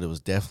blunts, but it was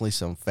definitely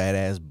some fat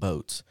ass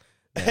boats.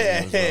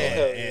 that we was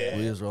rolling.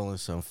 We was rolling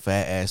some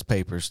fat ass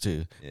papers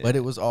too, but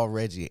it was all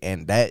Reggie,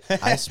 and that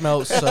I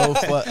smelled so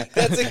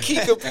That's a key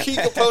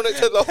component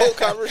to the whole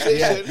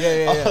conversation.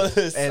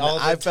 And all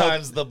the I felt-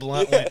 times the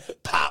blunt went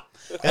pop,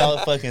 and all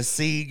the fucking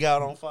seed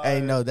got on fire. Hey,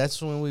 no, that's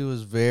when we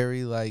was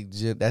very like.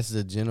 That's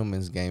the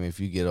gentleman's game. If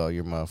you get all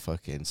your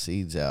motherfucking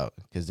seeds out,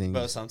 because then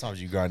But sometimes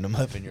you grind them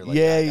up and you're like,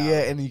 yeah, I got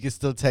 'em. and you can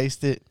still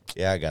taste it.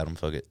 Yeah, I got them.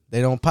 Fuck it.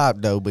 They don't pop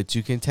though, but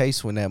you can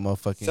taste when that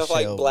motherfucking Stuff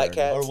like shell Black burn.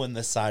 Cat. Or when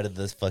the side of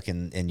this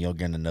fucking, and you're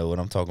gonna know what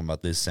I'm talking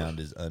about. This sound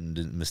is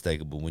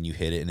unmistakable when you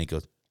hit it and it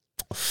goes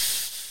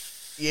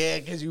Yeah,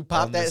 because you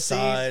pop on the that seed,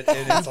 side, and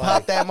it's pop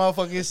like, that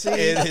motherfucking seed.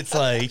 and it's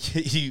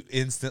like you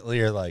instantly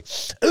are like,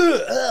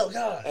 oh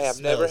god. Hey, I've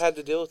never had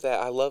to deal with that.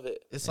 I love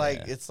it. It's like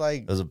Yeah. it's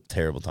like It was a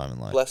terrible time in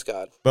life, Bless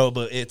God. bro.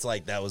 But it's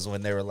like that was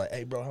when they were like,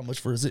 "Hey, bro, how much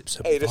for a zip?"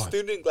 Hey, the 75.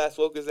 student in glass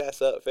woke his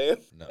ass up, fam.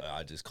 No,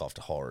 I just coughed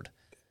hard.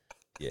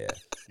 Yeah.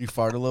 you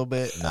fart a little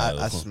bit. No.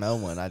 I smell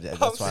one.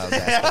 That's why I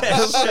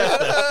was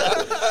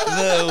asking.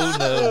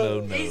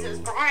 No. Jesus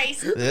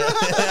Christ.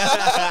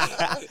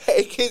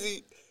 Hey,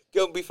 Kizzy,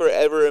 gonna be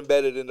forever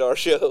embedded into our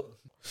show.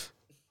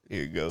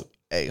 Here you go.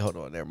 Hey, hold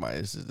on. Never mind.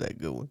 This is that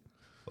good one.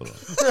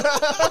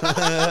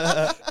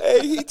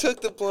 Hey, he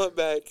took the blunt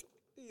back.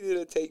 He did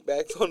a take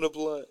back on the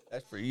blunt.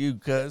 That's for you,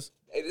 cuz.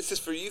 Hey, this is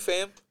for you,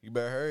 fam. You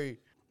better hurry.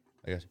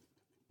 I got you.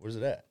 Where's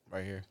it at?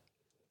 Right here.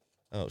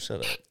 Oh, shut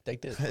up.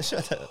 Take this.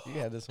 Shut up. You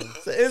got this one.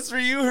 It's for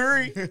you.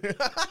 Hurry.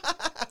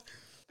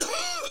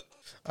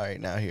 All right,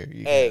 now here.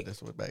 You Hey. got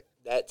this one back.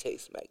 That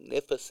tastes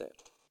magnificent.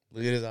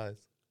 Look at his eyes.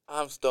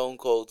 I'm Stone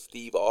Cold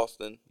Steve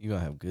Austin. You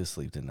gonna have good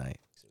sleep tonight.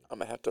 I'm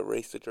gonna have to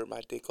race to jerk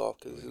my dick off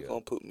because this is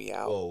gonna put me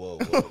out. Whoa, whoa,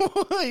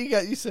 whoa.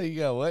 you say you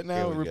got what now?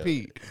 Here we go.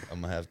 Repeat.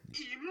 I'm gonna have.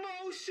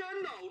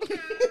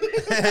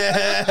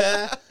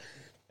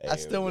 I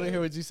still want to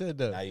hear what you said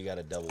though. Now you got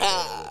to double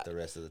barrel it the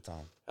rest of the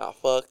time. Ah,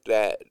 fuck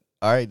that.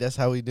 All right, that's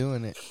how we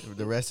doing it.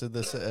 The rest of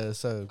the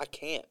so, I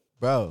can't,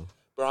 bro.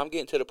 bro. I'm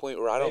getting to the point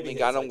where I don't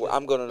think I'm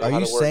gonna know Are how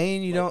you to work.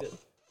 saying you don't?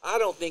 I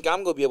don't think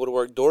I'm gonna be able to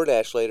work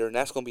DoorDash later, and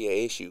that's gonna be an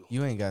issue.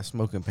 You ain't got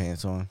smoking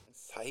pants on.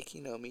 Psych,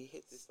 you know me.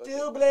 Hit this fucking-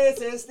 Still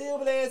blazing.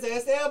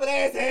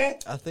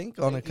 I think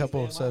on a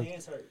couple of so.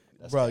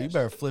 Bro, you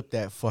better flip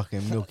that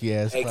fucking milky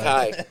ass. Hey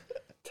fry. Kai,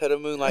 to the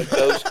moonlight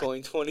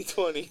Dogecoin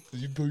 2020.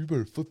 You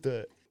better flip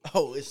that.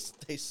 Oh, it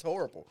tastes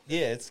horrible.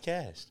 Yeah, it's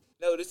cashed.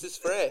 No, this is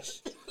fresh.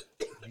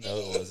 No,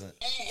 it wasn't.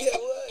 It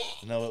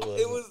was. No, it wasn't.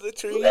 It was the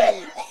tree.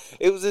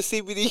 It was the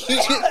CBD you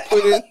just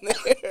put in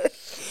there.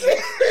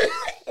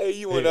 Hey,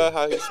 you wanna know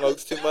how he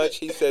smokes too much?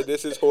 He said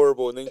this is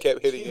horrible and then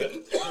kept hitting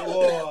it.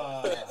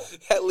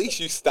 At least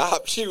you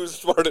stopped. She was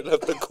smart enough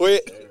to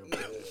quit.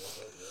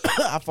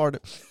 I farted.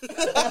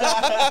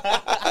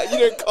 You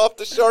didn't cough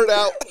the shard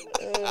out.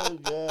 Oh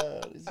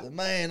God! He said,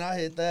 "Man, I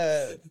hit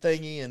that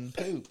thingy and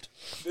pooped."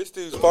 This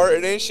dude's farting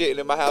and shitting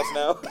in my house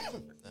now.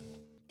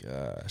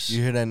 Gosh.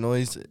 You hear that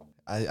noise?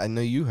 I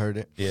know you heard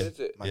it. Yeah. What is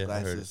it? My Yeah, I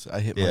heard glasses. it. I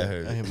hit Yeah, I my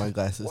heard I hit my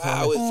glasses.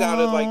 Wow, it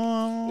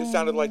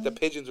sounded like the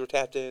pigeons were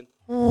tapped in.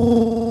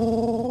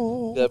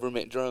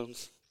 Government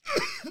drones.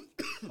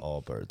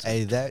 All birds.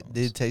 Hey, that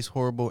did taste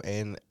horrible,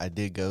 and I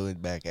did go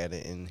back at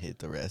it and hit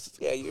the rest.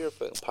 Yeah, you're a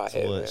fucking That's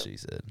pothead, what man. she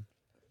said.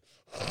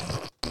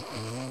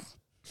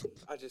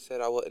 I just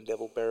said I wasn't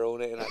double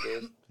barreling it, and I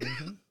did.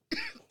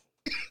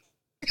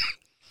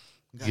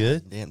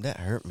 Good. Damn, that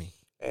hurt me.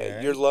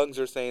 Hey, your lungs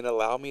are saying,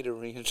 "Allow me to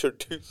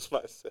reintroduce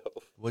myself."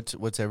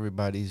 What's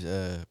everybody's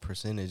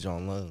percentage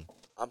on lung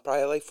I'm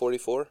probably at like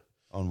 44.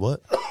 On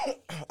what?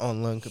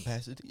 on lung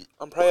capacity?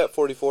 I'm probably at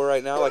 44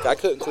 right now. Like I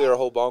couldn't clear a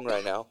whole bong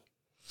right now.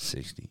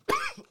 60.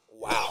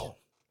 Wow.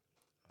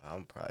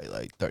 I'm probably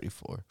like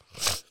 34.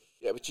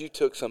 Yeah, but you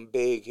took some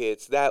big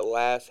hits. That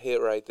last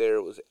hit right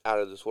there was out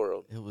of this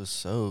world. It was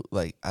so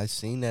like I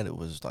seen that it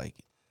was like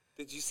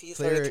Did you see it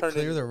clear started turning?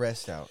 clear the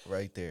rest out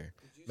right there.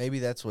 Maybe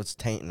that's what's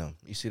tainting them.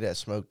 You see that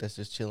smoke that's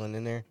just chilling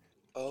in there?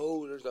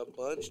 Oh, there's a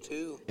bunch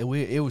too. It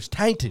was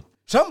tainted.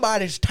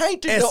 Somebody's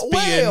tainted the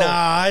well.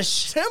 Espionage.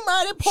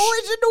 Somebody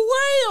poisoned the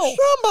well.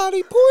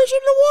 Somebody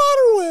poisoned the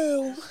water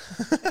well.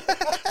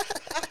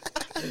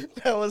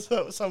 That was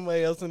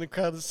somebody else in the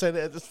crowd that said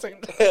it at the same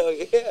time. Hell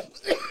yeah.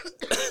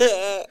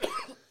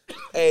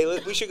 Hey,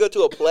 look, we should go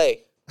to a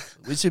play.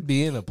 We should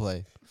be in a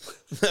play.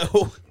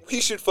 No.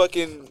 We should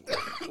fucking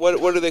what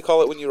do they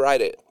call it when you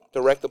write it?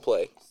 Direct the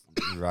play.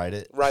 You write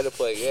it. Write a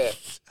play, yeah.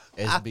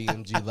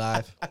 SBMG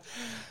Live.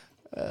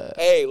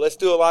 Hey, let's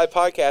do a live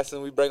podcast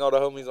and we bring all the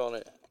homies on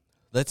it.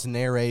 Let's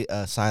narrate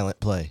a silent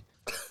play.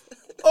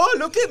 Oh,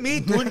 look at me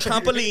doing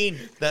trampoline.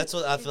 That's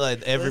what I feel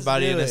like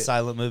everybody do in a it.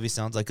 silent movie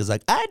sounds like. Is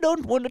like, I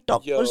don't want to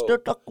talk. Yo.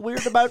 Mr. Talk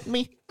weird about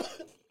me.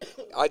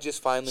 I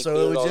just finally So it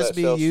cleared would all just that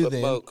be self you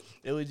then. smoke.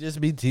 It would just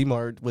be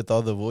Tmart with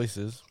all the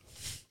voices.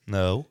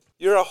 No.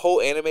 You're a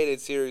whole animated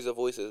series of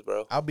voices,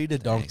 bro. I'll be the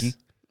donkey.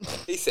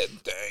 He said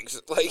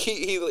thanks. Like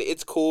he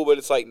it's cool, but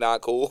it's like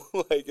not cool.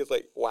 Like it's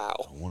like wow.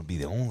 I want to be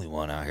the only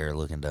one out here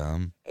looking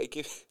dumb. Hey,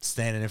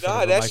 Standing in Nah,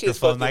 front of a that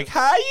shit's microphone fucking- like,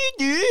 how you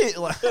do it?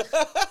 Like,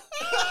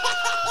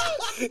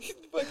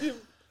 fucking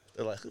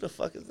they're like, who the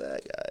fuck is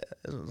that guy?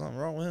 Is something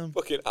wrong with him?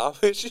 fucking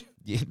Amish.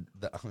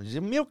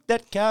 You milked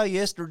that cow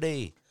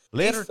yesterday.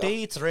 Let her He's so- to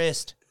its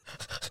rest.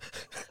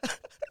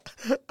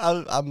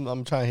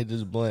 I'm trying to hit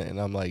this blunt,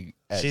 and I'm like,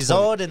 at She's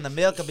 20 old and the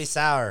milk will be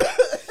sour.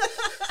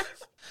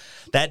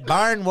 That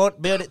barn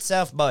won't build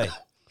itself, boy.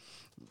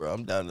 Bro,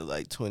 I'm down to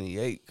like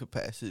 28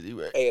 capacity.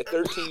 Right? Hey,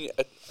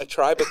 a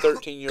tribe of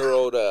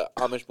 13-year-old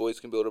Amish boys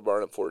can build a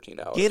barn in 14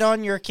 hours. Get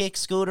on your kick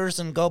scooters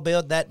and go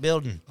build that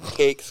building.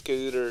 Cake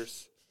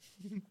scooters.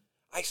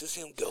 I used to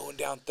see them going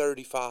down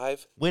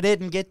 35. We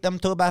didn't get them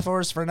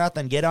 2x4s for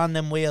nothing. Get on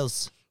them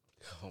wheels.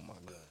 Oh my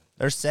god.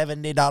 They're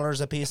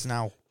 $70 a piece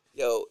now.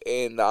 Yo,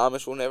 and the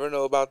Amish will never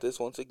know about this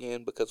once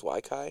again because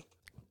why, Kai?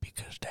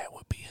 Because that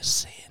would be a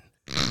sin.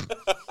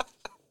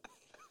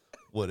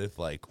 What if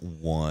like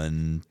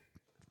one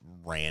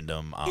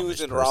random He was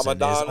Amish in person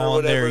Ramadan is or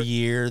on their whatever?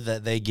 year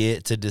that they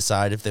get to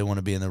decide if they want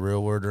to be in the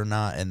real world or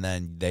not, and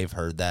then they've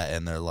heard that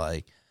and they're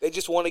like, They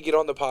just want to get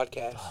on the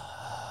podcast.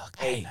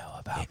 "Hey, know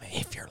about me."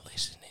 If you're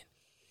listening,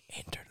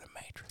 enter the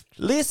matrix.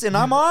 Listen,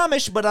 I'm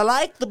Amish, but I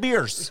like the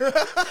beers.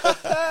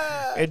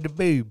 And the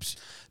boobs.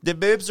 The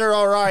boobs are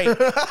all right.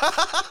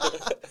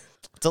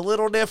 It's a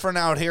little different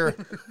out here.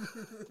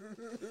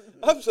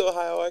 I'm so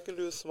high, all I can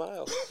do is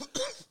smile.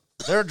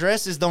 Their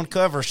dresses don't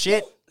cover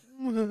shit.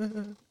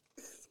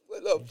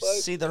 What the fuck?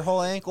 See their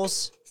whole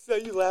ankles. So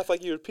you laugh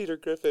like you were Peter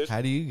Griffin.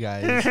 How do you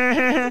guys?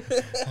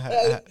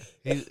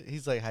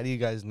 he's like, how do you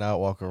guys not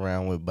walk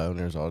around with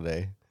boners all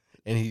day?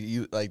 And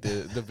you like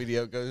the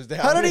video goes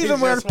down. I don't and even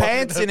he's wear just walking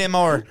pants up.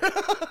 anymore.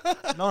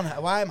 No,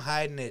 why I'm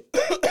hiding it?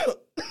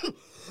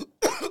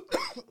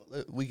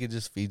 We could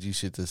just feed you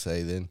shit to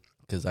say then,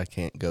 because I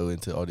can't go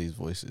into all these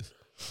voices.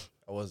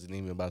 I wasn't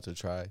even about to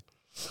try.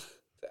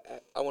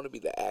 I want to be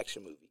the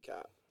action movie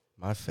cop.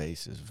 My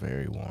face is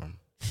very warm.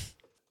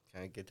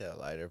 Can I get that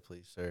lighter,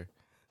 please, sir?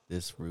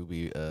 This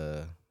ruby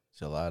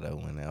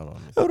gelato went out on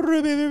me.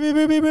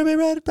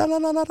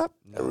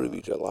 That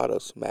Ruby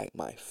Gelato smacked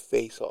my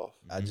face off.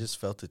 I just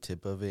felt the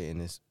tip of it,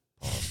 and it's.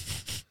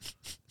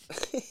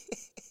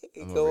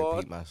 I'm Go gonna on.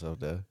 repeat myself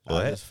though.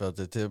 What? I just felt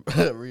the tip.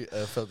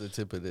 Felt the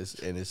tip of this,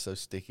 and it's so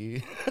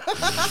sticky.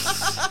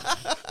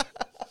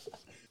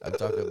 I'm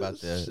talking about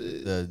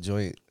the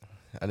joint.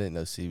 I didn't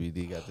know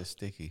CBD got this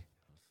sticky.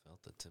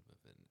 Felt the tip of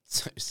it.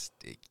 It's so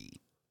sticky.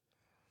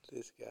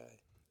 This guy.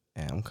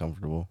 Yeah, I'm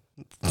comfortable.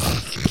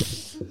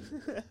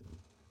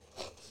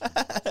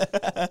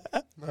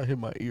 I hit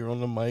my ear on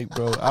the mic,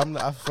 bro.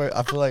 I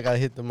feel like I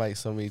hit the mic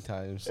so many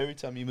times. Every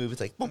time you move,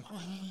 it's like, boom.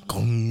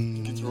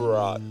 It's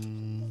rot.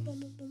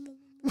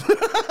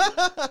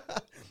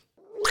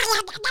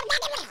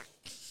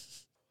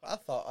 I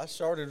thought I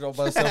shorted on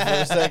myself for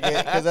a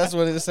second because that's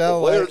what it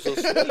sounded Where's like.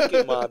 the sneak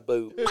in my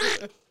boot?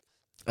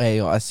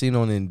 Hey, I seen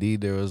on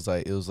Indeed it was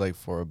like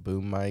for a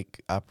boom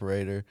mic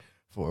operator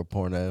for a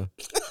porno.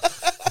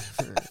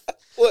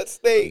 What You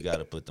state? got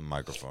to put the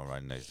microphone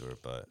right next to her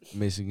butt.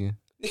 Michigan.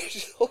 You're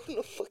just holding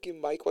a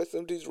fucking mic while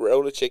some dude's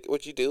rolling a chicken.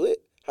 Would you do it?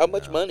 How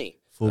much money?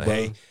 Full Like,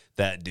 hey, bone.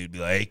 that dude be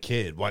like, "Hey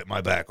kid, wipe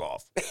my back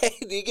off." Do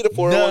you get a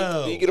 401?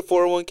 No. Do you get a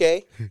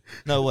 401k?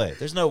 No way.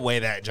 There's no way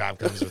that job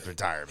comes with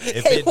retirement.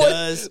 If Hey, it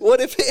does, what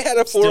if it had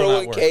a still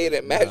not 401k working. and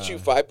it matched you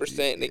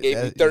 5% and it gave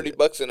you That-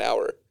 $30 an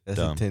hour? That's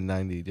Dumb. a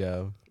 1090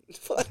 job.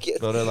 Fuck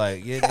it. so they're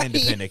like, "You're an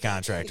independent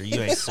contractor.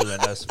 You ain't suing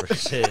us for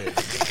shit."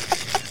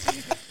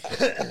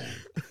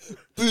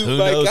 Boom Who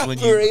mic knows when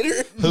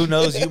operator. Who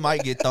knows? You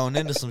might get thrown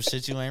into some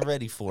shit you ain't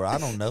ready for. I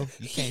don't know.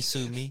 You can't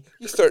sue me.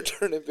 You start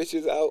turning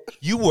bitches out.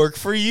 You work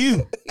for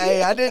you.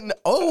 Hey, I didn't.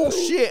 Oh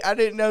shit! I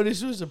didn't know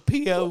this was a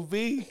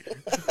POV.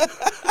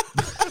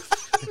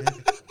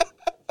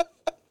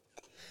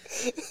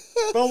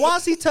 Bro,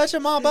 why's he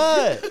touching my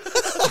butt?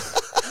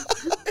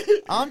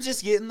 I'm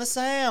just getting the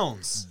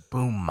sounds.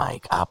 Boom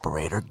mic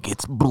operator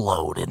gets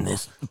blowed in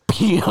this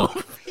PO.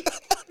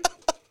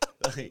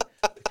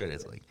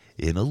 It's like,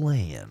 in a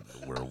land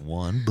where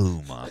one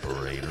boom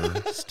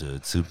operator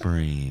stood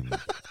supreme.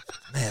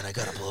 Man, I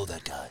gotta blow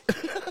that guy.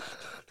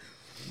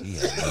 He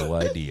had no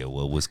idea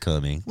what was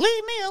coming.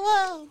 Leave me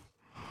alone.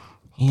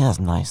 He has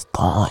nice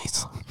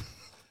thighs.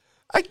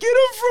 I get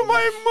them from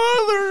my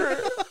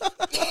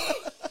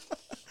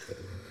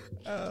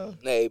mother.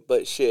 Hey,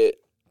 but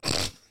shit.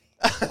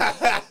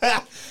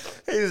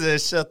 He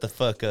said, shut the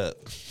fuck up.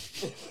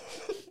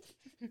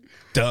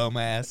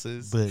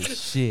 Dumbasses. But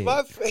shit.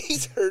 My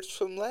face hurts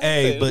from laughing.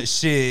 Hey, but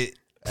shit.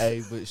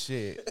 Hey, but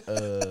shit.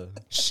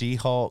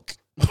 She-Hulk.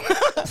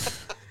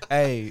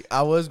 Hey,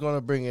 I was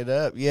gonna bring it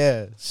up.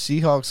 Yeah,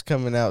 She-Hulk's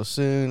coming out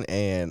soon,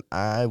 and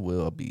I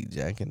will be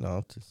jacking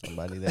off to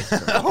somebody that's.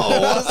 Didn't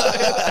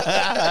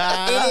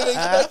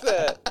expect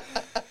that.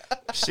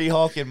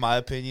 She-Hulk, in my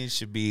opinion,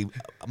 should be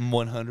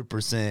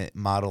 100%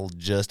 modeled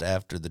just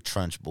after the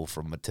Trunchbull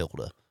from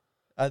Matilda.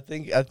 I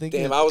think.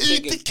 Damn, I was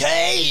Eat the thinking.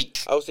 cake!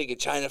 I was thinking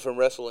China from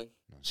wrestling.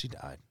 She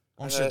died.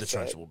 I'm I know sure the that's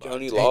right. Trunchbull died.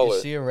 Joni Hey, Lawler.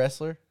 is she a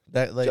wrestler?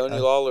 That like Joni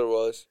Lawler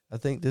was. I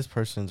think this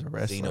person's a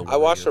wrestler. Xena I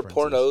watched her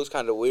Warrior pornos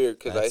kind of weird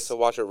because I used to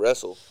watch her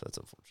wrestle. That's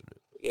unfortunate.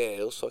 Yeah,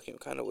 it was fucking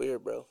kind of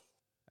weird, bro.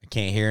 I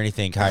can't hear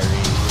anything, Kyrie.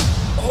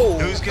 Oh,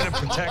 Who's gonna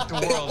protect the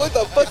world? what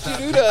the fuck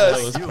you do to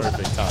us?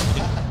 Perfect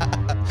timing.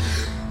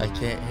 I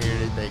can't hear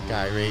anything,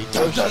 Kyrie.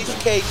 Oh, she's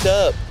caked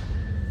up.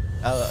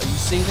 You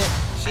seen it?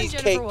 She's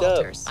I'm caked Jennifer up.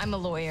 Walters. I'm a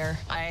lawyer.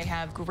 I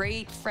have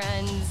great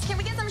friends. Can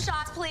we get some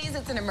shots, please?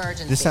 It's an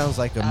emergency. This sounds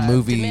like a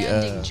movie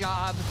demanding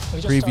job.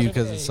 We just preview started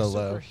because a it's so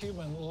low.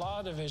 Superhuman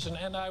law division,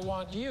 and I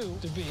want you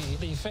to be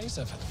the face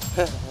of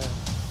it.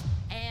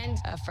 And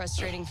a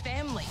frustrating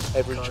family.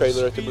 Every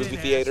trailer at the movie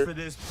theater. For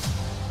this,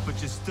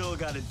 but you still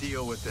got to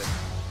deal with it.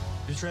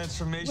 Your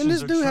transformations When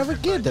does are dude have a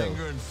triggered kid, by though?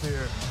 anger and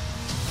fear.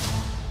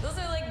 Those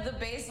are like the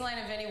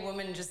baseline of any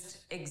woman just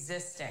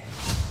existing.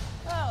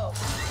 Oh.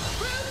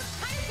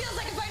 Bruce, kind of feels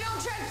like if I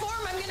don't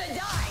transform, I'm gonna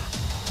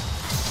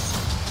die.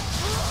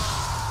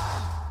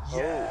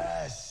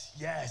 Yes,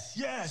 yes,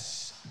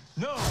 yes.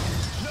 No,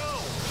 no.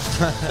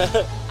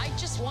 I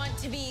just want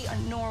to be a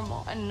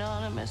normal,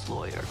 anonymous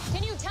lawyer.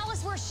 Can you tell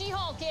us where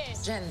She-Hulk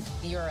is? Jen,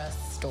 you're a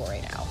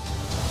story now.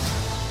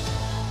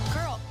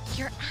 Girl,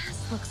 your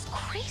ass looks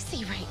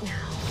crazy right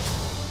now.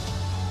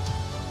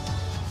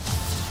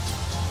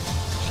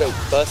 Straight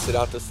busted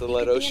out the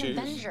stiletto Be an shoes.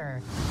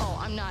 Avenger. Oh,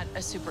 I'm not a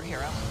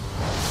superhero.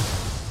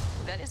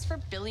 That is for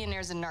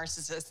billionaires and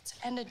narcissists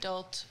and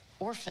adult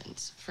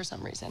orphans for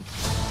some reason.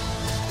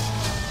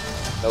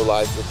 No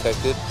lies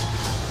detected.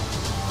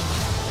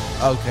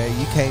 Okay,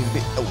 you can't be.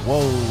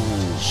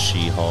 Whoa,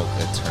 She-Hulk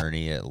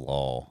attorney at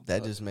law.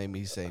 that just made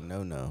me say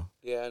no.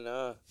 Yeah,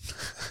 nah.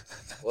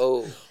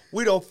 Whoa.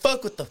 We don't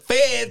fuck with the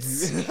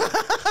feds.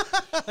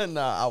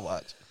 Nah, I'll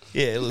watch.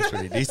 Yeah, it looks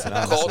pretty decent,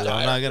 Call honestly.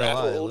 I'm not gonna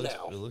lie. Razzle It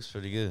now. looks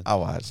pretty good. I'll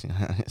watch.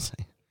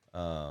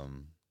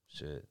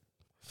 Shit.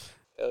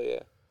 Hell yeah.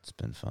 It's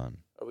been fun.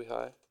 Are we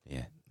high?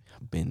 Yeah.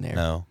 Been there.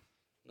 No.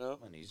 No?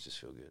 My knees just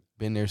feel good.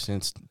 Been there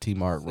since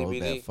Tmart rolled CBD.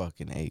 that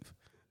fucking eighth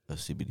of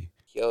CBD.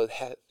 Yo,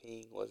 that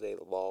thing was a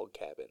log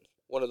cabin.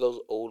 One of those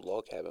old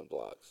log cabin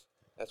blocks.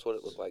 That's what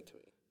it looked like to me.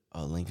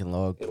 Lincoln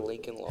Log A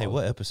Lincoln Log. Hey,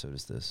 what episode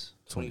is this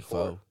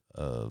 24.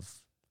 of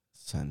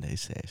Sunday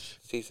Sesh.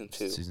 Season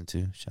 2. season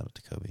 2? Shout out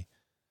to Kobe.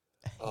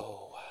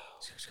 Oh, wow.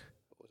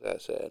 What was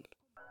that said?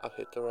 I'll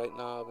hit the right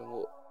knob and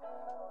we'll...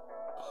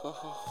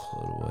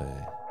 Float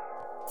away.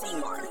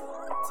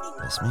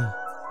 That's me.